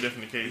it's 50-50. several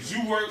different occasions.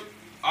 You work,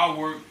 I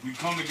work. We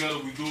come together.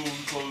 We do what we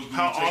supposed to do.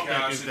 How we take care of our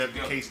often is shit that the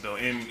together. case though?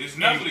 It's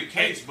never the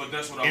case, but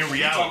that's what I'm in saying.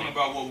 reality. We're talking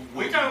about what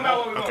We talking about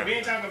what we want. Okay. We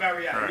ain't talking about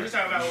reality. We just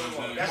talking about what we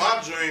want. That's My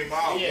what, dream,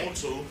 I Yeah. want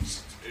to.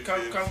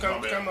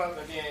 come up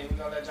and then we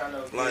gonna let y'all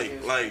know.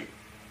 Like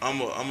I'm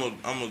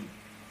a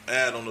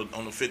add on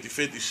the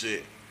 50-50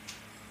 shit.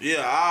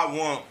 Yeah, I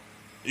want,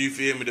 you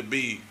feel me, to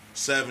be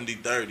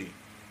 70-30.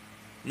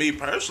 Me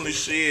personally,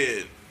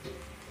 shit,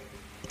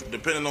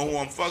 depending on who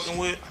I'm fucking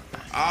with,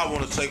 I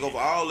want to take over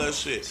all that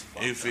shit.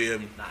 You feel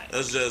me?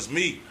 That's just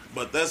me.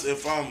 But that's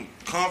if I'm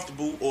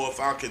comfortable or if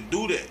I can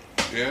do that.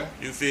 Yeah,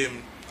 You feel me?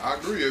 I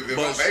agree. If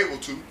But- I'm able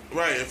to.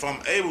 Right, if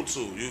I'm able to,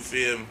 you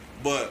feel me?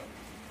 But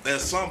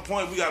at some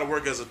point, we got to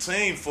work as a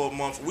team for a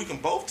month. We can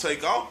both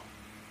take off,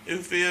 you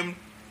feel me?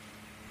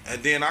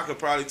 And then I could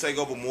probably take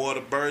over more of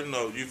the burden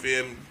of, you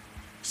feel me,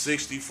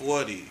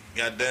 60-40,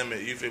 goddamn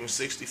it, you feel me,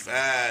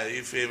 65,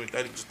 you feel me,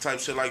 30 type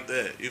shit like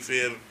that, you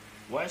feel me?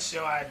 What's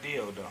your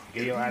ideal though?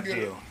 Get If your you get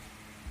ideal.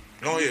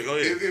 Go ahead.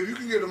 If you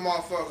can get a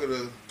motherfucker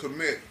to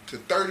commit to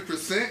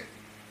 30%,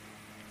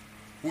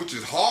 which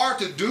is hard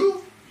to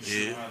do,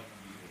 Yeah.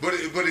 but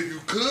if you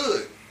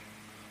could,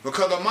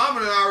 because her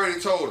mama done already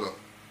told her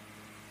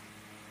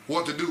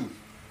what to do,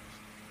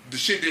 the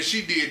shit that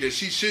she did that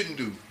she shouldn't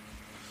do.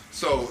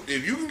 So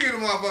if you can get a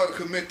motherfucker to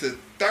commit to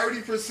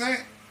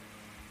 30%,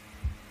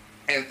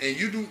 and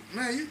you do,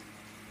 man,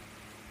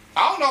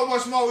 I don't know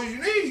what's more you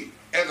need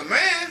as a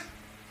man,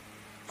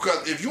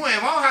 because if you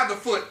ain't, I don't have to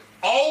put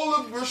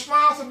all the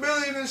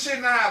responsibility and shit,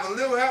 and I have a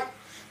little help,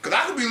 because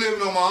I could be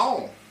living on my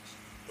own.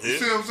 You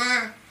see what I'm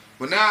saying?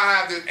 But now I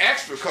have this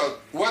extra, because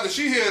whether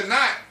she here or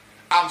not,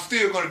 I'm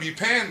still going to be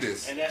paying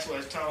this. And that's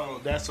what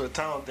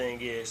Tone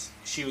thing is.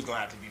 She was gonna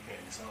have to be paying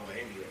this over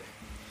anyway.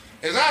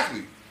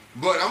 Exactly.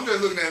 But I'm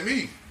just looking at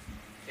me.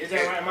 Is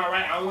that right? Am I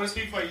right? I don't want to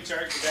speak for you,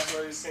 church, but that's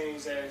what it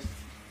seems as.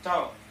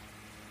 Talk.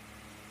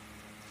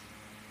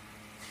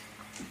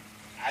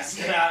 I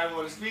said I don't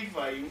want to speak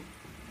for you.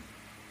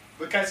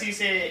 Because he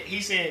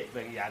said,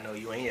 but yeah, I know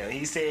you ain't him.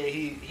 He said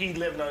he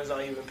living on his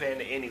own, he would have been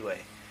paying it anyway.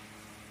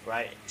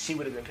 Right? She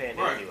would have been paying it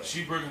Right. anyway.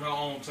 She bringing her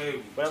own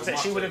table. But I'm saying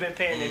she would have been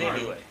paying it Right.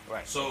 anyway.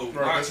 Right. So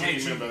Right,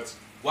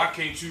 why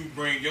can't you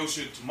bring your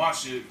shit to my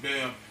shit,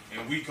 bam,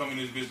 and we come in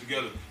this bitch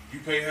together? You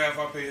pay half,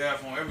 I pay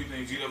half on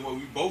everything. G, that's what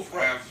we both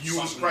have. You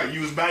was something. right.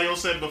 You was by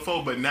yourself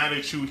before, but now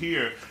that you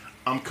here,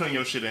 I'm cutting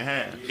your shit in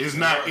half. It's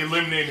not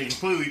eliminating it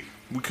completely.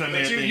 We cutting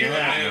But everything in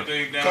half.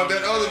 Because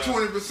that other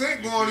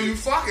 20% going to you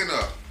fucking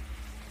up.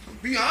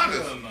 Be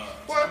honest. Hell nah.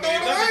 Well, throw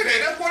it away then.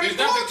 That's what it's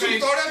going to.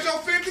 Throw that your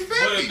 50-50.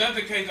 But if that's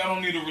the case, I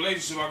don't need a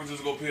relationship. I can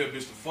just go pay a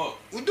bitch to fuck.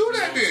 Well, do that You know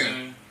what I'm then.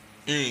 saying?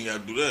 You ain't gotta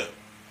do that.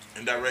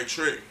 Indirect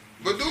trick.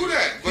 But do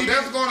that. But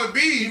that's going to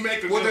be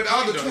make a what good that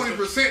other point,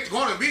 20%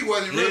 going to be,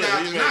 whether you Yeah,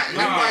 realize he it or not. make-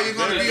 That's why you're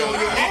going to be on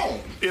your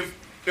own.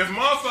 If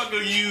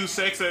motherfucker use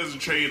sex as a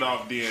trade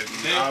off, then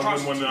I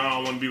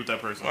don't want to be with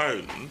that person.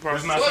 Right. It's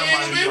not Well, you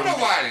ain't somebody. with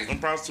nobody. I'm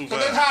prostitute. So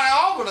that's how they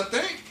all going to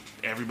think.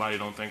 Everybody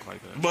don't think like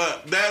that.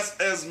 But that's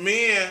as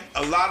men,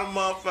 a lot of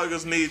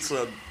motherfuckers need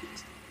to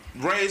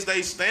raise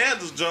their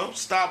standards, Joe.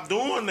 Stop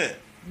doing that.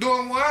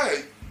 Doing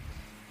what?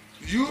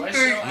 You What's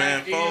think... your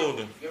Man, idea?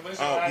 folding. What's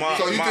Oh, your my- idea?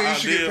 So you my think you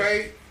should idea- get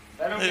paid?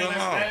 Let him Hell let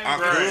no. him I get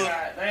could. his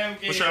side. Let him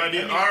get What's your his-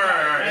 idea? let All him-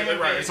 right. let him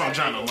Right. get It's on his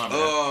John. idea. My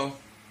bad.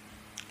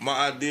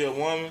 My ideal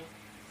woman,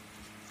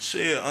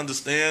 she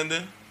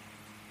understanding,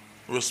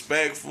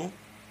 respectful,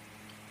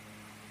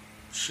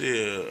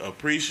 she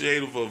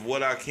appreciative of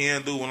what I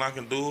can do when I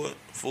can do it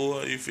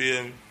for her, you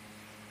feel me?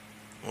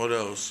 What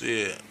else?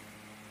 She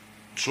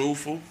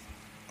truthful,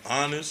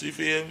 honest, you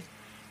feel me?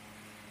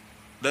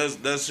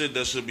 That's shit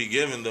that should be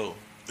given though.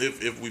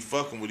 If we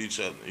fucking with each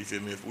other, you feel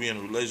me? If we in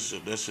a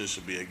relationship, that shit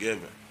should be a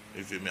given.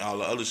 You feel me? All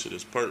the other shit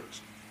is perks,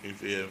 you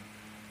feel me?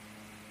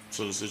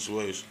 To the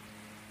situation.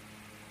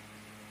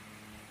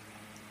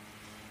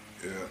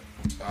 Yeah.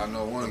 I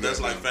know one. But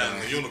that's like goddamn finding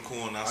a thing.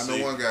 unicorn. I I see.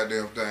 know one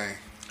goddamn thing.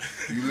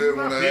 You live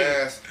with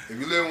her ass. If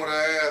you live with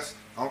her ass,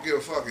 I don't give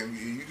a fuck.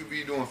 You could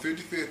be doing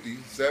 50-50,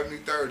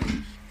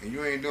 70-30, and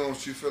you ain't doing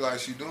what you feel like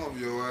she doing for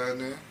your ass,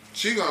 then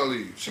she gonna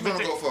leave. She gonna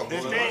go fuck The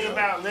with thing her.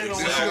 about living Then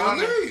with she a gonna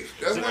woman, leave.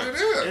 That's what it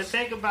the is.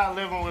 thing about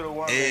living with a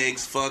woman,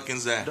 Eggs fucking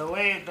Zach. the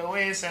way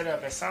it's set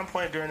up, at some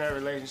point during that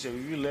relationship,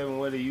 if you living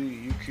with her,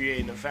 you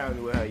creating a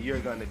family with her, you're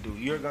gonna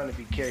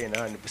be carrying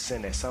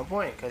 100% at some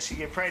point, because she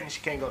get pregnant,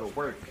 she can't go to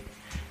work.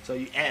 So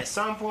at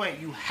some point,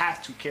 you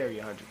have to carry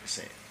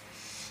 100%.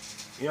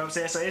 You know what I'm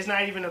saying? So it's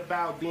not even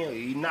about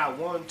you not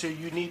wanting to,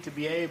 you need to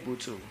be able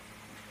to.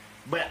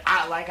 But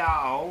like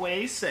I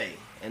always say,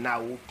 and I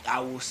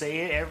will say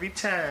it every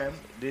time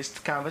this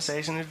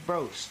conversation is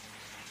broached,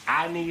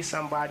 I need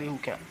somebody who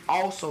can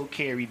also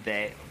carry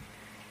that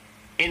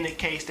in the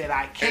case that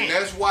I can't. And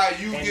that's why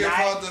you And give I-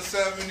 her the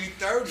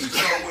 70-30.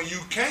 So when you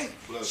can't,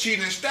 she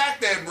done stack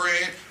that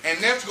bread, and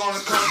that's gonna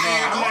come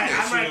in on it.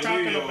 I'm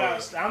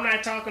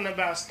not talking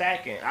about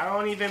stacking.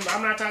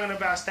 I'm not talking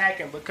about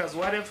stacking, because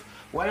what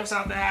if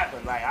something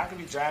happened? Like, I could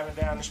be driving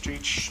down the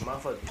street,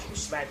 motherfucker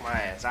smack my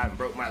ass. I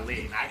broke my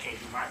leg. And I can't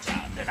do my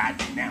job that I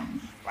do now,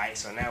 right?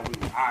 So now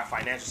our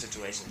financial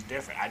situation is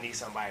different. I need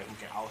somebody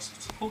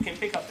who can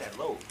pick up that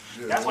load.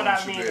 Yeah, That's what why I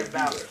don't you mean be able to do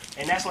about, that?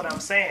 and that's what I'm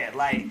saying.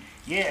 Like,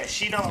 yeah,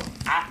 she don't.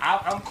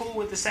 I'm cool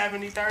with the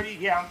 70-30.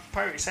 Yeah, I'm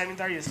perfect.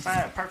 70-30 is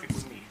fine, perfect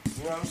with me.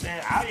 You know what I'm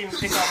saying? I'll even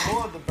pick up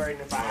more of the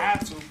burden if I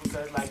have to,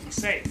 because like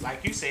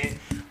you said,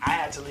 I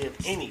had to live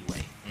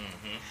anyway.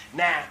 Mm-hmm.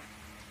 Now,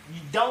 you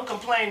don't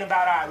complain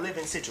about our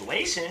living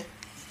situation.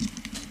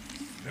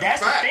 That's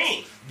the facts.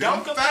 thing. Them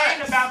Don't complain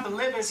facts. about the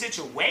living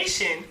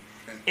situation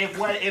if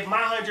my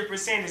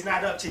 100% is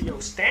not up to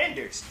your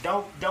standards.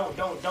 Don't. I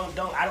don't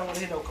want to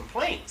hear no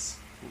complaints.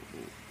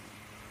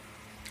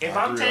 If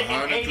I I'm agree taking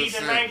 80 to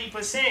 100%.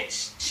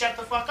 90%, shut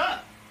the fuck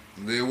up.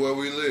 Live where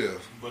we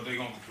live. But they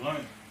gonna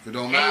complain. It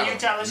don't And matter. you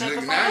tell her shut the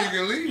fuck Now up. you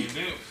can leave.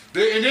 And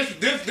then, And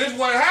this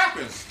what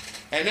happens.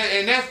 And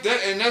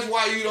that's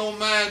why you don't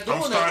mind doing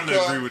I'm that. starting to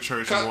because- agree with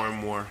Church cause- more and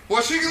more.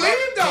 Well, she can leave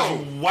though.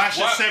 Why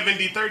should What?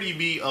 70-30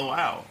 be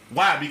allowed?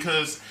 Why?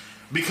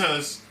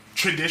 Because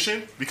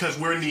tradition, because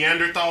we're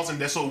Neanderthals and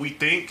that's what we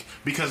think,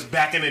 because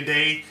back in the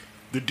day,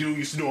 the dude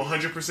used to do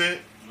 100%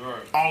 right.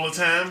 all the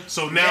time.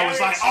 So now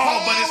it's like,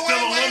 Oh, but it's still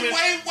a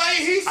woman. wait.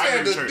 He I said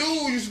agree, the Church.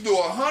 dude used to do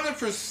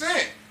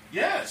 100%.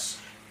 Yes.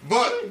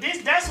 But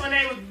That's when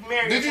they were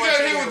married. did you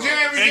just hear what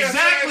Jeremy just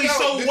Exactly, said? though?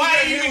 so Did you why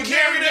just hear even what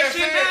carry Jeremy that just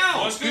shit said? down?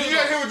 But Did still, you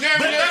just hear what Jeremy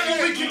But just that's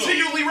what we said?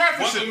 continually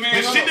reference. What the The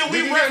man- shit that we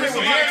Did you just reference hear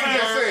a what lot of Jeremy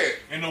just times. said?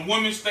 And the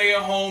women stay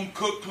at home,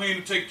 cook, clean,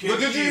 and take care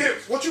But of did you kids. hear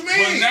what you But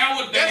mean?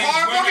 nowadays, That's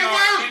hard women fucking are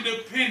work.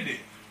 independent.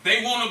 They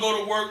want to go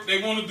to work. They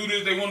want to do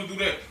this. They want to do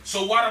that.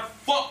 So why the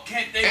fuck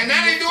can't they? And be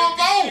now they with doing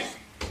 50?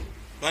 both.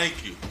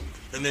 Thank you.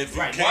 And if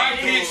you Right. can't Why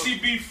do can't it, she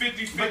be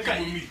 50-50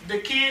 with me? The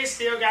kids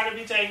still got to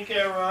be taken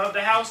care of.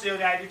 The house still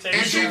got to be taken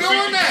And care she of.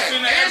 doing that. 50%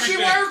 of And she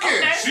everything. working.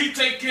 Okay. She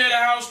take care of the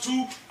house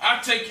too. I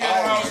take care of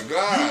the Oh, house. my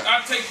God.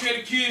 I take care of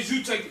the kids.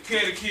 You take care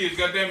of the kids.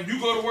 Goddamn, you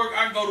go to work.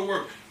 I go to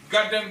work.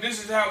 Goddamn,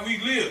 this is how we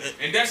live,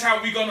 and that's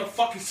how we gonna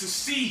fucking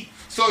succeed.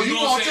 So you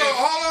know what want I'm your, saying?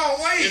 hold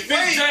on, wait, If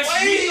it's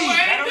just me, no, I Let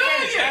ain't 'em done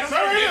finish, yet.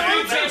 let 'em finish, If let 'em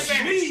it's just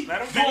finish, me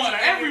let 'em doing finish, let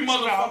 'em every finish.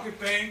 motherfucking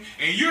thing,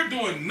 and you're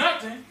doing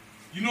nothing,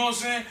 you know what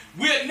I'm saying?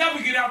 We'll never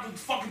get out the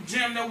fucking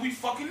gym that we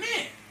fucking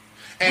in.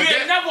 And We'll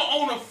that- never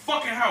own a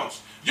fucking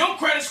house. Your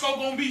credit score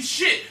gonna be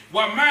shit,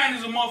 while mine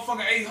is a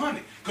motherfucking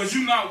 800. Cause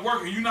you not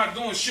working, you not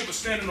doing shit but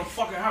standing in a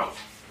fucking house.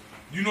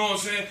 You know what I'm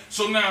saying?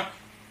 So now,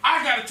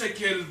 I gotta take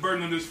care of this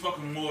burden of this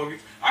fucking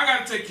mortgage. I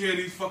gotta take care of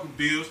these fucking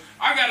bills.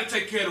 I gotta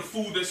take care of the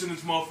food that's in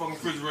this motherfucking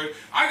refrigerator.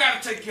 I gotta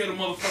take care of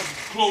the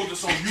motherfucking clothes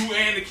that's on you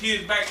and the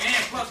kids back and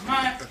plus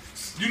mine.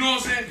 You know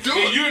what I'm saying? Do and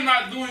it. you're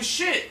not doing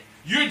shit.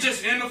 You're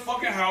just in the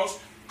fucking house,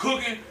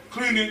 cooking,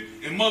 cleaning,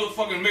 and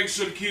motherfucking making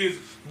sure the kids.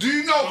 Do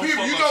you know Don't people?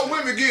 fuck You up know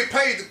shit. women get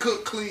paid to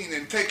cook, clean,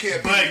 and take care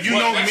of people. But you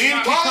Well, know, that's men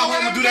not- can Hold come on,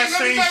 home and do that let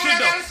me same say what shit I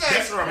though. gotta say.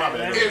 That's right, my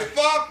bad. It's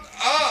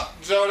fucked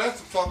up, Joe. That's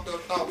a fucked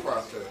up thought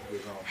process.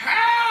 Big homie.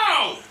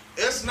 How?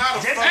 it's not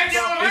a Just fucked take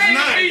your up. lane.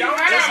 not. Don't It's help.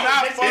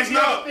 not- Just it's take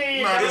your not-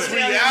 opinion. no, Don't it's tell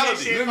me reality.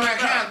 this shit This man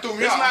fucked up. kind of threw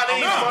me It's off. not I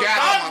even almost fucked got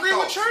up. out I my agree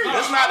with thoughts. Trey. No,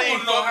 It's not I even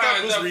wanna know fucked how up.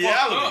 is It's that fucked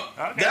reality. up?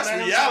 Okay, That's let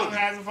him reality. talk.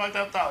 Has a fucked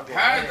up thought. then.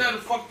 How is that a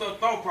fucked up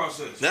thought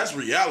process? That's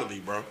reality,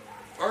 bro.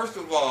 First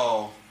of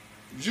all,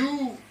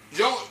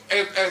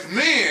 as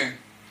men,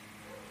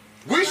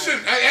 we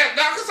shouldn't. I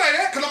can say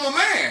that because I'm a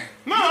man.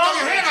 No, you throw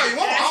your okay. hand out you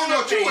want. I don't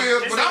know what you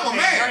is, but I'm a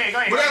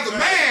man. But as a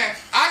man,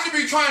 I should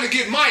be trying to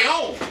get my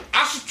own.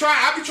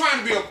 I be trying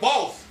to be a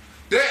boss.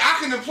 That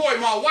I can employ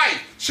my wife.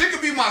 She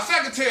could be my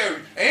secretary.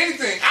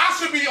 Anything. I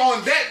should be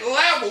on that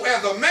level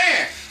as a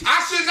man.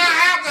 I should not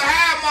have to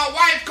have my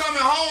wife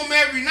coming home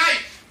every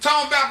night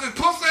talking about this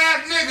pussy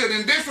ass nigga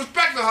and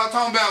disrespecting her,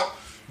 talking about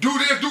do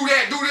this, do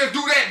that, do this,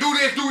 do that, do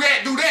this, do that,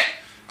 do that.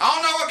 I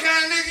don't know what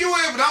kind of nigga you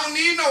is, but I don't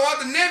need no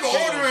other nigga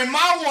ordering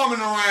my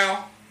woman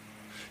around.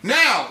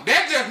 Now,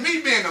 that's just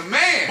me being a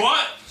man.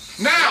 But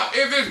Now,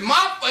 if it's my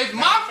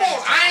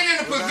fault, I ain't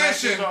in a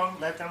position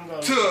Let them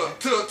go.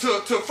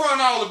 to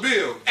front all the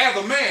bills as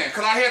a man,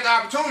 because I had the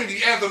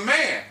opportunity as a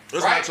man.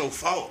 It's right? not your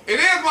fault. It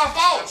is my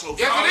fault. That's your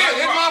Yes, fault. it is. Let it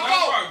It's rock, my let it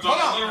fault. rock, Hold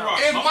let it on. rock.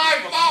 It's Don't my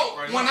fuck fault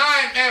right when now.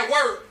 I'm at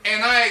work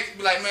and I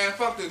be like, man,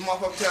 fuck this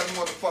motherfucker, tell me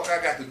what the fuck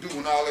I got to do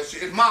and all that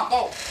shit. It's my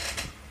fault.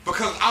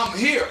 Because I'm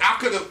here. I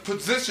could have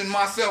positioned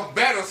myself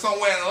better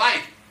somewhere in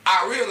life.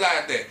 I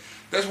realize that.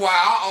 That's why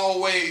I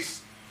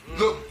always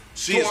look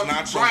She is towards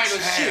not the your brighter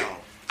shit. child.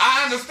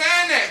 I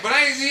understand that, but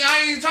I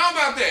ain't even talking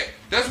about that.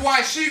 That's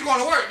why she's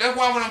gonna work. That's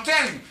why when I'm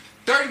telling you,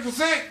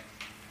 30%,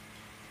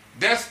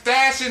 that's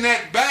stashing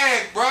that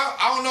bag, bro.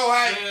 I don't know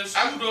how. Says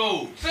who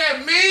though?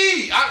 Said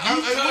me. You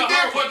telling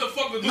her what the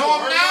fuck to do? No,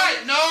 I'm with her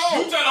not. money?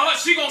 No. You telling her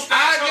she gonna I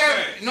stash her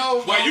just bag?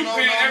 no. While you no,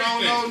 paying no,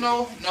 everything.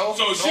 no.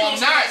 So she no, gonna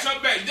I'm not. stash her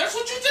bag. That's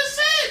what you just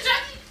said,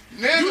 Jackie.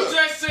 Nigga, You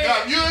just said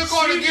you ain't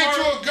gonna she get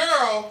you work- a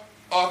girl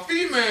or a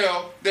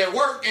female that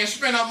work and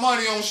spend her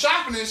money on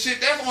shopping and shit.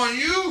 That's on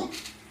you.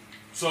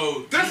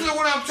 So This is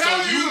what I'm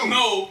telling so you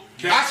know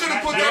that I should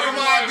have put that on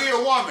my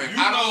ideal woman.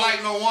 You I don't know-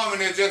 like no woman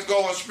that just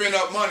go and spend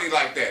up money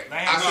like that.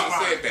 That ain't I should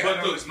have no said that.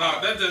 But look, nah,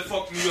 that just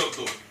fucked me up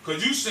though.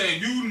 Cause you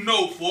saying you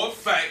know for a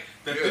fact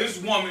that Yeah. this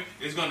woman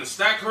is gonna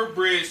stack her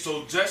bread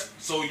so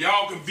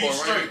y'all can be For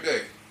a rainy straight.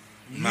 day.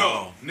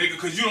 No, nigga,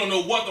 cause you don't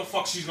know what the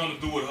fuck she's gonna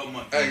do with her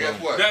money. Hey, guess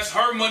what? That's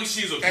her money.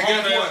 She's a And grown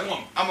guess ass what?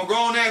 woman. I'm a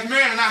grown ass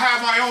man and I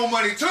have my own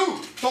money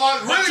too. So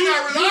I'm But really you-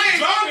 not you relying on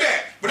jumping-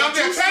 that. But I'm but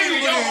you just telling you,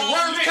 spending in your own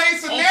worst lick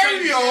case on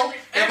scenario,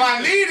 taking if I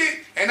everything. need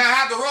it and I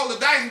have to roll the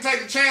dice and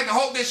take a chance and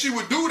hope that she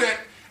would do that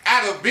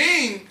out of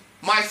being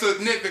my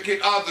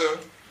significant other,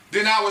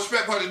 then I would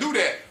expect her to do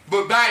that.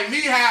 But by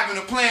me having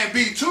a plan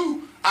B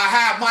too, I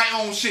have my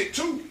own shit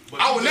too.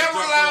 But I you would just never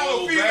jumped rely the on a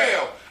whole female.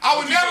 bag. I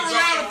would But you never just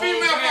rely on jumped a the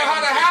whole female for bag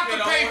her to and have take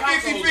to care pay of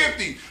the whole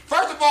 50-50.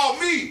 First of all,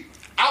 me,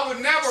 I would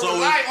never So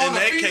rely in on a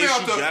that case, female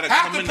you to gotta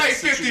have come to in pay that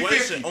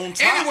situation 50-50. on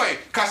top. Anyway,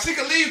 because she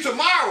could leave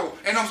tomorrow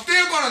and I'm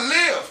still going to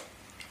live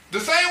the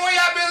same way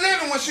I've been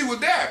living when she was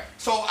there.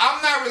 So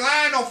I'm not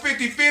relying on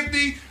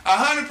 50-50,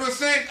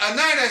 100%, or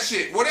none of that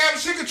shit. Whatever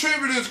she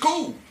contributed is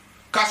cool.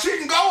 Because she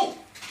can go.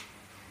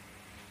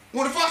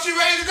 When the fuck she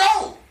ready to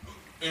go.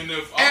 And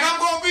if And I'm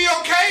gonna be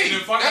okay.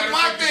 And if I That's gotta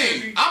my take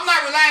thing. 50, I'm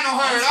not relying on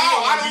her I'm at still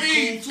all. I gonna don't be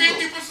need cool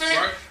too, 50%.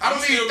 right? I don't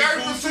You still need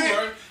be cool 30%. too,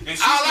 right? And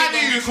she All still I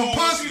gonna need be is some cool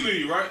when pussy. she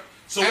leave, right?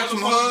 So And what the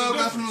some fuck is the hugs and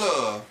difference? some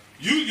love.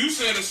 You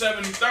said a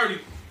 70-30.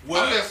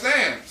 Well, I'm just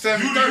saying,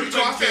 You 70-30, so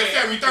I take care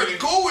said of 70-30 everything.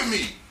 cool with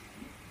me.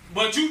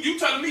 but you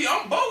telling me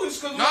I'm bogus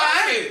because No,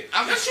 I ain't.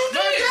 I'm Yes, just- you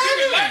no,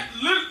 did.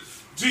 I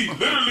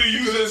Literally,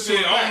 you just said,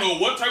 I don't know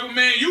what type of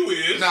man you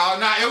is. No,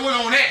 it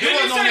wasn't on that. It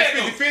Didn't he wasn't on say that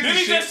that, though? 50-50 Didn't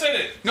he shit. just say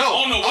that? No,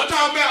 I don't know what I'm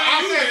talking type of about, I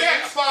man you said that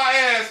is. as far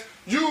as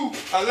you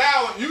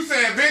allowing, you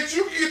saying, bitch,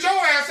 you can get your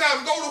ass out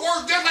and go to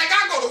work just like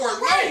I go to work.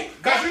 Right. No,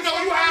 because you know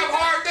you have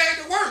hard days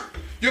at work.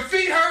 Your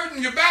feet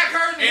hurting, your back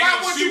hurting. And Why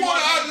if would she you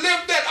want to wasn't-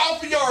 lift that off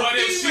of your a But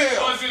if she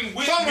female. wasn't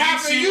with Something me,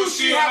 happened to she you, would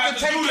she still have have to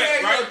to take do care that,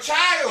 of right? your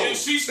child. If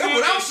she still, That's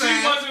what I'm if she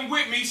saying. wasn't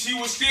with me, she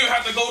would still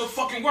have to go to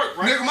fucking work,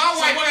 right? Nigga, my So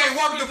wife what ain't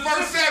fuck worked is the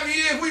first difference? 7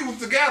 years we was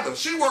together.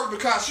 She worked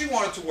because she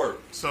wanted to work.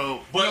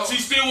 So But she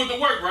still went to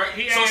work, right?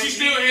 He So ain't- she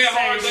still he had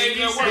hard say- days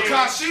he at say- work.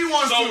 Because she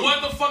wanted So to.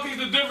 what the fuck is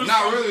the difference?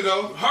 Not from really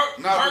though. Her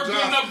Not for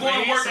getting John. up going But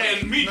to he work said-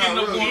 and me Not getting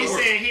up really. going He to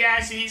work.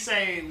 said he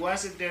said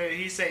wasn't there?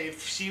 He said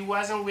if she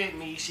wasn't with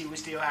me, she would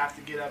still have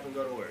to get up and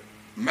go to work.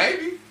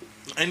 Maybe.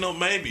 Ain't no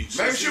maybe.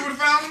 Maybe she would have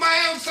found somebody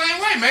else the same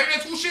way. Maybe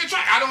that's what she'd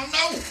try. I don't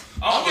know.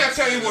 I'm just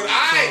telling you what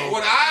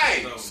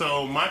I.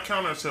 So my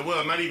counter to,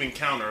 well, not even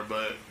counter,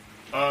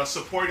 but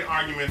supporting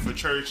argument for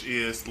church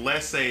is,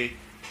 let's say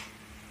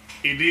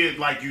it did,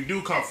 like, you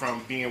do come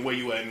from being where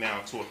you at now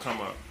to a come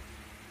up.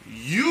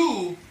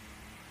 You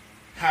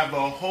have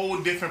a whole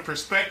different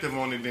perspective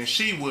on it than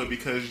she would,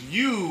 because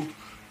you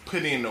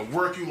put in the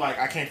work. You like,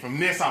 I came from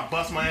this, I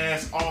bust my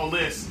ass, all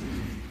this,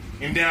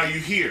 and now you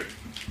here.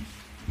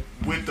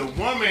 With the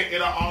woman,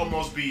 it'll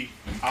almost be,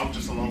 I was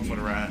just along for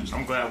the ride.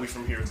 I'm glad we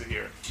from here to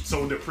here.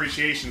 So the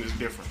appreciation is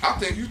different. I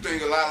think you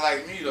think a lot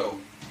like me though.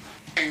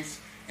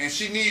 And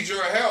she needs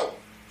your help.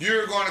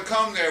 You're going to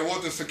come there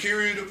with a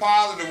security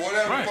deposit or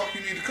whatever Right. the fuck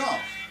you need to come.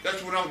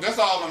 That's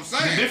all I'm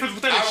saying. The difference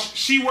with that is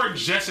she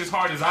works just as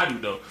hard as I do,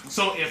 though.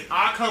 So if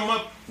I come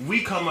up,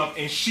 we come up,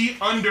 and she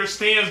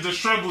understands the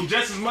struggle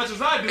just as much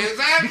as I do.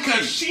 Exactly.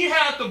 Because she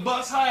had to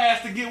bust her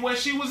ass to get where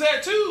she was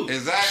at, too.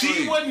 Exactly.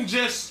 She wasn't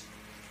just,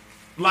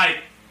 like,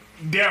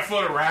 there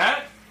for the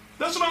ride.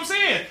 That's what I'm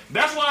saying.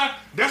 That's why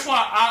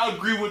I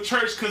agree with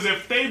church, because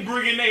if they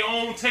bring in their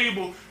own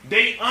table,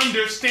 they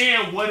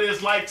understand what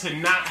it's like to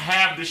not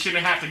have the shit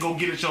and have to go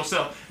get it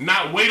yourself.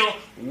 Not wait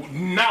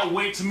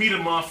to meet a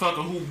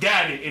motherfucker who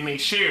got it and they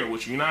share it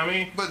with you. You know what I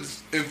mean? But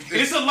if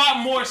It's a lot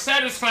more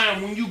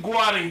satisfying when you go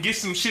out and get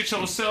some shit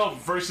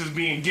yourself versus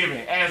being given.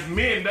 As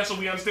men, that's what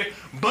we understand.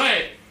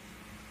 But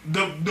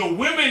the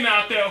women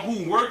out there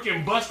who work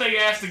and bust their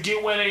ass to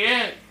get where they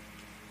at,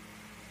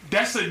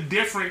 that's a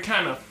different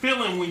kind of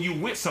feeling when you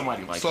with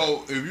somebody like that.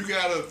 So if you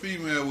got a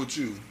female with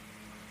you,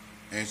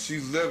 and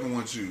she's living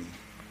with you,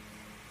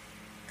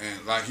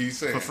 and like he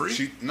said, For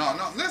free?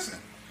 Listen,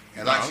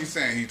 and like she's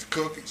saying,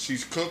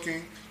 she's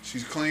cooking,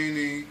 she's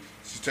cleaning,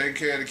 she's taking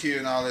care of the kid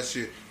and all that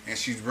shit, and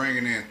she's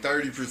bringing in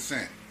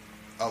 30%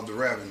 of the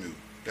revenue.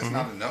 That's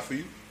not enough for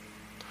you.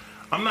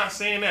 I'm not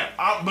saying that.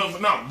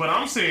 But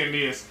I'm saying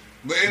this.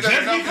 But is Just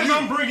that enough because for you?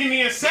 I'm bringing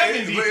in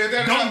 70 But is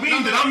that don't enough?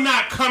 mean No, that I'm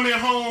not coming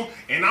home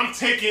and I'm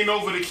taking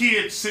over the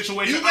kid's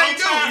situation. You may I'm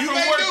do. tired You from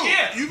may work. do.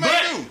 Yeah. You may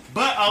do.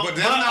 But But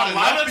that's not a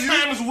lot enough of for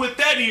you? times with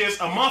that is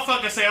a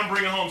motherfucker say I'm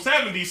bringing home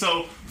 70,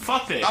 so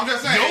fuck that. I'm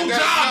just saying, Your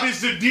that's job not-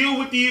 is to deal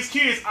with these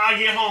kids. I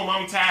get home,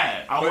 I'm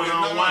tired. I want to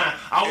no. unwind.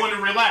 I want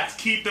to relax.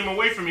 Keep them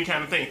away from me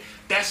kind of thing.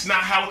 That's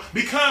not how,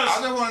 because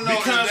I just wanna know,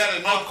 is that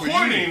enough for you?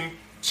 according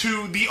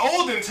to the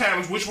olden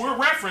times, which we're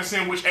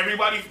referencing, which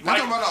everybody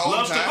talking about the old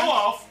loves to times. go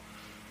off,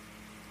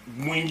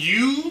 when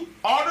you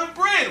are the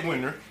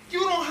breadwinner,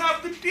 you don't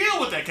have to deal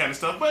with that kind of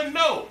stuff. But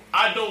no,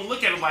 I don't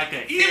look at it like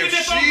that. Even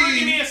if I'm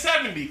bringing in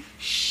 70,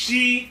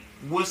 she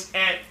was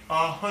at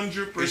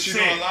Is she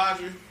doing 100%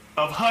 laundry?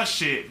 of her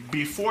shit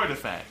before the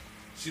fact.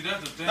 See,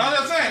 that's the thing. No, I'm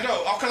just saying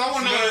though, because I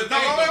want to know. See, that's the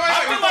thing, Wait.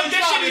 I feel like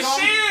that shit is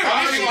shared.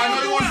 I That shit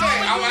know you want to say.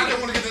 is I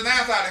just want to get the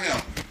answer out of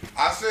him.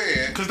 I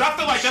said Because I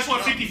feel like that's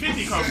what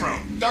 50-50 come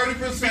from. 30%.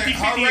 50-50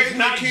 her is raising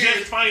not the just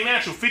kids,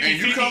 financial. 50-50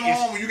 and you come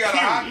home and you got a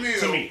hot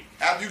period, meal to me.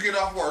 after you get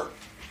off work,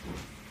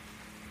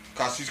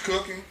 because she's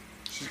cooking,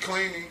 she's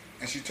cleaning,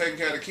 and she's taking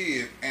care of the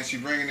kids, and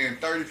she's bringing in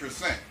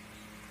 30%.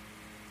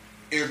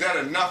 Is that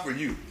enough for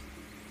you?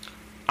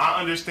 I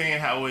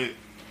understand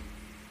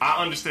I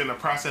understand the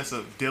process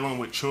of dealing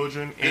with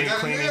children and Is that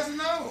cleaning. yes or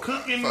no?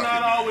 Cooking Fuck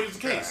not it, always the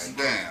case. God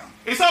damn.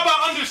 It's all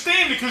about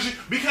understanding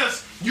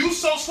because you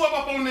so swept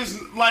up on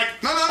this like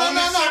No, on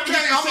this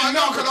Kenny, 70%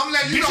 number. because I'm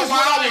letting you This know is why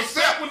what I I was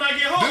accept when I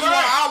get home. This is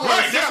why I was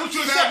Right, that's what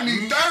you accept.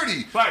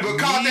 70-30. Right,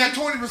 Because me that 20%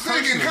 getting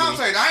personally.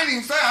 compensated. I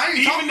ain't talking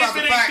Even about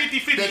if the it fact ain't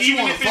 50-50, that you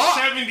even want if to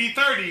fuck. it's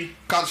 70-30,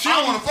 Because she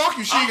don't want to fuck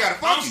you, she ain't got to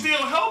fuck I'm you. still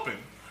helping.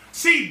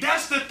 See,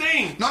 that's the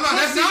thing. No,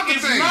 that's Pussy not the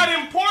is thing. not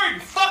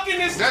important.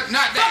 Fucking is That's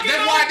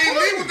fucking why I didn't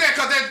important. leave with that,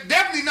 because that's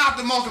definitely not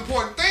the most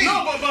important thing.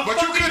 No, but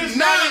you fucking could is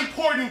not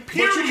important, But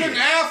you couldn't period.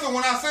 answer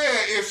when I said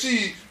if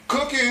she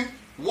cooking,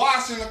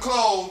 washing the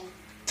clothes,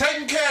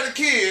 taking care of the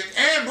kids,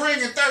 and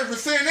bringing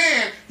 30%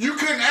 in, you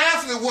couldn't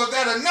answer was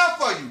that enough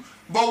for you.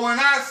 But when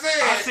I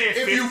said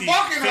if you 50,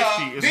 fucking 50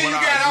 her, is then you what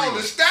I got all agree the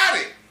with.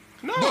 static.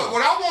 No. But what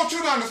I want you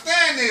to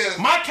understand is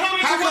My counter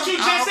to How what come- you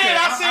just okay, said,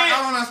 I said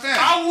I don't understand.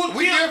 I would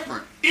We give,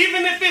 different.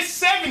 even if it's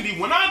 70.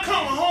 When I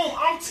come home,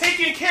 I'm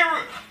taking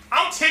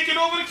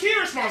over the kid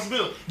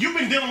responsibility. You've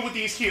been dealing with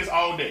these kids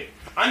all day.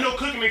 I know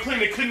cooking and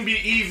cleaning couldn't be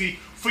easy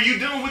for you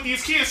dealing with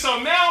these kids. So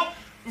now,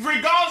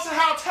 regardless of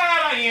how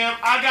tired I am,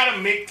 I gotta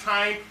make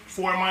time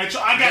for my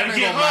child. I gotta that ain't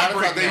get gonna her matter a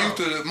because they breakdown. used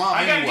to the mom I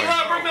gotta anyway. get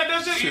her a breakdown.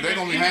 That's just Shit, they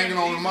gonna be hanging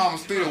on the mama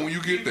still when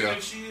you get there.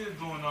 If she is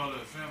doing all all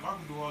that, fam. I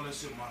can do all that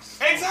shit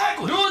myself.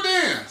 Exactly. Do it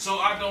then. So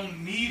I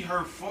don't need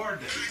her for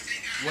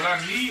that. What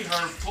I need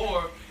her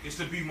for is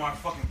to be my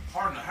fucking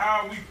partner.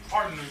 How are we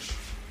partners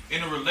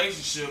in a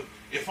relationship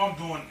if I'm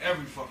doing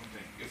every fucking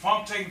thing? If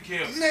I'm taking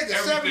care of Nigga,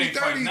 everything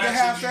 70-30, you can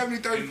have financially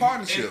 70-30 and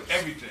partnerships.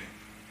 everything.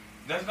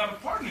 That's not a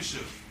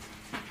partnership.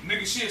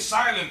 Nigga, she a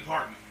silent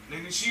partner.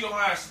 Nigga, she don't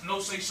have no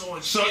say so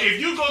and So shit.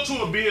 if you go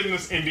to a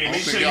business and then I they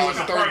don't show think you y'all it's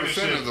a 30%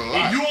 partnership, is a lot.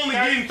 and you only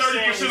getting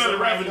 30% of the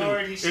revenue,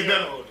 minority is that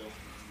shareholder.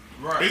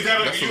 Right. is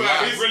that That's a you lot.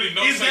 have, Really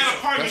no is say that so.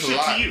 a partnership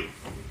That's a lot. to you?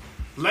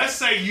 Let's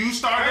say you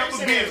start up a 30%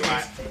 is a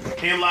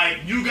business and like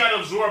you got to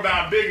absorb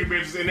out bigger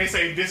business, and they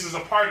say this is a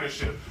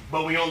partnership,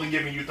 but we only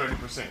giving you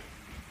 30%.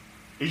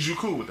 Is you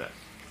cool with that?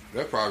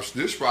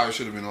 This probably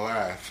should have been a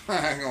laugh.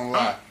 I ain't gonna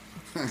lie.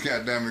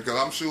 God damn it, because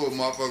I'm sure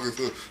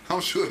motherfuckers,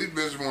 I'm sure these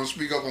bitches want to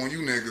speak up on you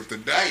niggas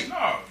today.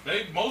 No,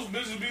 most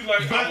bitches be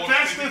like, I But want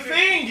that's the 50-50.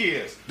 thing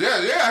is,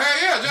 Yeah, just you're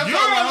tell me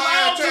how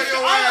allowed I tell to.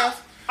 your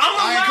ass. I'm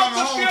I ain't allowed coming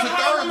to home feel till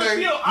how I wanna Thursday.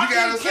 feel. You I gotta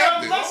can accept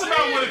care it. less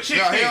about what a chick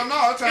Yeah, thinks. hell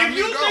no, it's time If for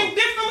you me to go. think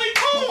differently,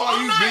 cool. Motherfucker,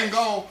 I'm you not. been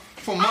gone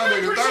from I'm Monday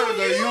not to pursuing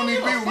Thursday. You don't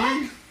need to be with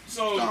me.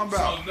 So Talking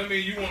about. that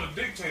means you want a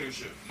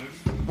dictatorship,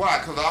 nigga. Why?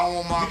 Because I don't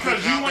want my Because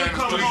bitch you out want to there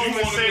come in the home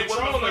street. and say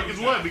what the fuck is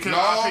what? Because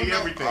I pay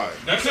everything.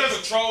 That's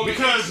control.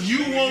 because you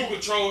nigga, won't- you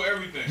control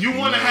everything. You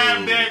want to No.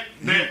 have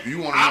that You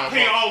wanna I know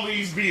pay about- all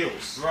these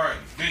bills. right.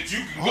 That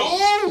you can go.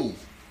 Oh!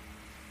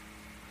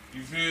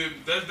 You feel?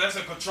 That's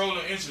a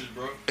controlling interest,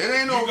 bro. It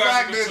ain't no You got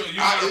fact to that control- you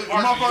got a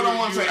partner, motherfucker don't you-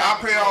 want to you say have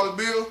I pay all control.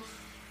 the bills.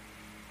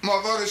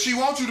 Motherfucker, she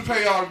wants you to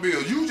pay all the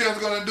bills. You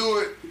just gonna do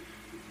it.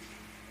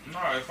 No,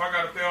 if I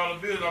gotta pay all the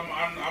bills, I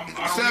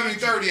don't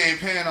 70-30 ain't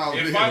paying all the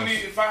If bills.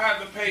 if I had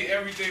to pay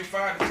everything, if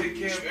I had to take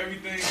care of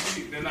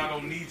everything, then I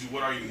don't need you.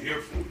 What are you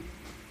here for?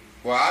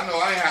 Well, I know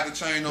I ain't have to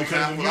change no Because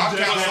time. you I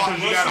just count said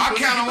on you got I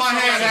pussy. count on my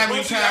hand how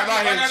many Pussy, times I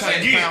like I had to said,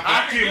 change Again, time. I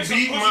I can can get some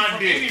beat pussy my from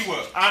dick.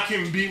 anywhere. I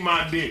can beat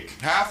my dick.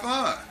 Have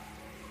fun.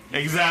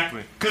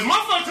 Exactly. Because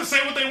motherfuckers say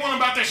what they want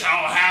about this shit.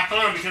 Oh, have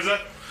fun because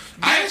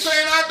I ain't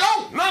saying I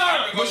don't.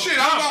 no, But shit,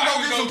 I'm gonna go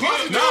get some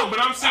pussy too. no,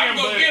 but I'm I saying, can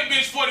go but get a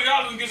bitch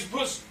 $40 and get some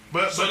pussy.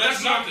 But So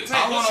that's not the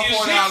I want a pussy is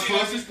 $40 shit at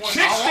pussy. this point.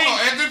 Chicks I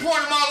want, at this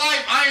point in my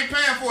life, I ain't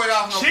paying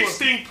 $40 no chicks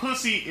pussy. think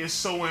pussy is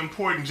so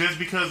important just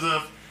because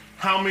of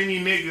how many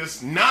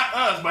niggas, not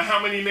us, but how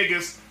many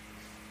niggas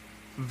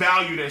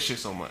value that shit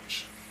so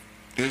much.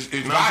 It's know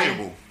what I'm saying?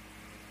 valuable.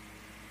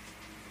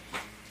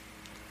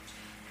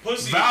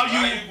 Pussy Value-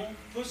 is valuable.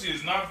 Pussy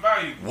is not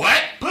valuable.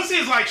 What? Pussy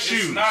is like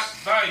shoes. It's not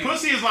valuable.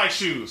 Pussy is like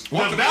shoes.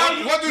 What The do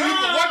value- what do you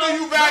No, what do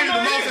you value no,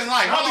 the it most is. in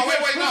life? No, Hold on, wait,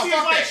 because no, pussy is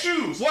fuck like that.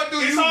 shoes. What do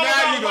It's you all about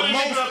value what the a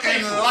nigga most pay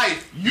in for it.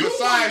 life You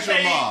besides your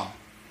would pay mom?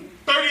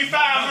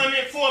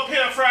 3,500 for a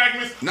pair of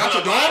fragments. Not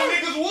but your a lot of daughter?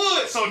 niggas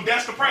would, so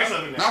that's the price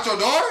of it now. Not your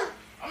daughter?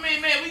 I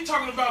mean, man, we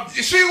talking about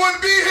She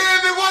wouldn't be here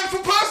if it wasn't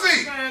for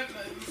pussy. man.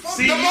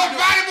 See, The you most do-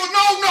 valuable,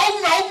 no.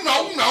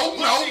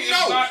 Pussy is Ain't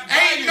not no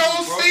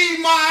valuable, bro. see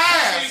my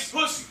Pussy is ass.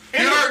 pussy.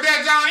 You heard that,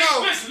 John?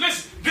 No.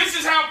 Listen. This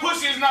is how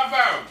pussy is not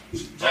valuable.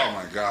 Oh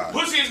my God.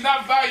 Pussy is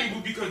not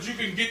valuable because you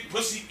can get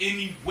pussy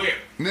anywhere.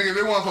 Nigga, if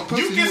it wasn't for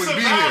pussy, You you can wouldn't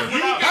be survive here.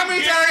 without- How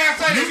many times I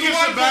say You if can it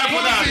wasn't survive for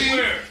without pussy, it.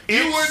 you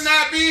It's- would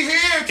not be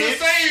here to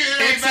It's, say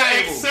it ain't it's an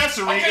valuable.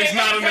 accessory. Okay, it's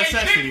not a okay, dick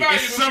necessity. valuable,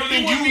 It's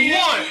something but you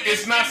want.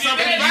 It's not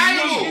something It's you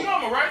valuable. need. You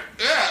know, right?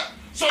 Yeah.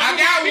 So I you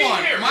got would be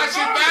one. here My shit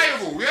regardless.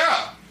 valuable,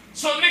 yeah.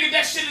 So nigga,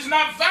 that shit is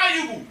not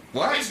valuable.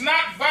 What? It's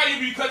not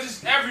valuable because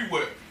it's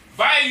everywhere.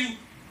 Value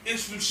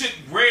is some shit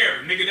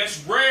rare, nigga. That's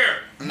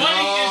rare. Money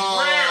is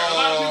rare. A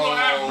lot of people don't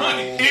have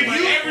money. If But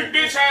you- every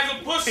bitch has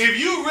a pussy. If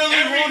you really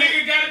Every wanted,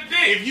 nigga got a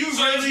dick. if you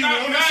So really it's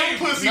not wanted some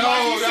valuable. pussy, No,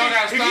 like you y'all said,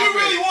 gotta if stop you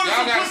really it. wanted Y'all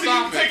some gotta pussy, you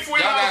stop can take it.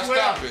 $40 Y'all gotta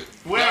stop it.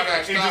 wherever Y'all gotta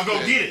and just stop go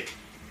it. get it.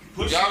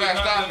 Pussy Y'all is gotta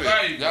not stop that it.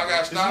 valuable. Y'all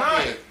gotta stop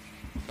not. it.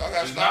 Y'all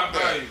gotta It's stop not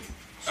that. valuable.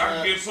 I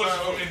can get pussy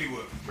from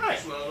anywhere. Right.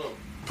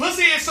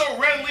 Pussy is so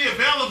readily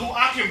available,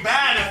 I can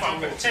buy it if I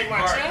want to. Take my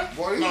Right. time.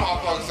 Boy, these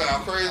motherfuckers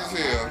sound crazy as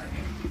hell.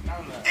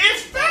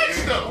 It's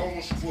facts though.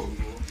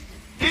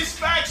 It's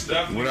facts though.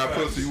 Definitely Without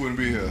facts. pussy, you wouldn't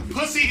be here.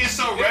 Pussy is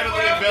so Yeah, readily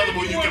well, available,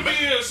 you you can wouldn't be buy.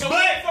 here, so But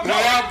what the fuck?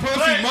 Without pussy,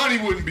 but- money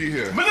wouldn't be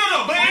here. But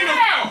no, but in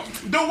How?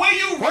 the way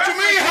you What you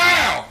mean,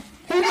 how?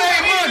 Who You're made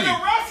changing the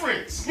money?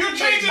 reference. You're Who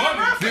changing made the money?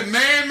 reference. Did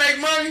man make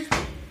money?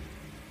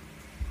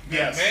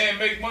 Yes. Man,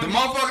 make The money.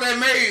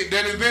 motherfucker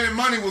that invented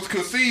money was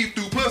conceived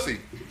through pussy.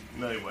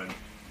 No, he wasn't.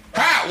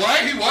 How?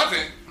 What? He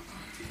wasn't.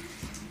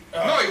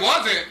 No, he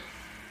wasn't.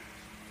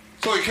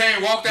 So he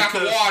came, walked out the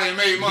Because water and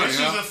made money, This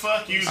huh? is a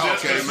fuck you. just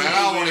Okay, because man. you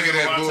I don't want to live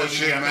hear in that Rochester,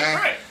 bullshit, you got that. man.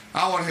 Right. I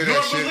don't want to hear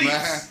Your that shit,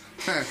 beliefs.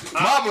 man.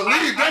 My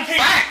beliefs, I them can't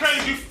facts.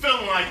 credit you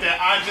feeling like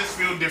that. I just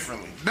feel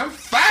differently. Them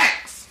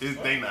facts.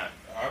 They not.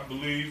 I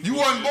believe You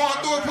wasn't born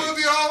through a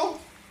pussy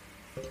hole?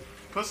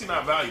 Pussy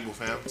not valuable,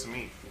 fam, to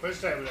me. Which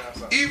type of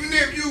outside? Even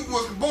if you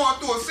was born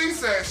through a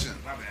C-section.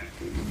 My bad.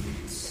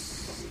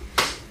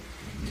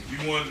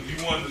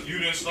 You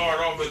didn't start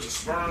off as a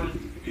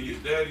sperm in your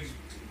daddy's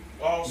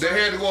all They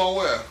had to go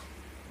where?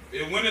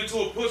 It went into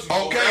a pussy.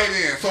 Okay,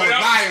 then. So it's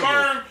without valuable.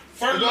 Sperm,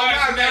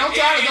 fertilizing Don't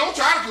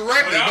try to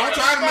correct it. Don't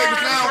try to make it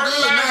sound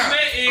good now.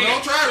 end,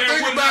 Don't try to there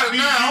think would about not it be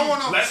now. I you.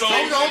 wanna. Let's Don't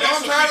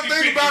say try to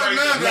think about it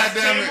now. Let's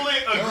Goddamn table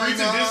it. it, agree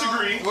to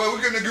disagree. Well,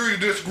 we can agree to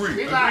disagree.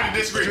 We You live. Agree to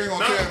disagree. ain't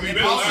gonna No, tell me we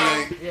been pussy live.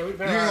 ain't. Yeah, we You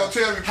been ain't live. gonna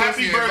tell me Happy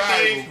pussy ain't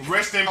birthday, valuable.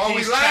 rest in Oh, we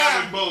peace, live?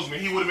 Chadwick Boseman.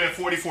 He would have been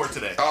 44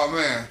 today. Oh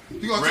man,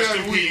 you gonna Rest tell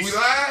in me we peace.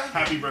 lied?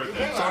 Happy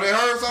birthday. So they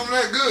heard something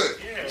that good.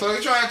 Yeah. So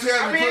they trying to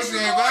tell I me mean, pussy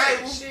it's ain't the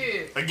valuable.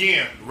 shit.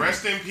 Again,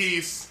 rest in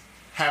peace.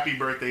 Happy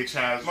birthday,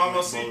 Chadwick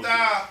Mamacita.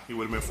 Boseman. He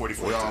would have been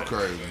 44 Y'all today.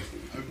 crazy.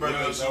 Happy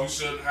birthday, so we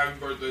said happy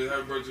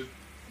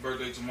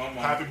birthday to my mom.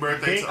 Happy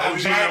birthday to Happy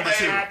OG number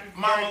birthday. 2. Happy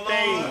Mama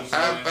birthday. Love.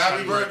 Happy birthday,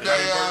 Happy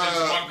birthday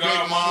to my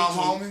big mom,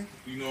 godmother, homie.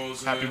 You know what I'm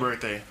saying? Happy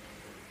birthday.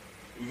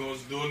 We're going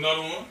to do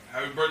another one.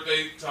 Happy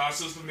birthday to our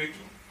sister Mickey.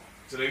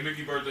 Today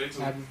Mickey's birthday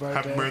too. Happy birthday.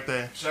 Happy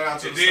birthday. Shout out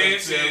to And the then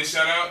Saint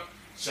said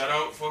shout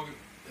out fucking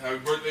happy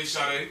birthday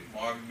Sade,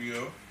 Mark BL. You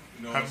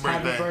know what I'm Happy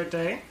saying? Happy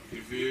birthday.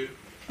 You feel?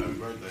 Happy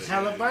birthday.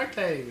 Hella This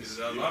birthdays. is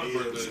a lot of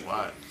birthdays.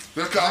 Why?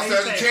 That's cause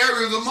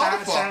Sagittarius a Shout out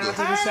motherfucker. to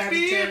the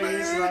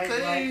Sagittarius,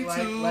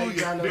 like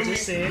Jono Did we,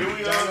 just said. did we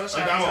Jono,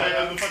 shout announce out. that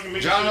as the fucking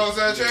mix? John knows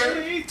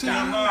Sagittarius?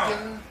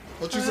 No,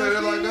 What you say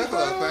that like that for,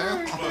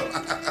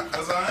 fam?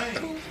 because I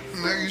ain't.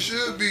 Nigga, you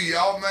should be.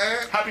 Y'all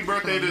mad? Happy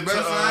birthday to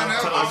Best sign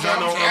ever.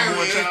 Jono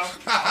Unborn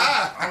Sagittarius.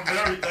 Child. I'm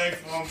very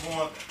thankful I'm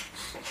going.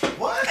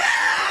 What?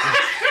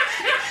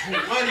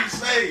 What did he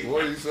say?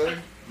 What do you say?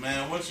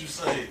 Man, what you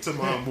say? To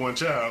my unborn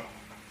child.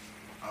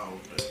 Oh,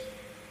 okay.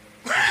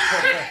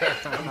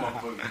 That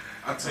motherfucker.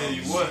 I tell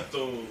you what,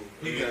 So,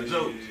 he got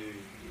jokes.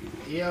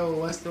 Yo,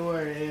 what's the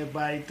word,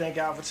 everybody? Thank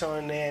y'all for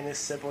tuning in and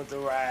sipping with the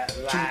ride.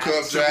 Two Live.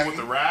 cups, Sipping Jack. with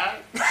the ride.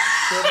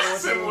 Sipping with the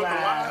Sipping with the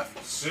ride. live.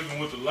 Sipping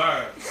with the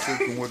live.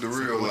 Sipping with the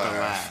real With the life.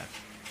 live.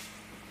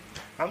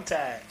 I'm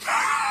tired.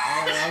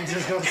 I'm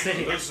just gonna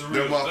say it. That's the Them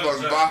real.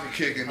 motherfucking vodka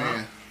kicking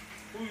in.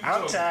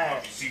 I'm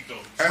tired.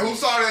 And who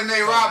saw that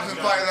Nate Robinson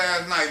fight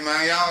last night,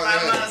 man?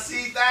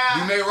 Y'all,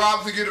 do Nate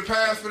Robinson get a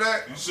pass for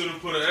that? You should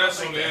have put an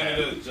S on the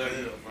end of that, Jack.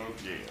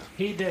 Yeah.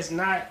 He does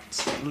not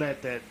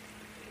let that.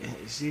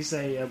 She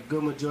say a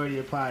good majority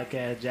of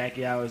podcasts,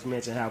 Jackie always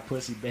mention how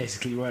pussy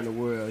basically run the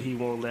world. He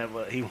won't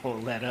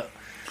let up.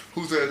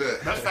 Who said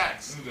that? That's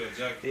facts. Who's that,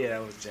 Jack? Yeah,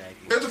 that was Jackie.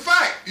 It's a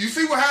fact. You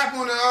see what happened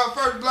when the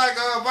first black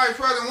vice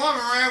president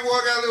woman ran? Boy,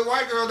 got a little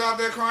white girl out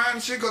there crying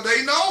and shit because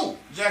they know.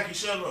 Jackie,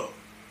 shut up.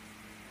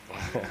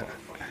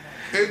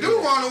 They do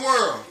run the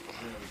world.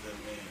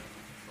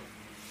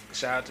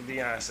 Shout out to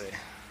Beyonce.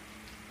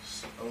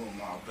 Oh,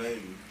 my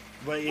baby.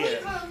 But yeah,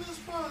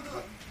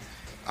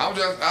 I'm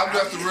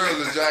just the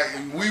realist, Jack.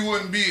 We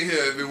wouldn't be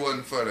here if it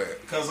wasn't for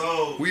that.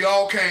 Because, We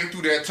all came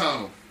through that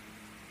tunnel.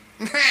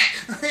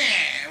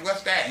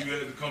 What's that? You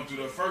had to come through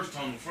that first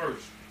tunnel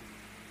first.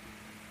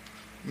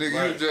 Nigga,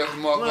 Right. you just a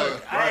look,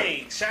 motherfucker.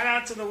 hey, shout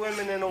out to the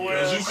women in the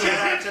world. you Shout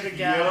out to the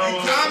guys.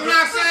 I'm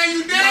not saying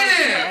you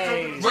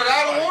Hey. didn't, but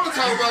I don't want to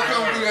talk about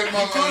coming through that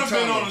motherfucking could've been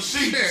tunnel. on the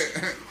sheets.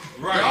 Shit.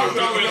 Right. Y'all You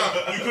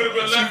talking could have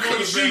been left on the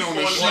could've sheet been on or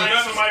the left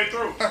Slide somebody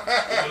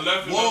through.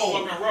 left in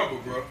Whoa. the fucking rubber,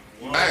 bro.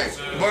 You know Hey, what I'm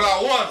saying? but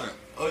I wasn't,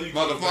 Oh, you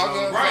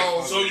motherfucker.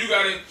 Right. So you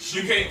got it.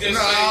 You can't just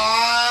Nah.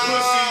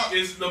 say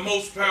pussy is the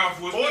most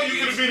powerful. Or you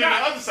could have been on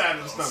the other side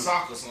of the stomach.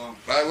 Soccer something.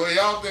 Like, well,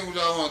 y'all think what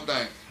y'all want to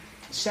think.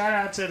 Shout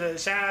out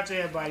to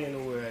everybody in the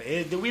world.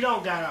 We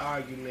don't gotta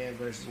argue man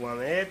versus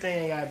woman.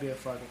 Everything ain't gotta be a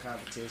fucking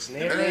competition.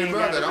 It Everything ain't ain't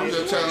about gotta that. I'm be a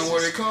just telling versus.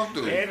 where they come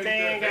through.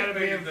 Everything ain't gotta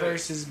be a They-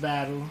 versus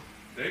battle.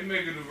 They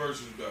making the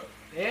verses better.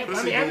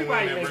 Everybody gonna win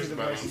that makes versus the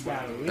battle. versus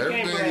battle. We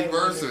Everything can't blame is women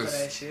versus. for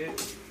that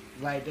shit.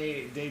 Like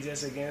they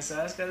just against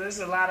us because there's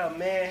a lot of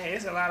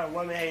it's a lot of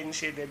woman hating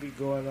shit that be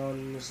going on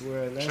in this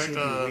world. And that Check shit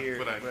the- be weird,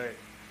 what I- but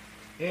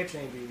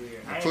everything be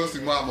weird. I ain't Pussy,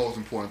 even- my most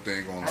important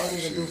thing on I ain't life. even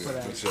Shit, do for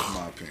that. that's just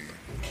my opinion.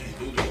 Can't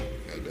do that.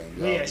 Goddamn,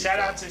 Yeah, y'all shout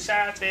be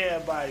out to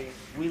everybody.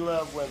 We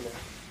love women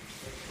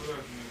What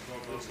else you need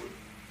to talk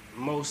about?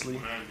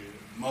 mostly.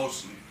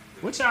 Mostly.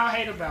 What y'all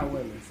hate about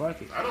women?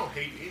 Fuck it. I don't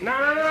hate it. No.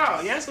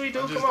 Yes, we do.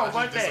 I just- Come on, I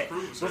fuck just that.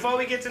 disapprove of certain- Before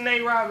we get to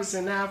Nate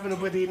Robinson, now I'm finna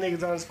put these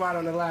niggas on the spot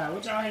on the line.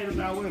 What y'all hate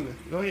about women?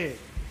 Go ahead.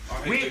 I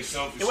hate We they wait.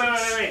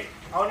 selfishness.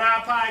 On our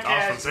I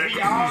podcast, was gonna we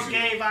say. all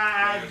gave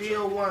our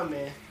ideal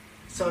woman.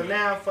 So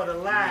now for the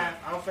live,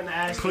 I'm finna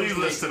ask Please these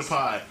listen to the niggas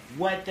pod.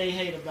 what they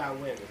hate about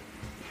women.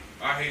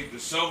 I hate the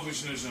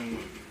selfishness and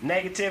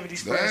Negativity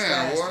spreads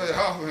Damn, boy. faster.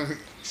 Y'all,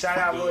 Shout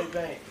out Lloyd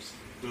Banks.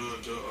 the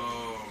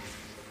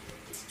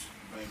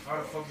how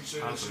the fuck you say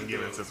I'm that gonna shit? get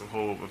into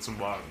some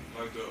bottom.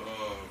 Like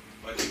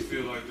like they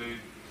feel like they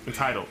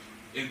Entitled.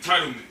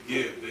 entitlement.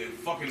 Yeah, they're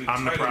fucking entitled.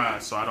 I'm the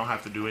prize, so I don't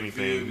have to do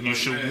anything. Yeah, You like,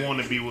 should man,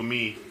 want to be with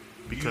me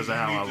because of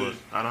how I look.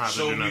 I don't have to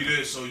show do me nothing.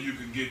 this so you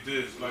can get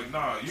this. Like,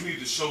 nah, you need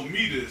to show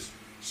me this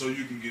so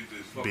you can get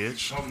this. Fuck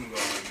Bitch. what you talking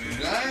about,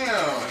 man.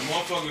 damn. Like,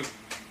 motherfuckers,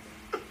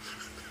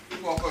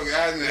 Motherfucker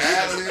adding the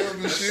ad-libs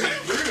and that shit.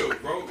 shit is real,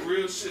 bro.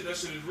 Real shit. That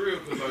shit is real.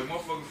 Cause like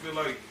motherfuckers feel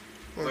like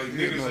Fuck, you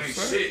getting niggas ain't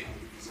upset. shit.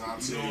 So I'll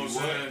You tell know you what I'm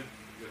what. saying?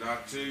 That I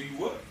tell you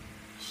what.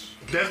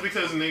 That's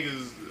because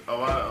niggas, a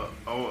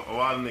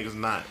lot of niggas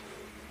not.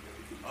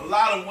 A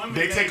lot of women.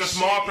 They take a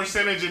small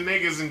percentage of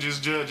niggas and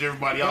just judge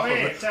everybody off of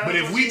it. But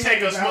if we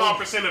take a small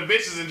percent of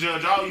bitches and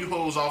judge all you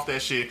hoes off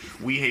that shit,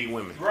 we hate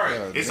women. Right.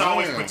 It's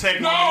always protect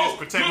women this,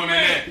 protect women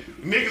that.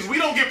 Niggas, we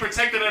don't get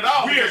protected at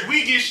all because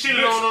we get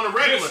shitted on the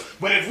regular.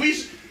 But if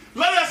we...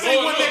 Let us say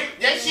what they...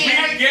 That shit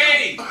be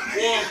gay.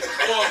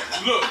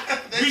 Or look,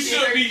 we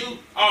should be...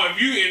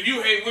 if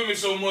you hate women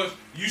so much,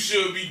 you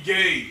should be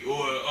gay. Or,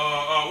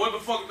 what the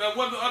fuck...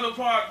 What the other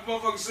part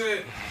motherfucker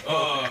said?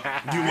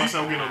 You must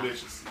don't get no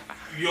bitches.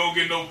 You don't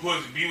get no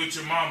pussy. Be with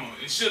your mama.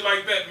 And shit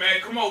like that, man.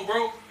 Come on,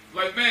 bro.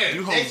 Like, man.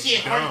 You That shit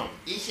hurt. dumb.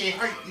 That shit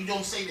hurt. You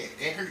don't say that.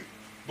 That hurt.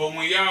 But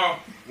when y'all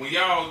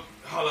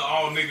holler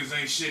all niggas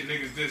ain't shit,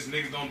 niggas this,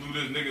 niggas don't do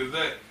this, niggas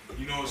that,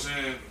 you know what I'm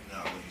saying?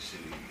 Nah, nigga,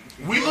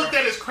 shit. We looked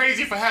at as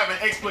crazy for having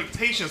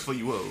expectations for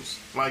you hoes.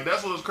 Like,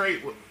 that's what's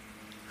great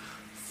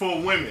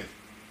for women.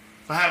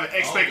 For having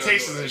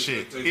expectations and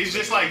shit. It's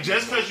just like,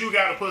 just because you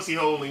got a pussy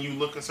hole and you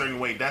look a certain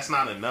way, that's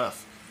not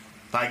enough.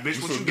 Like,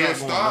 bitch, what you got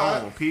going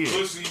on? Period.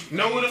 Pussy.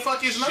 No, what the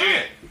fuck is not?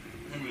 Shit.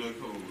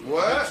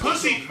 What?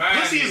 Pussy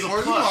is a Boy,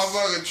 you plus.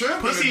 motherfucking tripping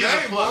Pussy is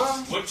today, a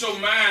plus. boy. What's your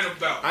mind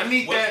about? I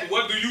need that.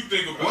 What do you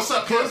think about? What's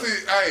up, Pussy?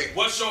 Pussy, hey.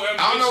 What's your ambition?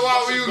 I don't know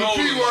why we use the What's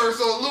your P goal? word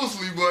so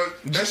loosely,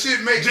 but that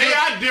shit make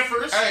J.I.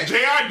 differs. Hey.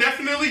 J.I.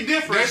 definitely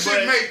differs. that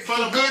shit but make for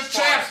the good most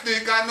part-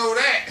 chapstick. I know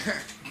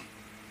that.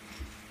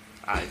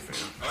 Alright,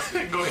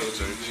 fam. Go ahead,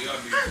 Jay. Y'all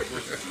need some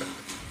pussy.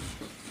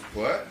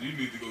 What? You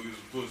need to go get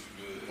some pussy,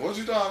 man. What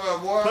you talking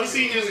about, boy?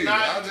 Pussy is Please,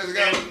 not- I just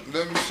got.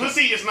 Let me.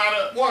 Pussy is not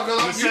a Boy,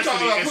 cause you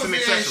talking necessity, about it's an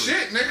pussy ain't accessory.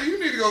 shit, nigga. You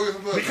need to go get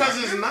some pussy. Because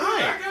it's not.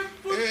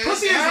 Yeah,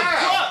 Pussy is a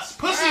how? plus.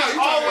 Pussy How? is You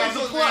talking always about a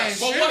pussy plus. ain't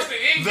But what's the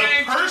end The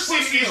game? person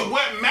for pussy, is though?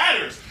 what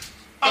matters.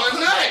 A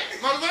nut.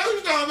 Motherfucker, what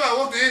you talking about?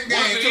 What's the end game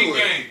What's the to end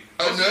it? game?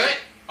 A nut?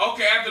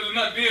 Okay, after the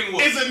nut, then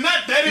what? Is a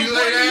nut that You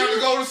lay important down to to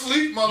you? go to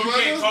sleep, You can't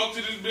motherfucker. talk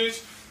to this bitch.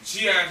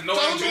 She has no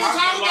Talk to ambition what you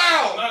in talking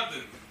life, about?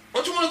 nothing.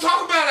 What you want to talk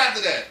about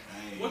after that?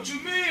 What you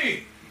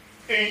mean?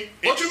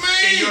 What you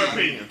mean? In your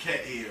opinion.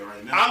 Cat ear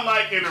right now. I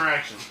like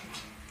interaction.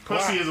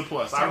 Pussy is a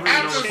plus. I really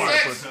After don't require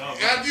sex,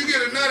 pussy. after you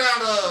get a nut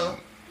out of,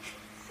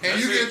 and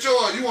That's you it. get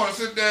yours, you want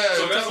to sit there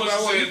So and that's talk what about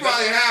she what you said.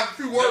 probably have a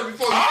few words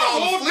before you I fall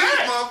want asleep,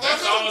 that.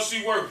 That's all motherfucker.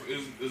 she worth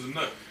is a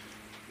nut.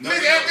 Nigga,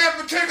 Nothing at else. that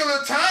particular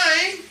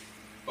time,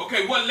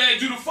 Okay, what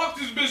led you to fuck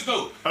this bitch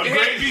though? A It had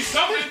great- to be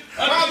something.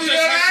 other probably than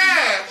just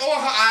that ass, or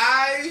her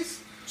eyes,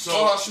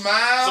 or her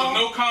smile. So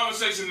no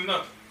conversation or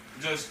nothing.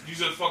 You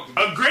just fucked the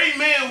bitch. A great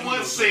man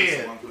once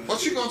said,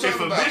 What you gonna If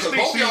talk a about? bitch 'Cause thinks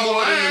both she y'all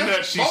more than a lying.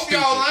 nut, she's Both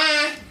y'all stupid.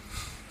 lying.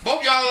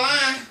 Both y'all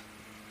lying.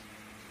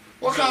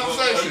 What Yeah,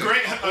 conversation? a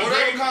Whatever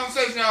great-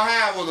 conversation y'all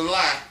had was a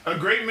lie. a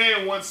great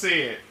man once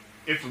said,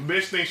 if a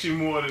bitch thinks she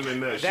more than a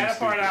nut, she's That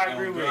part stupid. I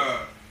agree with. God.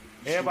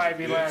 Everybody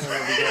be lying in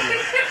the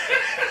beginning.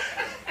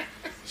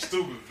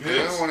 Stupid. Yeah, I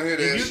don't want to hear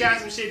that If you shit. got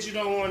some shit you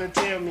don't want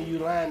to tell me, you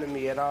lying to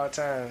me at all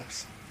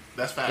times.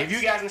 That's facts. If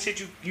you got some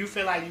shit you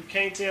feel like you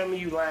can't tell me,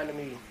 you lying to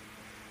me.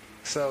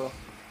 So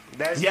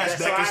that's yes,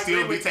 that's that so can I still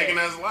agree be with taken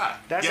that. as a lie.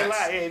 That's Yes. a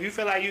lie. Yeah, if you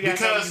feel like you got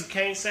Because something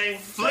you can't say,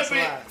 Flip that's a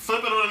lie.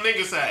 it on the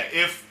nigga side.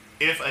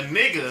 If a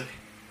nigga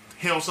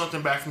held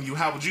something back from you,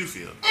 how would you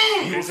feel?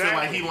 You would feel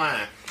like he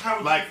lying. How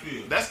would Like, you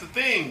feel? that's the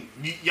thing.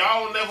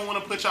 Y'all don't never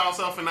want to put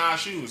yourself in our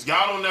shoes.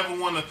 Y'all don't never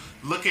want to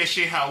look at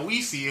shit how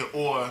we see it,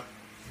 or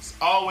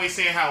always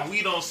saying how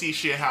we don't see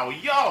shit how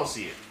y'all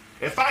see it.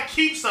 If I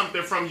keep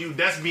something from you,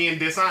 that's being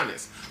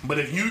dishonest. But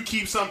if you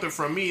keep something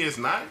from me, it's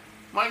not.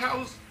 Like,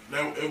 how's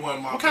It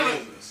wasn't my what kind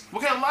business.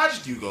 of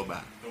logic do you go by?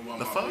 It wasn't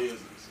The my fuck?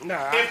 business.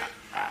 Nah, If-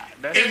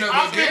 that's If In the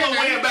I feel a way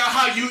beginning- about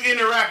how you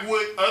interact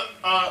with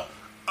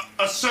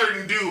a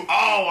certain dude,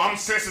 oh, I'm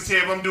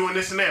sensitive, I'm doing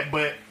this and that.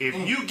 But if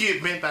you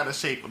get bent out of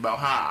shape about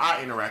how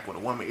I interact with a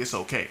woman, it's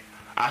okay.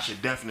 I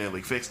should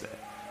definitely fix that.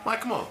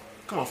 Like, come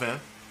on, fam.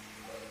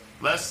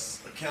 Let's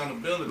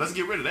Accountability.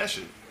 get rid of that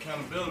shit.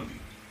 Accountability.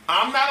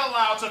 I'm not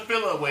allowed to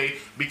feel that way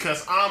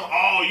because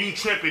you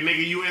tripping,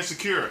 nigga, you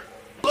insecure.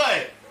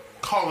 But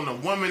calling a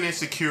woman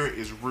insecure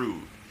is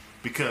rude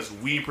because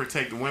we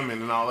protect the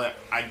women and all that.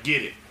 I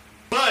get it.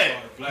 But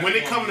when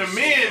it come to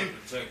men,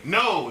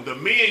 no, the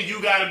men, you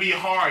gotta be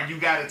hard. You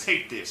gotta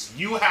take this.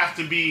 You have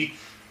to be,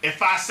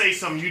 if I say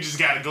something, you just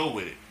gotta go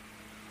with it.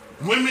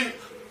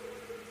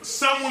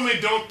 Some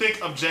women don't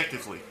think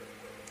objectively.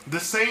 The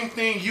same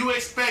thing you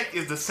expect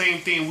is the same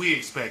thing we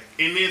expect.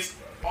 And it's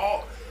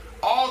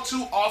all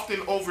too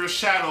often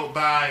overshadowed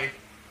by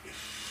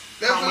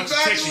That's how much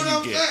exactly attention what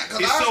I'm you saying. get. 'Cause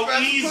It's I so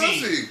expect easy.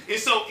 pussy.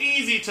 It's so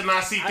easy to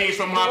not see things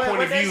from but my what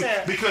point of they view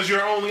said- because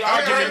your only I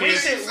argument heard we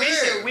is should But,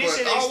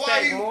 expect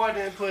why more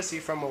than pussy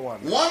from a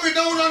woman. Women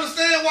don't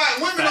understand why.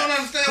 Women don't Facts.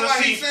 understand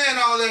why he's Pussy- saying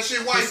all that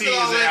shit. Why he pussy feel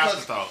all is an that? 'Cause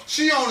afterthought.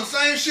 she on the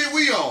same shit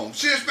we on.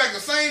 She expect the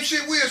same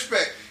shit we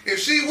expect. If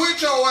she with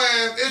your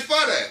ass, it's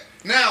for that.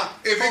 Now,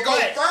 if For it go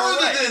what? For further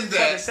what? than For the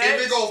that, if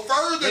sex? it go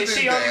further Is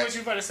than she only that, with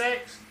you for the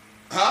sex?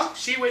 huh?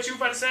 She with you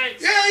for the sex?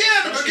 Yeah,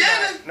 in the No, she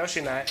beginning. not. No,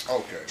 she not.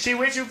 Okay. She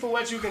with you for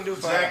what you can do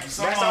for her.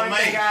 Exactly. That's Come the on, only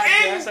thing man. I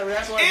in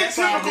that's why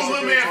typical I little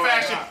disagree man with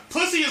her. fashion,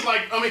 pussy is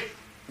like,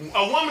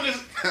 A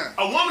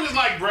woman is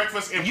like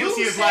breakfast, and You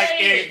pussy is say like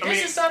it. egg.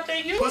 This is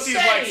something you pussy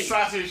say. is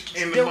like sausage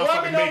and the The woman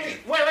motherfucking don't bacon.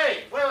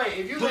 wait.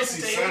 If you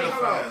Pussy listen to any,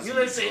 hold on. certifies You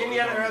listen to you, any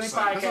so other early that's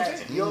what I'm podcast,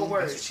 saying. your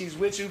words. She's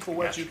with you for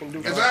what you can do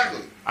for her.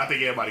 Exactly. I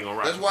think everybody gonna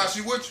rock. That's why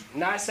she with you.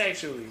 Not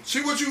sexually.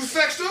 She with you for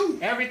sex too.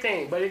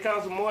 Everything, but it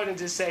comes with more than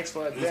just sex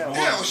for them. more. Yeah,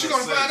 well, she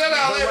gonna find that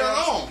out later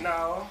on.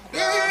 No.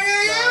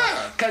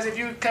 Yeah. Because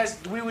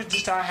we was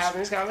just having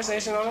this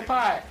conversation on the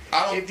pod.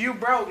 If you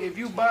broke, if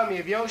you bummy,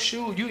 if your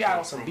shoe, you got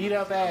on some beat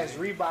up ass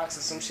Reeboks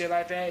or some shit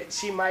like that,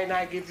 she might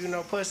not give you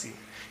no pussy.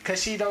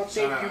 Cause she don't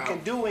think you can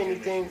do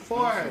anything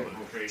for her.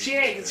 She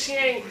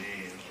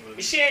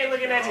ain't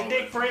looking at your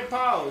dick print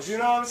pose. You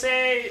know what I'm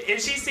saying?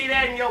 If she see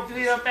that in your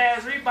beat up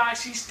ass Reebok,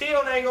 she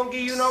still ain't gonna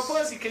give you no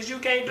pussy cause you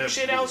can't do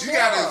shit else You for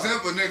gotta her.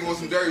 exempt a nigga with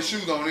some dirty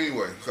shoes on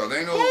anyway. Cause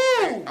they know.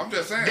 Who? I'm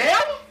just saying. Them?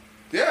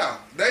 Yeah.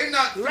 They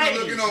not Ladies,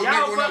 looking at no y'all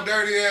nigga with no fuck-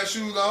 dirty ass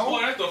shoes on.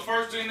 Boy, that's the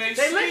first thing they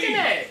They see. looking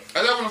at.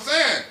 That's what I'm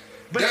saying.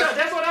 But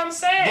that's what I'm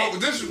saying.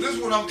 But this is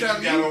what I'm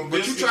telling got you. on But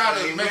you biscuits, try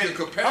they to ain't make a ready.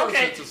 comparison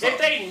Okay, to if something.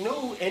 they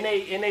new in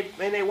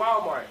they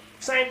Walmart,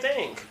 same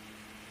thing.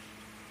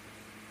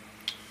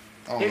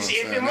 I don't If a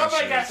understand that motherfucker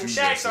shit got some you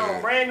Shaqs just on,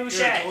 said. brand new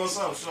Yeah, what's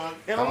Shaqs. up, son?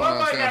 If a I don't motherfucker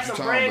understand got what some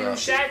you're brand new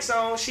talking Shaqs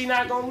on, she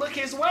not gonna look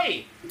his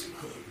way.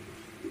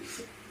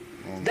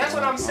 That's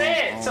what I'm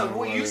saying. So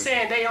when you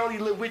saying they only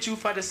look with you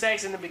for the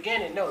sex in the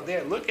beginning, no,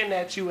 they're looking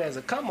at you as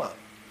a come up.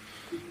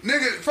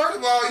 Nigga, first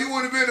of all, you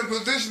wouldn't have been in a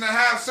position to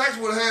have sex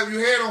with her if you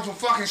had on some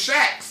fucking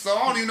Shaqs. So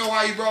I don't even know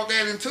why you brought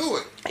that into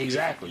it.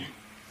 Exactly.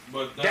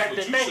 But that's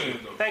what you saying,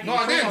 though. Thank you. No,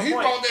 I didn't. He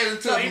brought that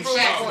into No, he some proved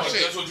my Shaqs But and point.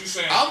 shit. that's what you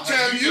saying. I'm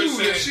telling you just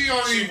that said she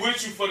only- She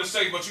with you for the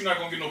sake, but you're not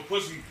gonna get no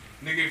pussy,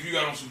 nigga, if you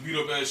got on some beat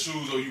up ass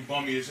shoes or you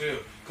bummy as hell,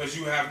 cause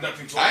you have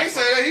nothing to I ain't offer.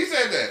 say that. He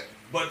said that.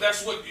 But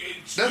that's what.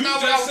 That's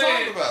not what I was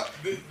talking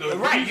about.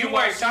 Right, reason you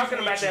why weren't she's talking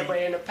with about that, you-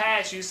 but in the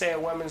past you said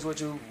women's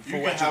with you for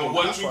You what can you have can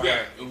what do you for got,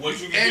 her.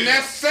 what you can And get.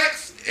 that's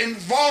sex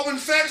involving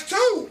sex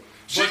too.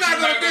 She But not you're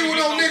gonna not be gonna with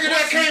get no no nigga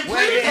that pussy. can't Well,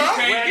 please then, her. can't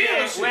well, get then,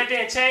 that shit. well,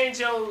 then change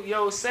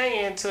your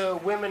saying to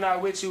women are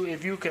with you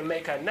if you can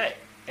make her nut,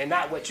 and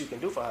not what you can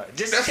do for her.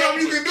 Just That's change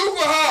something you it. can do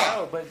for her.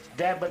 No,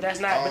 but that's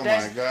not. Oh but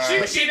that's, my God.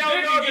 But she She don't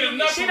didn't know. get If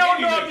enough she from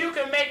don't know anything. if you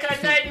can make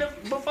her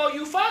nut before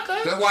you fuck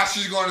her. That's why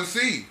she's gonna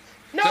see.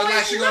 No, Just like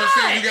it's she not. gonna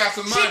see you got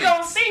some money. She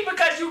gonna see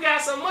because you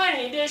got some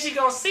money. And then she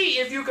gonna see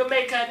if you can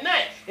make her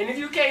nut. And if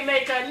you can't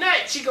make her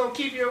nut, she gonna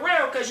keep you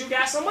around because you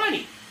got some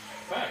money.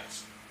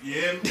 Facts.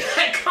 Yeah.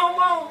 Come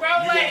on, bro.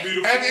 You Like, gonna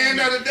be the At the end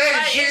of the day,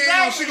 Right, she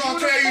exactly. gonna You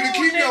tell you to the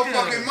keep fool your nigga.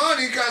 fucking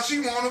money because she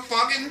wanna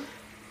fucking.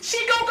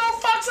 she gonna go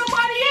fuck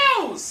somebody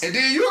else. And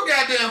then you a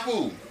goddamn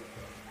fool.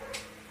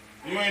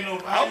 You ain't no.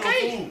 I ain't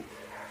Okay. no fool.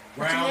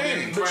 Round mean?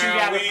 and But you round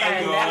gotta we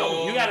find go.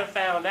 out. You gotta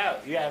find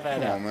out. You gotta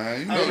find Come out. on, man.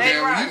 You Hey, know, Nate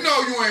damn, Robinson. you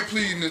know you ain't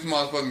pleasing this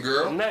motherfucking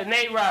girl.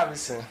 Nate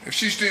Robinson. If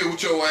she's still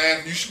with your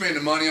ass, you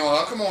spending money on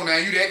her. Come on now,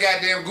 you that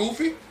goddamn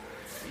goofy.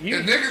 You,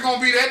 If nigga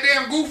gonna be that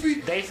damn goofy,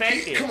 they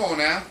fake it. come on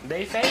now.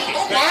 They fake Oh, it.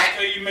 what? That's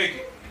how you make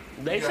it.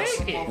 They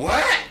fake it.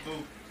 What?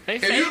 They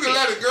If fake you can it.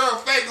 let a girl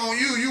fake on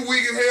you, you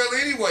weak as hell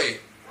anyway.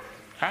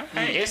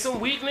 Hey, it's some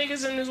weak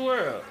niggas in this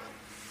world.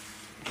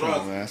 Come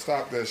on, man.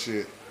 Stop that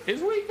shit.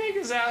 It's weak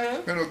niggas out here.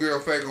 Ain't no girl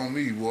fake on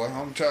me, boy.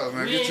 I'm telling you,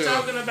 man. We Get ain't your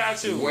talking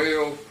about you.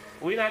 well.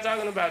 We not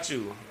talking about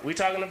you. We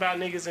talking about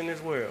niggas in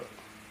this world.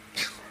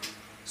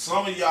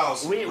 Some of y'all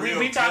some We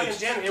real talking bitches.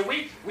 general.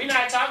 We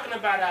not talking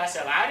about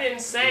ourselves. I didn't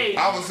say.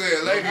 I was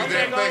saying, ladies, Okay,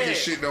 that go faking ahead.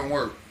 shit don't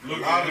work. Look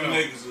A lot at of him.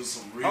 niggas is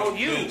some real Oh,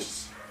 you.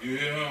 bitches. You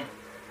hear him?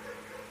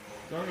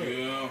 Go ahead.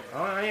 Yeah.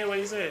 Oh, I hear what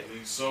you said.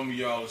 And some of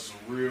y'all are some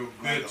real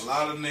Like a bitches.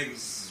 lot of niggas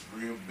is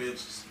real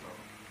bitches, bro.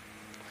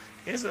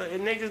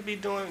 Niggas be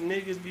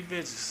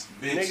bitches.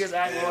 Bitch Niggas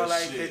act more ass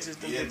like shit. bitches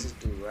than Yeah. bitches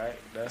do, right?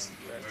 That's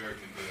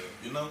American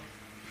dad. You know?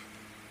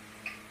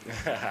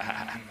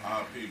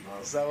 R.P., bro.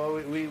 So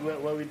what we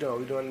doing?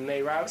 We doing the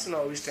Nate Robinson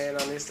or we staying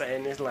on this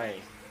in this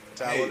lane?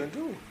 That's what I Hey. want to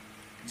do.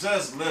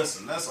 Just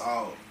listen. That's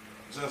all.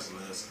 Just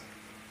listen.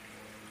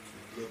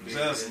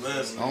 Just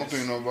listen. I don't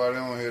think nobody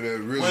on here that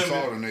really Women,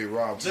 saw the Nate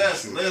Robinson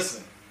Just shit.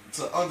 listen.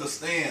 To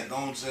understand,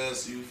 don't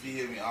just, you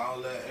feel me, all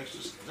that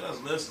extra shit.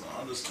 Just listen to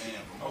understand.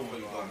 But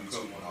motherfuckers gonna be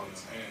talking all the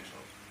time.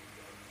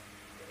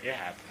 It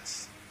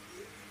happens.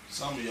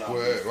 Some of y'all.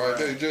 Well, be right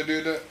there, you fried. just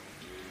did that?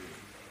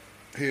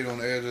 Hit on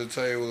the edge of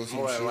the table or some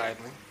More than shit.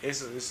 likely.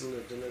 It's a little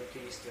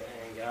piece to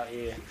hang out.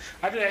 Yeah,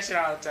 I do that shit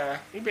all the time.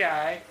 You be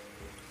alright.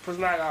 Put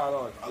some alcohol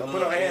on it. I Don't love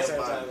put no hand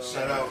everybody. sanitizer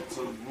Shout on. out to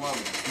the woman.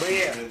 But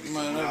yeah.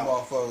 Man, that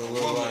motherfucker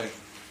look like.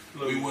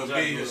 We wouldn't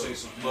Jackie be here, gonna say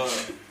something.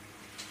 but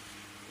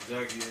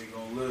Jackie ain't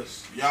gonna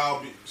listen.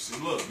 y'all be,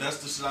 see, look, that's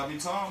the shit I be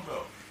talking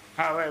about.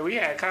 All right, we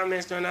had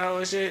comments during the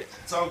whole shit.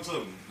 Talk to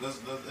me. That's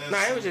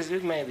Nah, it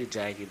was mainly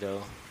Jackie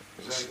though.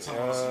 Jackie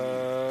Thompson.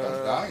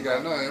 I ain't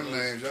got none of them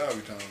names y'all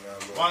be talking about.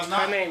 But Why Her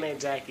not? name ain't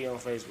Jackie on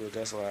Facebook.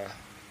 That's why.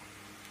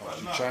 Why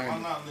she not? changed Why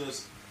it. not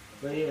listen?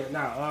 But yeah,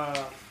 nah.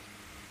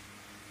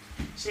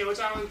 Shit, what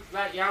y'all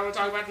want to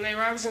talk about the Nate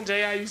Robinson?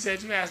 JR, you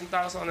said you had some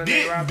thoughts on the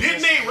Nate Robinson.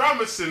 Did Nate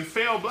Robinson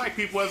fail black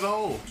people as a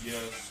whole?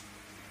 Yes.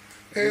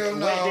 Hell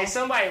no. Wait, did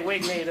somebody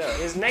wake Nate up?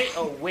 Is Nate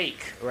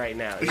awake right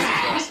now?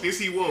 Is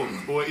he woke,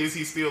 or is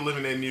he still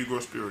living that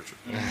Negro spiritual?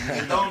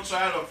 And don't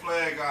try to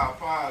flag our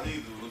pod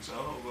either with your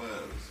whole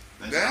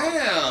ass.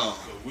 Damn. So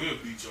we'll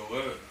beat your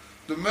ass.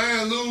 The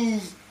man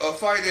lose a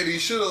fight that he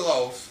should have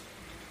lost.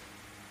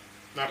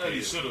 Not That for he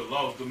you. should have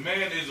lost. The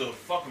man is a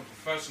fucking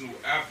professional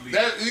athlete.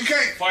 That you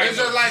can't. Fighting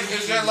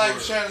It's just like a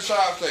Shannon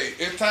Sharp say.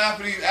 It's time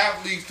for these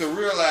athletes to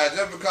realize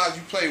just because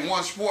you play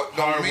one sport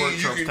don't Hard mean work you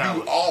trumps can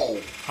talent. do all.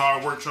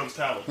 Hard work trumps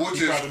talent. Which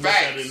he is probably looked at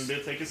facts. it and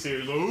didn't take it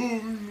serious. Like,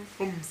 oh,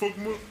 I'm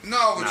fucking up.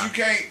 No, but Nah. you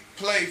can't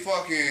play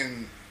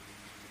fucking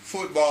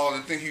football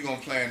and think you're gonna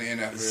play in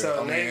the NFL.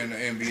 So I mean,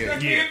 in the That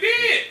NBA. nigga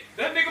did.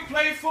 That nigga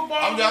played football.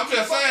 I'm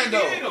just saying,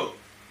 though.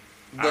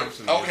 But,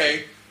 Absolutely.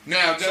 okay,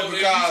 now just So if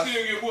because. you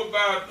still get whooped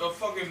by a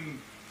fucking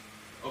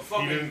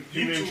He didn't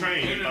YouTube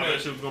train. He thought that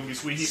internet. shit was gonna be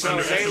sweet. He So Nate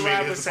underestimated his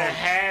Robinson opponent.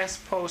 has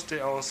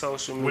posted on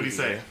social media. What'd he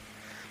say?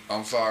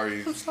 I'm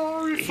sorry. I'm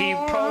sorry. He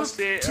Ford.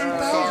 posted. I'm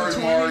sorry,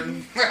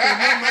 Martin.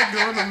 I'm not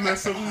gonna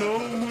mess up no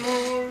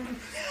more.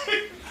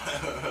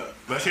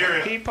 Let's hear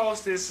it. He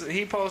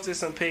posted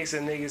some pics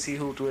of niggas he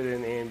hooped with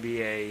in the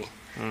NBA,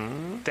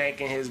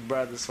 thanking his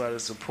brothers for the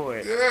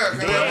support. Yeah,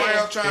 because everybody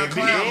else trying to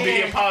clown Did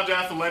he me.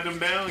 apologize for letting him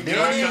down? Then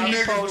None of you he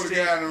niggas posted,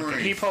 would've got in the ring.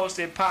 he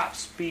posted Pop's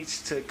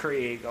speech to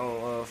Craig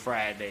on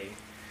Friday.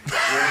 You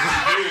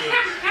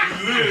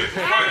live to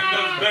fight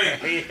another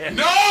day. Yeah.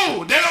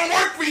 No, that don't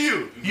work for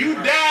you. You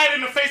died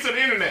in the face of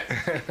the internet.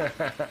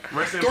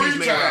 Rest in 3 peace,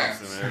 Nate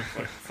times. Robinson,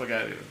 man. Fuck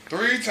out of here.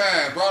 3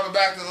 times, brought him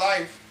back to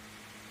life.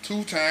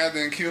 2 times,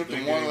 then killed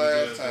him one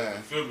last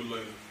time.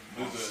 Defibrillator.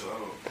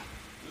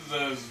 His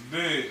ass is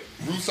dead.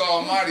 Bruce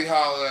Almighty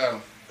hollered at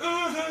him.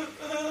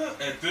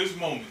 At this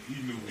moment,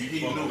 he knew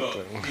he fucked knew.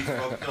 up. He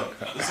fucked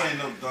up. This ain't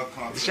no duck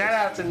contest. Shout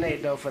out to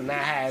Nate though for not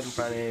hiding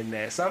from the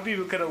internet. Some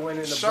people could have went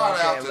in the Shout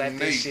bunker out and to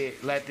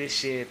let this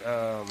shit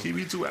He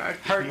be too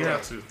active. hurt You them.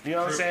 have to. You know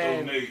what I'm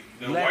saying? Nate.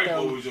 That Let white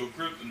them- boy was your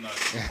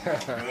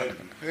kryptonite.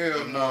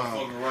 Hell no.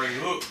 Fucking right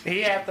hook.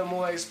 He had the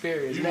more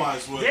experience. You Nate- might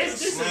as well this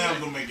just is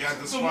slammed him and got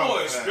the Some spot more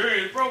back.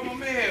 experience, bro. My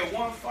man had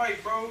one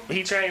fight, bro.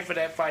 he trained for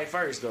that fight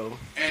first though.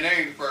 And that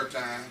ain't the first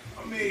time.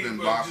 I He mean, been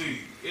bro, boxing. G,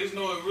 it's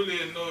really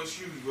no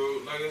excuse, bro.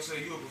 Like I said,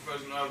 you a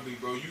professional athlete,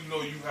 bro. You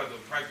know you have to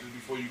practice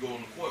before you go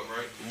on the court,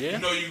 right? Yeah. You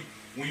know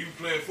when you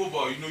playing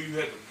football, you know you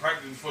had to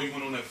practice before you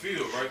went on that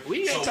field, right?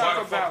 We can So why talk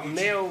the fuck about would you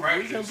male.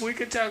 practice? We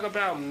could talk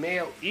about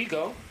male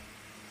ego.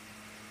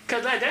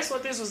 Cause like, that's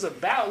what this was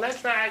about.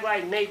 Let's not act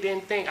like Nate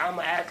didn't think I'm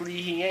an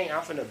athlete. He ain't.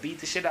 I'm finna beat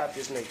the shit out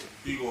this nigga.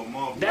 He gonna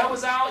motherfucker. That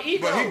was all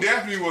ego. But he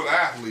definitely was an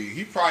athlete.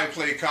 He probably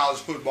played college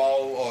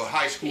football or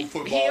high school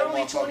football. He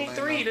only motherfucker,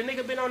 23. ain't The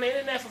nigga been on the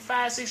internet for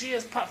 5-6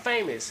 years,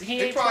 famous. He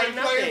He ain't probably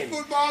played played nothing.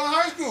 football in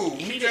high school.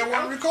 He just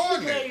wasn't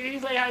recording it. He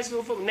played high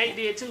school football. Nate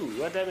did too.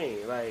 What that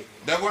mean? Like,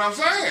 That's what I'm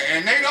saying.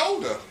 And Nate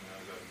older.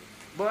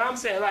 but I'm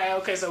saying like,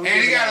 okay, so we And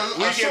he giving- got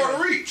we a shorter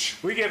giving- reach.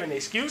 We giving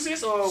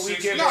excuses or we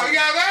Six- giving? No, he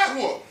got his ass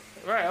whooped.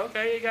 Right,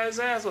 okay, he got his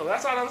ass whooped.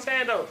 That's all I'm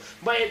saying though.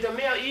 But if the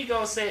male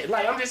ego said,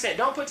 like, I'm just saying,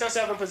 don't put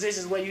yourself in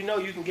positions where you know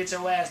you can get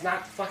your ass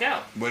knocked the fuck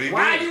out. But he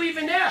Why did. are you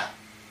even there?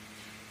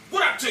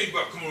 What I tell you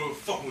about coming over and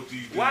fucking with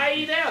these dudes? Why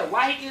he there?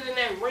 Why he get in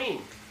that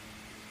ring?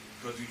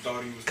 Because he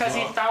thought he was Because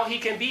he tough. thought he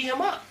can beat him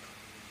up.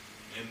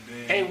 And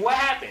then And what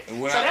happened?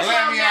 Well, so that's let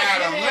why I'm me not at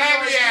giving him, him let no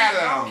me excuse. at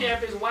I don't him. care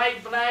if it's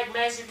white, black,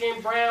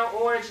 Mexican, brown,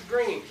 orange,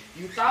 green.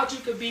 You thought you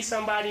could beat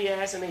somebody's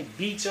ass and they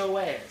beat your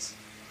ass.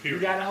 You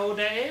Period. gotta hold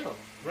that L.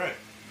 Right.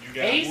 You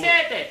got And he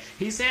said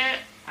that.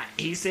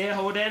 He said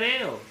hold that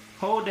L.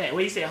 Hold that.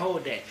 Well, he said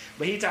hold that.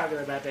 But he talking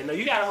about that. No,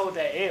 you gotta hold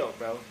that L,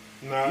 bro.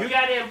 Nah. You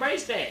gotta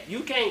embrace that.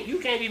 You can't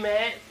be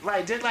mad.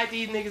 Like just like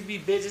these niggas be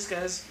bitches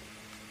cause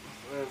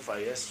fuck,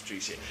 that's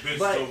street shit. bitch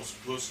But those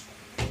pussy.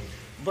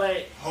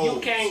 but Hoes.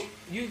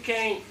 you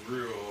can't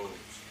Real hoes.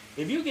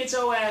 if you get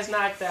your ass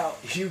knocked out,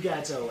 you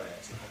got your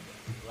ass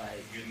knocked out.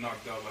 Like Get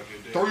knocked out like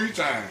your dad.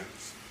 3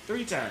 times.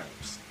 3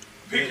 times.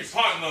 Pick your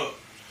partner up.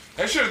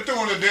 They should have threw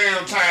in the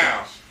damn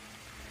towel.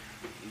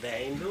 That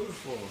ain't do it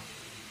for 'em.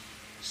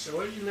 So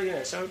what are you looking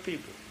at? Show the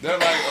people. They're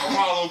like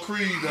Apollo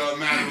Creed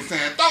man was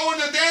saying, throw in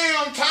the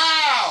damn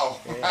towel.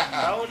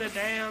 Yeah, throw the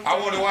damn. I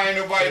wonder why ain't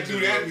nobody do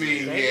that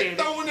mean They yet. did it.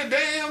 Throw in the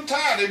damn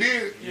towel. They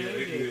did. Yeah,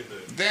 they did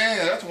that.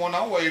 Damn, that's the one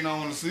I'm waiting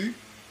on to see.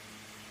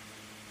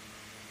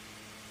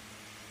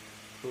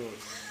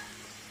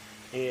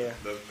 Yeah.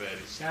 That's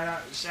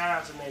fatty. Shout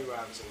out to Nate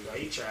Robinson though.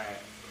 He tried.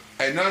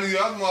 Hey, none of the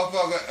other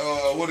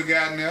motherfuckers would have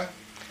gotten there.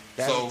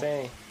 That's So- the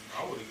thing.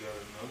 I would have got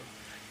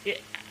another.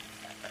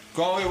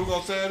 Go ahead, we're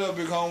gonna set it up,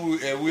 big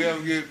homie. If we ever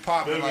get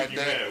popping That'll like make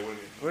you that. mad, wouldn't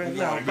it? We're We no,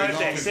 gonna fuck be that.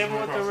 going Simple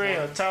with the across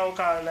real. the Tone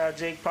calling out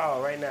Jake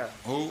Paul right now.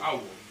 Who? I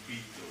will beat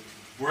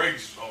the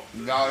brakes off.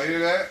 Y'all hear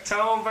that?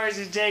 Tone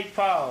versus Jake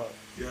Paul.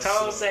 Yes,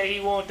 Tone sir. say he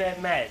want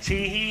that match.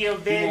 He He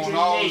avenging want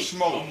all the Nate.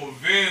 smoke. I'm gonna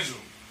avenge him.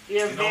 He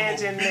And I'm gonna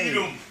avenging beat Nate.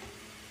 him.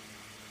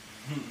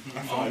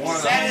 One of the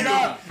Set it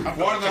up.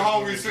 One of the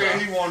homies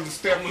said he wanted to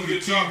step I'm through gonna the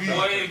get dropped. Boy,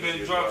 I TV. ain't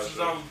been dropped since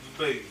I was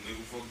the baby.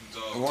 Nigga, fuck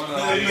you talking. One of the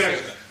homies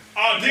said,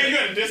 Oh, then you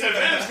at a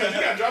disadvantage because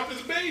you got dropped as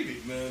a baby.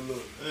 Man,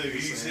 look. Hey,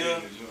 He's he's here.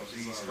 here.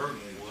 He's hurting,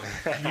 boy.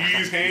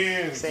 These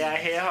hands. Say I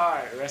hit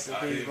hard. Rest in I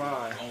peace, hit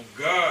Vaughn. On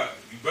God,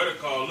 you better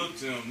call look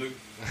to him, nigga.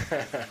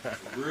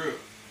 For real.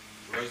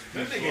 Rest in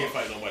That peace, nigga ain't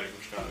Vaughn. fight nobody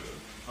from Chicago.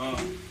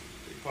 Huh?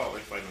 Paul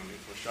ain't fighting nobody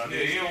from Chicago.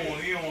 Yeah,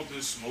 he don't want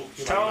this smoke.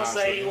 Tone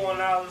say he want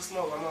all the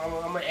smoke. I'm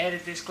gonna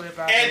edit this clip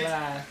out the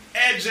live.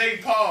 At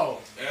Jake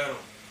Paul. Adam.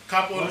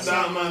 Couple of What's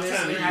up, down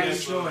listening? How you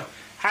doing?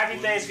 Happy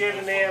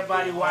Thanksgiving to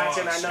everybody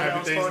watching. I know that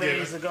was 4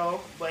 days ago,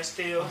 but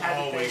still, happy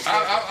Always.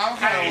 Thanksgiving. I'm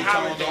Happy kind of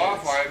I'll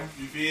holidays. fight him.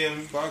 You feel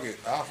me? Fuck it,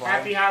 I'll fight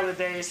Happy him.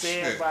 holidays to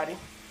Shit. everybody.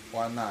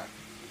 Why not?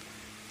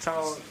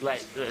 Tone,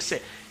 like,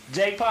 shit.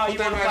 Jake Paul, you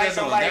What want to that fight man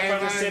somebody doing, from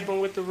the gang Sipping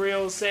with the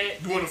Real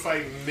set? You want to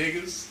fight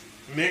niggas?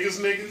 Niggas?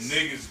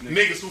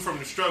 Niggas who from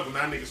the struggle,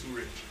 not niggas who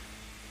rich.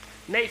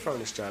 Nate from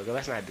the struggle.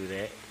 Let's not do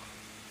that.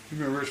 You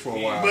been rich for a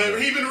while.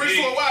 But he been rich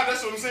for a while,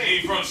 that's what I'm He saying.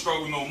 ain't from the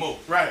struggle no more.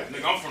 Right.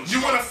 Nigga, I'm from the You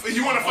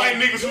struggle. wanna fight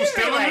niggas who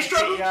still in the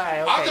struggle?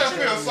 I just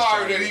feel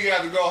sorry that he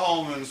got to go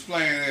home and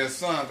explain to his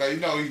son, cause you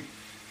know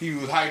he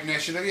was hyping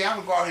that shit. Like, yeah, I'm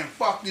gonna go out here and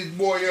fuck this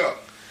boy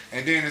up.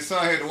 And then his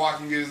son had to watch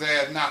him get his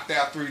ass knocked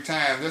out 3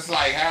 times. It's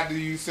like, how do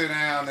you sit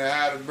down and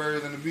how the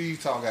birds and the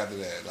bees talk after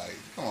that? Like,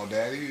 come on,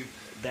 Daddy.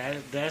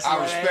 That's I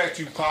why respect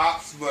you,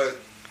 Pops, but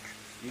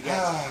you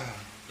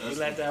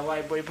let that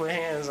white boy put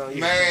hands on you.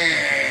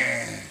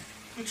 man,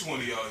 Which one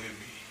of y'all hit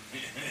me?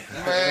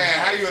 man,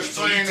 how you So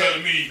explain you that?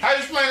 telling me How you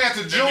explain that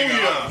to nigga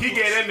Junior? He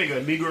gave that nigga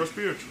a Negro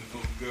spiritual.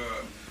 Oh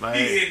God. Like,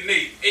 He hit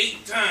Nate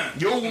 8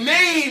 times. your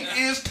name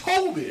is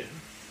Toby.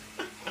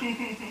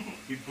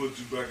 He put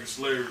you back in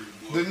slavery,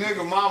 boy. The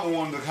nigga mama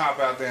wanted to hop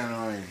out there in the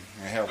ring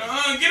and help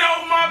him. Get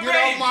off my Get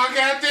baby. off my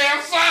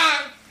goddamn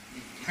son!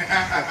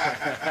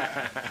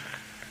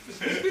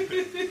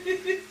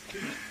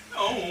 I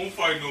don't want to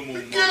fight no more.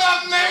 Get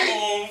up, I Nate!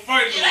 don't want to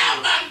fight Get no out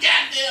more. my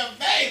goddamn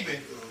baby.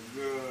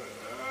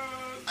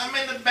 I'm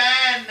in the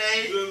band,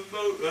 Nate.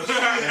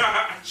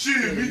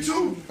 Shit, me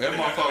too. That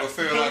motherfucker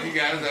feel like he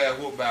got his ass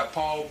whooped by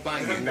Paul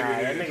Bunyan. Nah,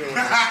 that nigga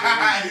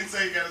was He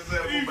say he got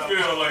himself He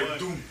feel like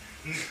doom.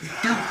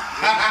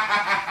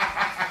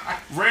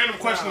 Random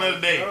question of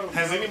the day.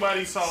 Has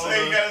anybody saw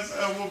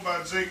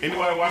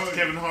anybody watch the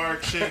Kevin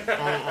Hart shit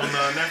on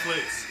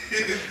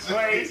Netflix?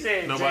 Boy, he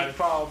said Nobody. Jake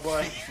Paul,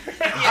 boy.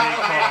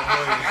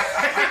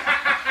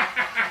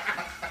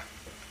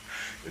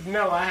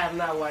 No, I have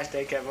not watched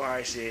that Kevin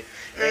Hart shit.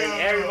 And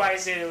everybody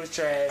said it was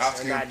trash, I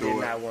and I skimmed did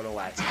through not want to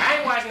watch it. I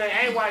ain't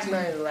watched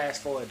none of the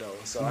last 4 though.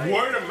 So I ain't-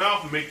 Word of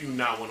mouth make you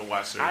not want to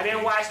watch certain I didn't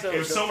things. watch the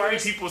If so many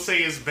first. people say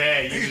it's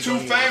bad, you He's just too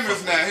don't even wanna famous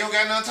fuck now. He don't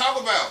got nothing to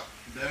talk about.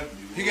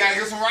 He gotta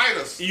get some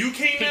writers. with it. You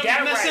can't He never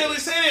got necessarily right.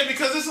 say that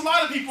because there's a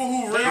lot of people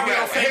who He real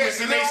got famous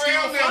and they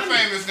still real damn funny.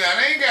 famous now.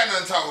 They ain't got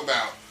nothing to talk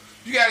about.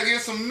 You gotta get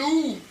some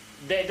new.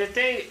 The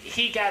thing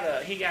he got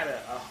a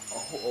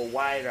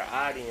wider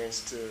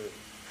audience to,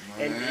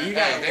 and you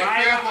got They a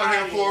wider fell for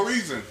him for a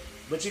audience, reason.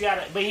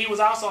 but he was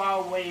also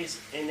always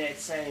in that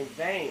same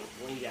vein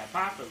when he got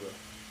popular.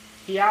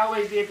 He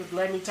always did the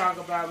 "let me talk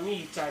about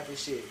me" type of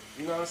shit.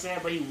 You know what I'm saying?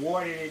 But he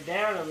watered it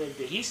down a little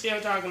bit. He's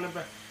still talking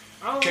about.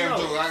 I don't Kevin,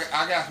 know.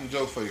 I got some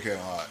jokes for you, Kevin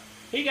Hart.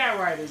 He got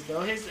writers though.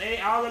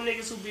 All them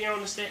niggas who be on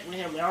the set with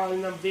him, and all of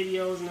them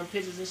videos and them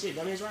pictures and shit.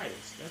 Them his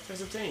writers.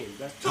 That's a team.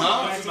 That's the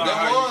Huh? Plastic Them Cup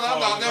boys, Boys. I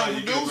thought them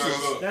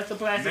producers. That's the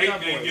Plastic Nate Cup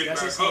didn't Boys. get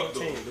That's his back whole up, though.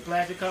 team. The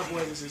Plastic Cup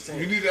Boys is his You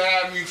team. need to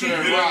have me to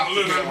Kevin Hart.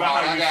 Listen,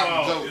 I got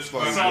some jokes It's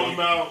for It's you. all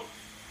about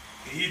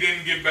He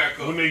didn't get back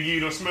up. when they give you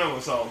the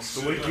smelling salts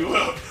to wake you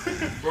up.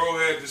 Bro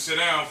had to sit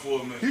down for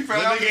a minute. He fell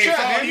That out the nigga ain't chair,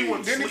 fall, didn't he he?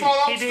 went to Didn't he sleep. fall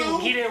off He the didn't. stool?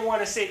 He didn't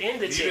want to sit in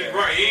the He chair. didn't,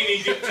 right, he ain't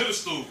even get to the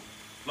stool.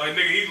 Like,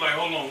 nigga, he's like,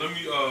 hold on, let me,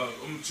 I'm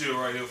gonna chill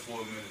right here for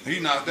a minute. He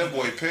knocked that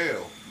boy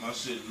pale. My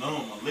shit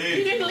numb, my He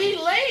legs. didn't. He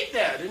laid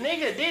there. The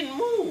nigga didn't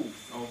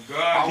move. Oh, I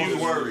God. was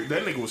worried.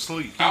 That nigga was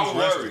asleep. He I was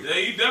was rested. worried.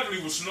 Yeah, he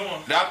definitely was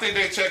snoring. I think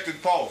they checked his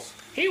pulse.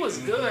 He was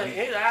good.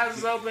 His eyes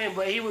was open,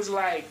 but he was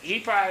like, he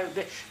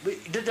probably.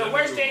 The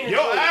worst thing to Your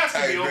do. eyes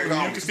can Hey, be open, big you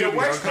homie. can The still be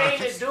worst thing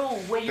unconscious. to do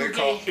when you They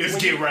call- get Is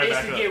when get you, right is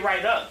back to up. get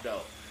right up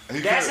though. He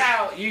That's could.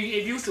 how you.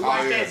 If you used to watch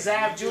Oh, yeah. that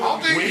Zab Judah. I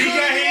don't think When he could've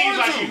got here, he's wanted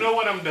like, to. you know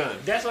what, I'm done.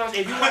 That's what I'm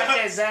saying. If you watch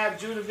that Zab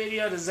Judah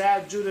video, the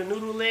Zab Judah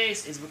noodle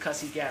legs, is because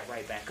he got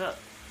right back up.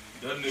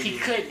 That nigga, He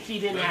couldn't. He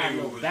didn't that have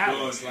nigga no was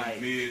balance. done in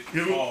Like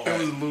mid-fall. It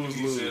was lose-lose.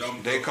 He said,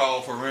 I'm They done.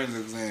 called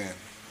forensics in.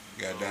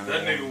 Goddamn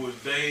That it. nigga was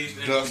dazed.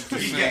 and Dust the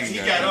confused. scene.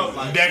 He got up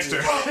like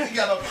Dexter. fuck. He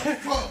got up like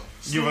fuck.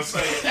 Give us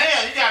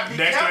Damn, you gotta be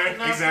Dexter, careful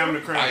now. examine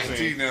the crime Ice-T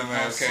scene. them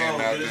ass came out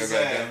there,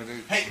 goddamn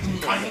it. Hey,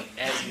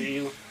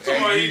 SVU.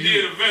 Somebody he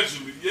did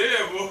eventually.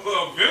 Yeah,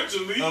 well,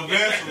 eventually.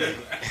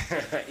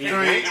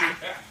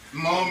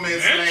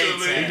 moments And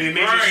Eventually. later. then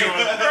they Right, just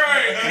showing,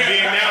 right. and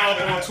then now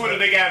up on Twitter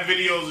they got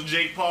videos of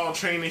Jake Paul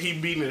training. He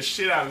beating the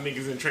shit out of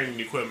niggas in training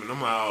equipment.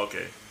 I'm like, oh,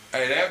 okay.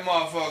 Hey, that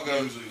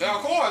motherfucker.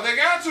 Of course, they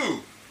got to.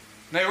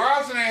 Nate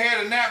Robinson ain't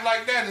had a nap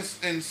like that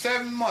in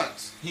 7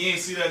 months. He ain't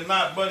see that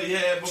knot Buddy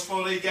had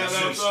before they got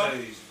That out shit there.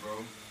 stays, bro.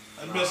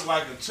 That bitch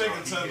like a chicken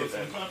he tender did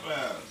from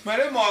Popeyes. Man,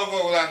 that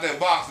motherfucker was out there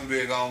boxing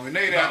big on me.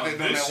 Nate out there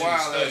doing this that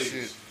wild ass stays.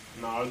 shit.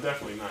 No, it's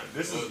definitely not.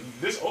 This is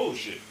this old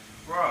shit.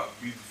 Bro,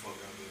 beat the fuck out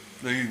of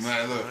Please,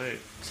 man, look. Right.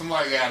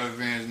 Somebody got to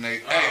avenge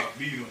Nate.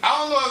 Beat Hey, him. I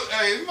don't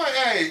know.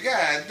 Hey,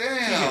 god damn,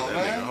 that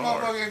man. nigga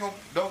hard. Motherfucker ain't gonna.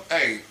 Don't.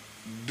 Hey,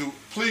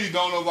 please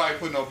don't nobody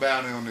put no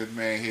bounty on this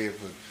man's head.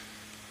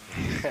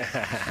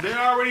 For, They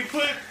already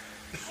put.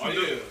 Oh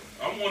yeah,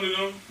 I'm one of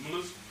them.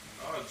 Melissa,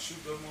 I'd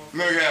shoot that motherfucker.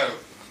 look at him.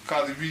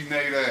 Cause he beat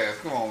Nate's ass.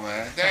 Come on,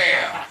 man.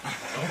 Damn.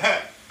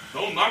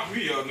 Don't knock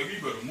me out, nigga.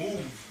 You better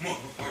move,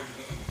 motherfucker.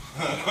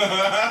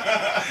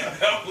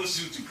 That will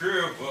shoot your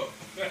crib up.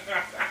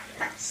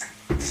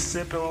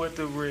 Sipping with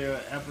the Real,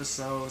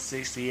 episode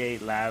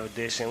 68, live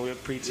edition. We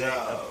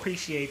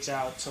appreciate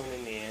y'all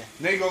tuning in.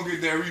 Nate gonna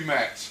get that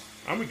rematch.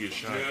 I'm gonna get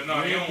shot. Yeah,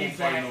 nah, he don't want to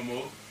fight no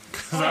more.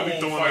 Cause I be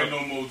throwing fight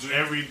up no more, Jay.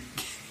 every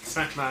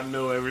time I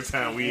know. Every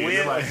time we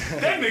We're- in, like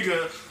that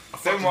nigga. That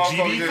Fucking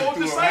motherfucker GD just for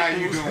threw up. How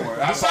you disciples. doing?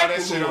 I saw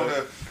that shit on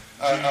the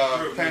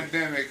Disciple.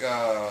 pandemic.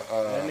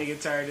 That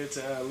nigga turned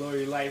into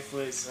Lori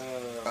Lightfoot's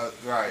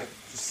Right.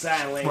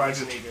 sign language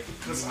Project.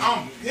 nigga. Cause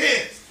I'm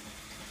pissed.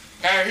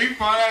 Hey, he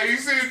funny. You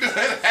see him do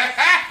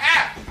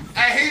that?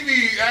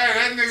 Hey,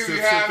 that nigga be Sip,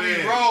 having sip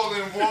me in.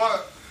 rolling, boy.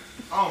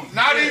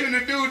 Not pissed. even the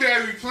dude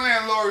that be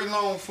playing Lori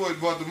Longfoot,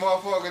 but the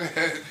motherfucker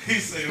that. He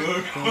say,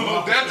 look.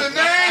 That's the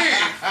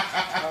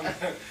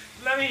name.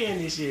 Let me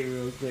end this shit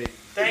real quick.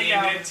 Thank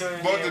y'all for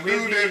tuning But in. the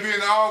We'll dude that be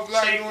in all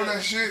black check doing the-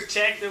 that shit.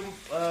 Check the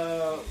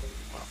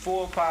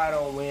full pod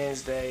on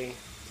Wednesday.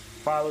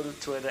 Follow the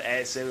Twitter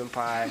at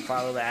SippinPod.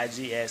 Follow the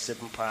IG at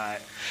SippinPod.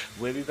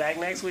 We'll be back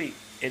next week.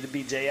 It'll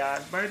be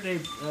JR's birthday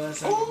Ooh,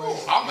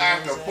 celebration. I'm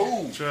after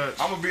food. Church.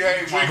 I'm gonna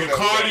behave drinking.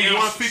 Bacardi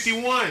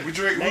 151. We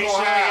drink. We Make gonna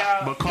sure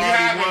have. y'all- We Bacardi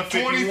having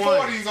 20 151.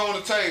 40s on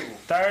the table.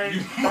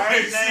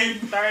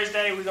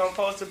 Thursday, we're gonna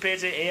post a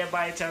picture.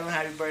 Everybody tell them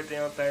happy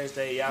birthday on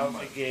Thursday. Y'all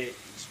forget.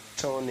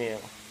 Tune in.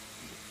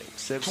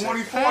 Sip,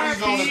 20 sip.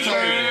 40s on the table.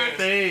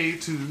 Birthday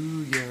to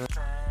ya.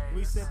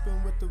 We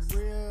sipping with the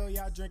real,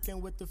 y'all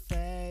drinking with the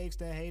fakes.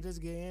 The haters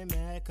getting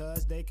mad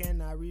cause they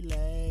cannot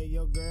relate.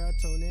 Your girl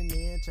tuning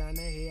in, trying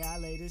to hear our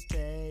latest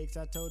takes.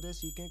 I told her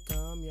she can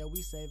come, yeah,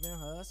 we saving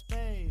her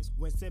space.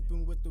 When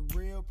sipping with the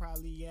real,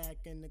 probably yak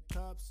in the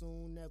cup.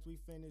 Soon as we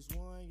finish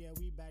one, yeah,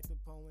 we back to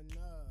pulling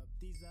up.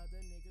 These other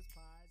niggas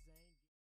pie.